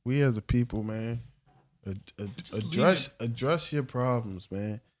 we as a people, man, address your problems,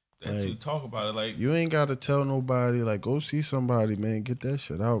 man. That Like, you talk about it, like You ain't gotta tell nobody. Like, go see somebody, man. Get that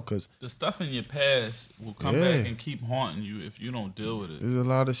shit out, cause the stuff in your past will come Yeah. back and keep haunting you if you don't deal with it. there's a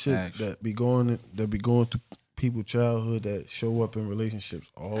lot of shit Facts. that be going through people's childhood that show up in relationships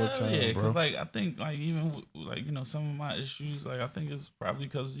all the Hell time, yeah, bro. because like I think like even with, like some of my issues, like I think it's probably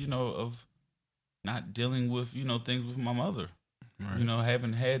because of not dealing with things with my mother. Right.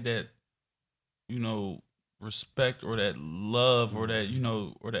 Haven't had that respect or that love or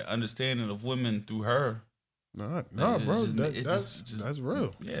that or that understanding of women through her. Nah, Like, bro. it just- That's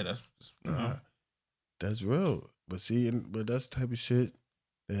real. Yeah, that's just, Nah, that's real. But see, but that's the type of shit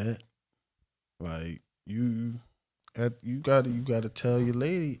that, like, you gotta tell your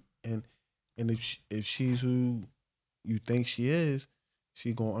lady, and if she's who you think she is,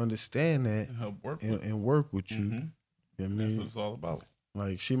 she gonna understand that help work with. and work with you. Mhm. You know what I That's mean? what it's all about.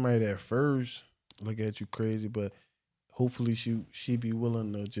 Like, she might at first look at you crazy, but hopefully she be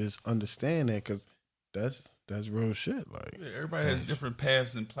willing to just understand that, because that's real shit. Like, Yeah, everybody has different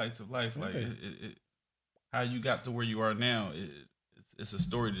paths and plights of life. Like Yeah. how you got to where you are now, it's a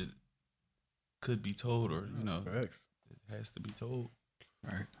story that could be told, or facts. it has to be told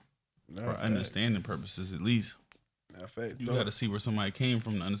Right. Nah, for fact. understanding purposes. At least Nah, fact. you Dog, got to see where somebody came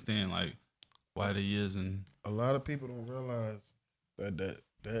from to understand like why they is and a lot of people don't realize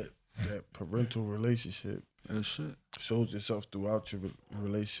that parental relationship Real shit. shows itself throughout your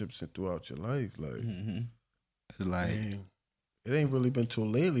relationships and throughout your life. Like, It's like, man, it ain't really been till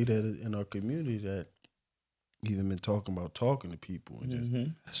lately that in our community that we even been talking about talking to people and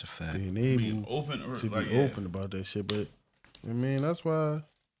just that's a fact. being being able open or to be like, yeah. open about that shit. But I mean, that's why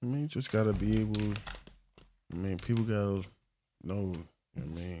you just gotta be able. I mean, people gotta know. I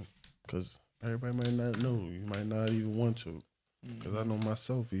mean, because everybody might not know. You might not even want to. Because I know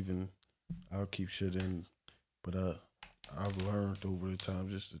myself, even I'll keep shit in, but I've learned over the time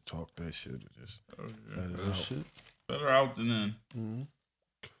just to talk that shit and just Oh, yeah. let it Real out. shit. Better out than in. Mm-hmm. Real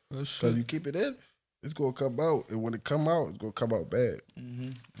Because shit. you keep it in, it's gonna come out, and when it come out, it's gonna come out bad.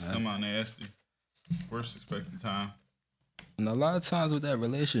 Come out nasty. Worst expected time. And a lot of times with that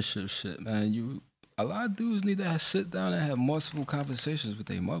relationship shit, man, a lot of dudes need to sit down and have multiple conversations with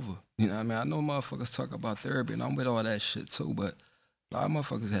their mother. You know what I mean? I know motherfuckers talk about therapy, and I'm with all that shit too, but a lot of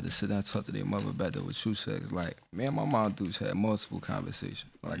motherfuckers had to sit down and talk to their mother about that, what you said. It's like, me and my mom dudes had multiple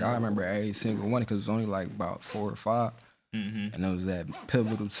conversations. Like, I remember every single one, because it was only like about 4 or 5. And it was at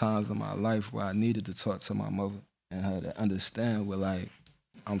pivotal times in my life where I needed to talk to my mother and her to understand where, like,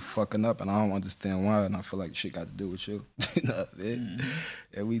 I'm fucking up and I don't understand why, and I feel like shit got to do with you. You know what I mean?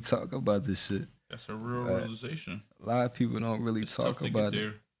 And we talk about this shit. That's a real realization. A lot of people don't really It's talk tough to get about it.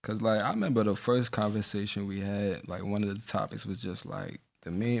 there. Cause like I remember the first conversation we had, like one of the topics was just like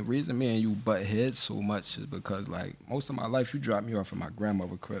the main reason me and you butt heads so much is because like most of my life you dropped me off at my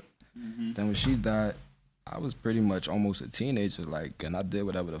grandmother's crib. Then when she died, I was pretty much almost a teenager, like, and I did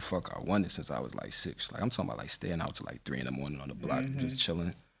whatever the fuck I wanted since I was like 6. Like I'm talking about like staying out till like 3 in the morning on the block, just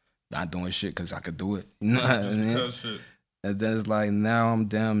chilling, not doing shit cause I could do it. You know what I Just mean? because shit. And then it's like now I'm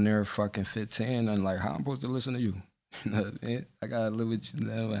damn near fucking 15 and like how I'm supposed to listen to you? You know what I mean? I gotta live with you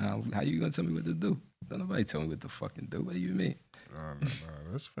now. And how you gonna tell me what to do? Don't nobody tell me what to fucking do. What do you mean? Nah,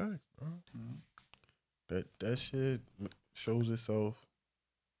 that's facts, bro. That shit shows itself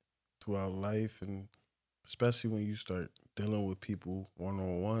throughout life, and especially when you start dealing with people one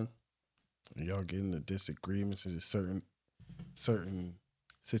on one, and y'all get into disagreements and just certain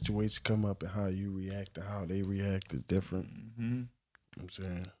situations come up, and how you react and how they react is different. Mm-hmm. You know what I'm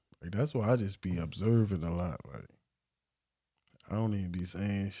saying, like, that's why I just be observing a lot. Like, I don't even be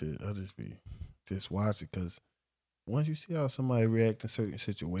saying shit. I just be watching, because once you see how somebody react in certain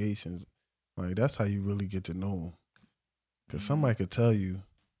situations, like, that's how you really get to know them. Because somebody could tell you,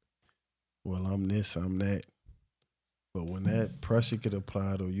 well, I'm this, I'm that. But when that pressure get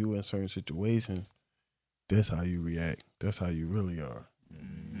applied, or you in certain situations, that's how you react. That's how you really are.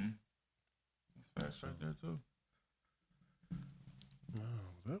 Mm-hmm. That's facts right there too. No,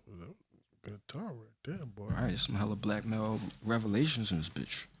 that was a good talk right there, boy. All right, some hella black male revelations in this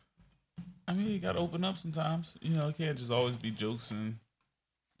bitch. I mean, you gotta open up sometimes. You know, it can't just always be jokes and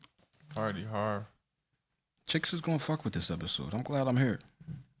party hard. Chicks is gonna fuck with this episode. I'm glad I'm here.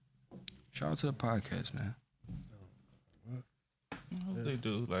 Shout out to the podcast, man. I hope they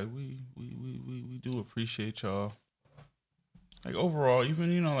do. Like, we do appreciate y'all. Like, overall,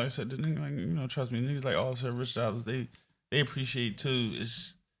 even, you know, like I said, the nigga, like, you know, trust me, niggas like Offset, Rich Dollars, they appreciate too.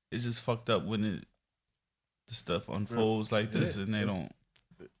 It's just fucked up when the stuff unfolds like this, and they don't.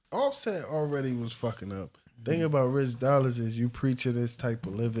 Offset already was fucking up. Thing about Rich Dollars is you preaching this type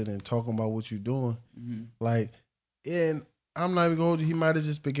of living and talking about what you doing. Mm-hmm. Like, and I'm not even going to hold you, he might have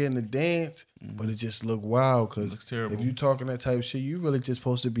just began to dance, but it just looked wild, because Looks terrible. if you talking that type of shit, you really just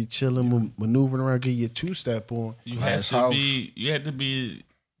supposed to be chilling, maneuvering around, getting your two-step on. You have to be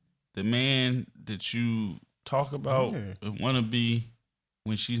the man that you talk about and want to be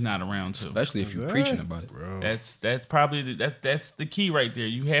when she's not around too. Especially if you're preaching about it. Bro. That's probably that's the key right there.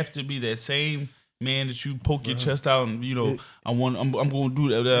 You have to be that same man that you poke your chest out and, you know, I'm going to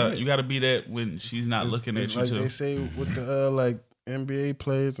do that. You got to be that when she's not looking at you like too. They say with the like NBA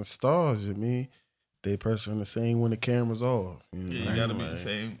players and stars, you mean they person the same when the camera's off. You got to be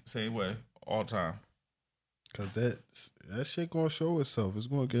the same way all the time. Cause that shit gonna show itself. It's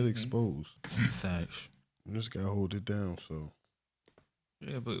gonna get exposed. Thanks. You just gotta hold it down. So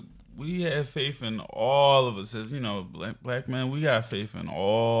Yeah, but we have faith in all of us. As you know, black man, we got faith in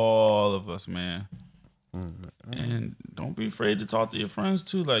all of us, man. And don't be afraid to talk to your friends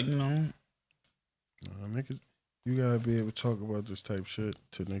too. Like, you know, niggas, you gotta be able to talk about this type shit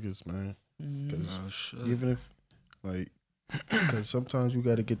to niggas, man. Cause even if, like, cause sometimes you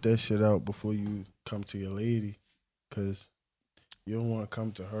gotta get that shit out before you come to your lady. Cause you don't want to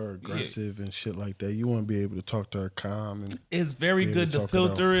come to her aggressive and shit like that. You want to be able to talk to her calm. And it's very good to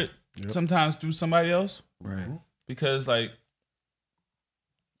filter it sometimes through somebody else. Right. Because, like,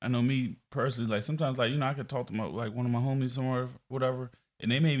 I know me personally, like, sometimes, like, you know, I could talk to one of my homies somewhere, whatever,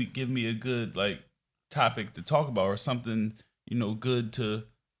 and they maybe give me a good, like, topic to talk about or something, you know, good to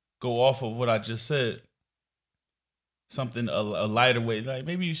go off of what I just said. Something, a lighter way. Like,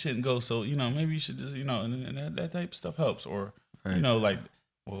 maybe you shouldn't go so, you know, maybe you should just, you know, and that type of stuff helps. Or, you know, like,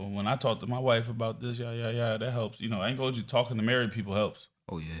 well, when I talk to my wife about this, that helps. You know, I ain't going to talking to married people helps.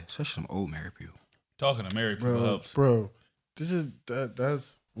 Oh, yeah. Especially some old married people. Talking to married people helps. Bro,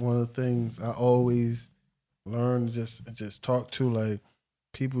 that's one of the things I always learn to just talk to, like,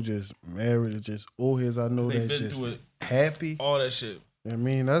 people just married or just old heads I know that's just happy. All that shit. I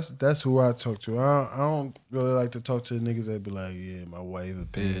mean, that's who I talk to. I don't really like to talk to the niggas that be like, yeah, my wife a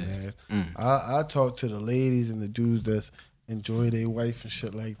bad ass. I talk to the ladies and the dudes that's enjoy their wife and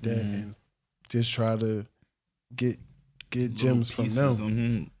shit like that, and just try to get gems from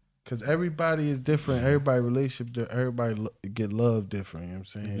them. Cause everybody is different. Everybody relationship, everybody get love different. You know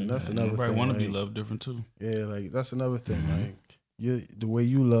what I'm saying? That's another thing. Everybody want to be loved different too. Yeah, like that's another thing. Like the way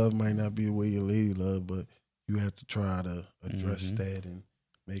you love might not be the way your lady love, but you have to try to address that and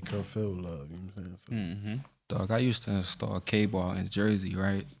make her feel love. You know what I'm saying? So, Dog, I used to install cable in Jersey,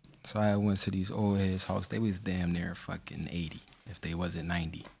 right? So I went to these old heads' house. They was damn near fucking 80, if they wasn't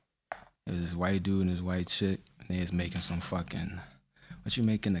 90. It was this white dude and this white chick, and they was making some fucking, what you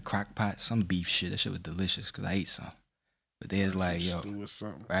making, the crock pot? Some beef shit. That shit was delicious, because I ate some. But they was like, yo,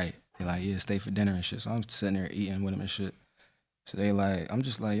 right. They like, yeah, stay for dinner and shit. So I'm sitting there eating with them and shit. So they like, I'm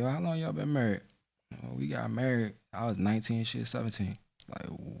just like, yo, how long y'all been married? Well, we got married. I was 19, shit, 17. Like,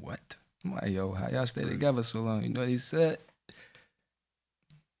 what? I'm like, yo, how y'all stay together so long? You know what he said?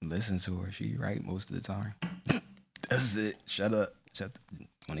 Listen to her. She right most of the time. That's it. Shut up. Shut the...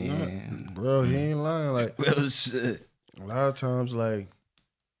 Bro, he ain't lying. Like, real shit. A lot of times, like,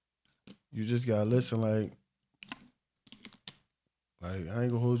 you just gotta listen. Like I ain't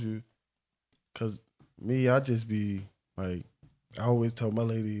gonna hold you, cause me, I just be like, I always tell my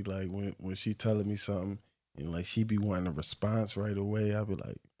lady, like, when she telling me something and like she be wanting a response right away, I be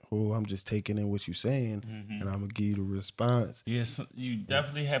like, whole I'm just taking in what you're saying and I'm gonna give you the response. Yes, you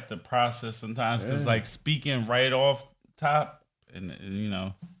definitely have to process sometimes because like speaking right off top and you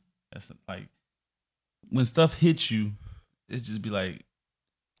know, that's like when stuff hits you, it just be like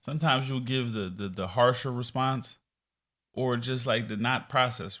sometimes you'll give the harsher response or just like the not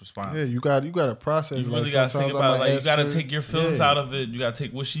processed response. Yeah, you got to process. You really like, got to think about it. Like you got to her, take your feelings out of it. You got to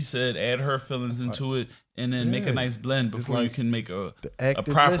take what she said, add her feelings into it, and then make a nice blend before you can make a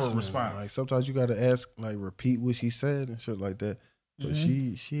proper response. Like sometimes you got to ask, like repeat what she said and shit like that. But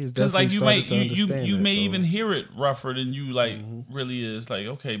she is because definitely like you may that, even hear it rougher than you like really is. Like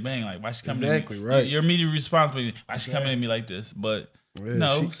okay, bang, like why she coming? Exactly at me? right. Your immediate response may be why she coming at me like this, but. Yeah,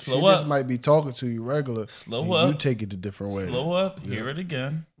 no, she just might be talking to you regular. Slow up. You take it a different way. Slow up. Hear it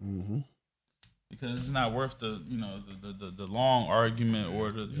again. Because it's not worth the the long argument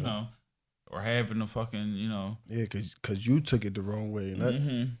or the you know or having the fucking you know. Yeah, cause you took it the wrong way.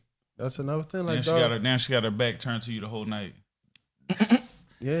 And that's another thing. Like now she got her back turned to you the whole night.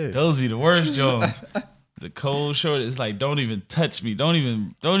 Yeah, those be the worst, Jones. The cold short is like, don't even touch me. Don't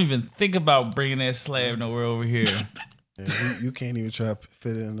even think about bringing that slab nowhere over here. Yeah, you can't even try to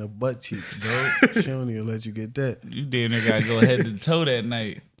fit it in the butt cheeks, bro. She don't even let you get that. You damn near gotta go head to toe that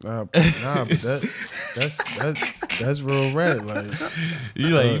night. Nah, but that's real rat. Like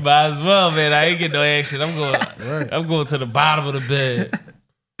you might as well, man. I ain't getting no action. I'm going to the bottom of the bed.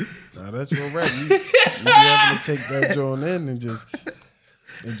 Nah, that's real rat. You be able to take that joint in and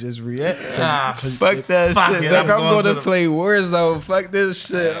just react. Fuck that shit. Look, I'm going to play Warzone. Fuck this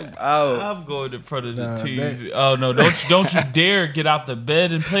shit. I'm out. I'm going in front of the TV. Oh no! Don't you dare get out the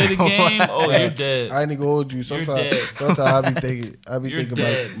bed and play the game. Oh, you're dead. I ain't gonna hold you. Sometimes I be thinking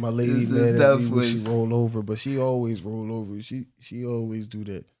about my lady mad at me when she roll over, but she always roll over. She always do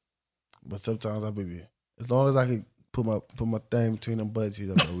that. But sometimes I be as long as I can put my thing between them butts, she's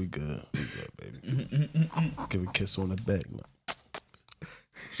like, oh, we good, baby. Give a kiss on the back.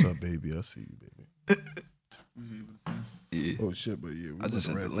 What's up, baby? I see you, baby. Yeah. Oh shit, but yeah, I just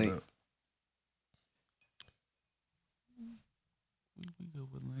sent the link. We good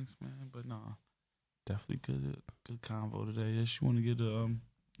with links, man. But nah, definitely good convo today. Yes, you want to get the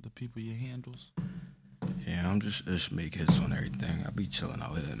people your handles? Yeah, I'm just make hits on everything. I be chilling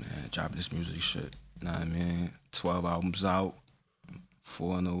out here, man. Dropping this music shit. Know what I mean? 12 albums out,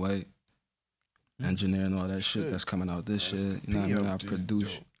 4 on the way. Engineering all that shit that's coming out this year. You know what I mean? I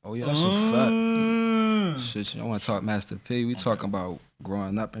produce. Oh yeah, that's a fact. Shit, you don't want to talk Master P. We talking about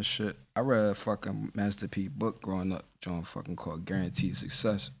growing up and shit. I read a fucking Master P book growing up, John fucking called Guaranteed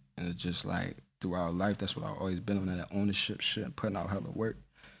Success. And it's just like throughout life, that's what I've always been on, that ownership shit and putting out hella work.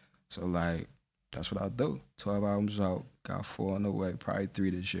 So like, that's what I do. 12 albums out, got 4 on the way, probably 3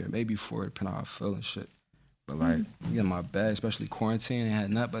 this year, maybe 4, depending on how I feel and shit. But like, you get my bag, especially quarantine, and had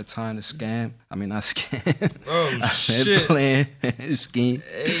nothing but time to scam. I mean, not scam. Oh, shit. Plan, scheme,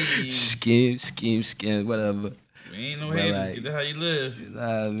 whatever. We ain't no haters. Like, get to how you live. You know what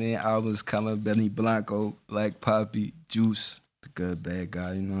I mean? Albums coming, Benny Blanco, Black Poppy, Juice, the good bad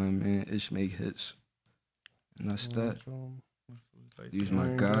guy, you know what I mean? Ish make hits. And that's that. Use my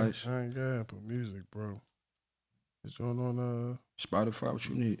guys. I ain't got Apple Music, bro. It's on Spotify, what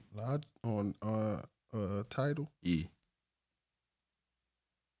you need? On Tidal. Yeah.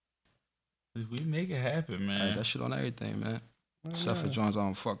 If we make it happen, man. Hey, that shit on everything, man. Except for joints I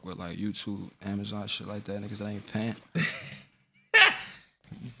don't fuck with, like YouTube, Amazon, shit like that. Niggas that ain't paying.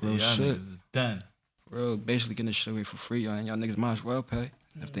 Real shit. Is done. Real, basically getting this shit away for free, y'all. And y'all niggas might as well pay.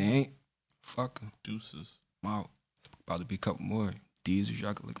 If they ain't, fuck them. Deuces. I'm out. About to be a couple more. Diesels,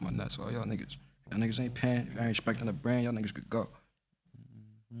 y'all can lick my nuts. All y'all niggas. Y'all niggas ain't paying. Y'all ain't respecting the brand. Y'all niggas could go.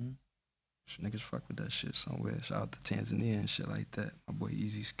 Niggas fuck with that shit somewhere. Shout out to Tanzania and shit like that. My boy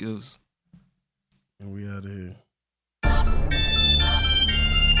Easy Skills. And we out of here.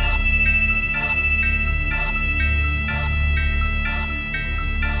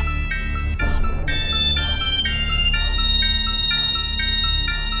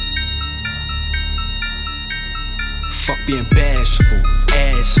 Fuck being bashful,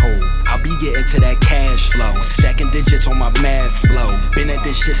 asshole. I'll be getting to that cash flow. Stacking digits on my math flow. Been at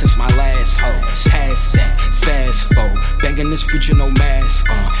this shit since my last hoe. Past that, fast forward. Banging this future, no mask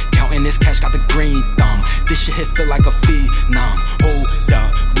on. Counting this cash, got the green thumb. This shit hit feel like a phenom. Hold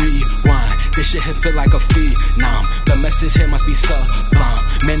up, rewind. This shit hit feel like a phenom. The message here must be sublime.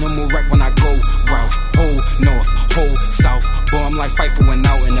 Minimal wreck when I go Ralph. Whole north, whole south. Boy, I'm like Pfeiffer when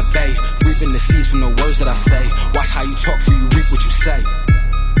out in the bay. Reaping the seeds from the words that I say. Watch how you talk for you reap what you say.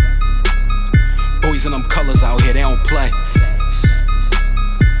 Boys in them colors out here, they don't play.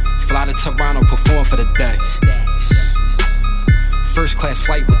 Fly to Toronto, perform for the day. first class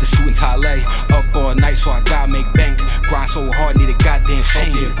flight with the suit and tie lay. Up all night, so I gotta make bank. Grind so hard, need a goddamn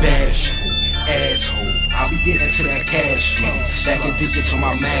fame. Bashful asshole, I'll be getting to that cash flow. Stacking digits on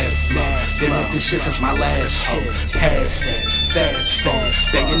my math flow. Feeling this shit since my last hoe. Past that,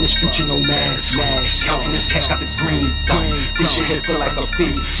 fast, begging this future no mask. Counting this cash, got the green thumb. This shit here feel like a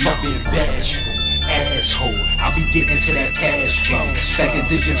fee. Fuck being bashful asshole, I'll be getting to that cash flow. Stacking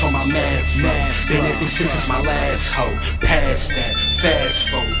digits on my math flow. Been at this since my last hoe. Past that, fast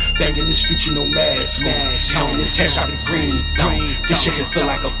forward, begging this future no mask. Counting this cash out the green thumb. This shit here feel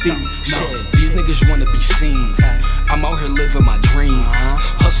like a fee. No, these niggas wanna be seen. I'm out here living my dreams.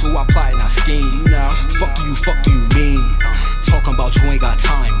 Hustle, I plot and I scheme. Fuck do you mean? Talking about you ain't got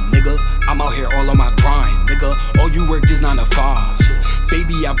time, nigga. I'm out here all on my grind, nigga. All you work is 9 to 5.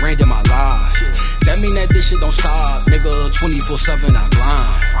 Baby, I branded my life. That mean that this shit don't stop, nigga. 24/7 I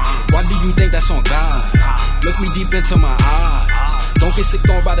grind. Why do you think that's on God? Look me deep into my eyes. Don't get sick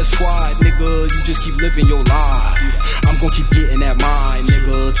on by the squad, nigga. You just keep living your life. I'm gon' keep getting that mine,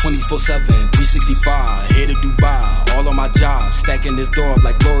 nigga. 24/7, 365. Here to Dubai, all on my job. Stacking this door up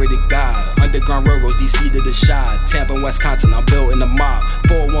like glory to God. Underground railroads, DC to the shot. Tampa and Wisconsin, I'm built in the mob.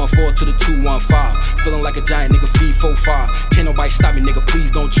 414 to the 215. Feeling like a giant nigga, feed 4-5. Can't nobody stop me, nigga,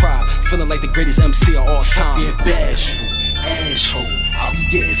 please don't try. Feeling like the greatest MC of all time. Being bashful asshole, I'll be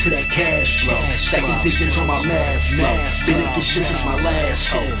getting to that cash flow. Stacking digits on my math flow. Been at this shit since my last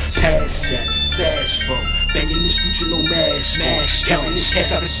hoe. Past that, fast forward, banging this future no mask. Counting this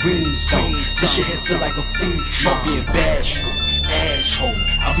cash out the green thumb. This shit here feel like a fee. Fuck being bashful asshole,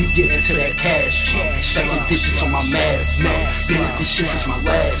 I'll be getting to that cash flow. Stacking digits on my math flow. Been at this shit since my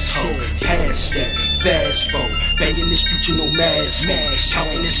last hoe. Past that, fast forward, banging this future no mask.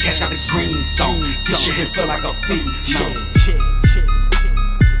 Counting this cash out the green thumb. This shit here feel like a fee. No.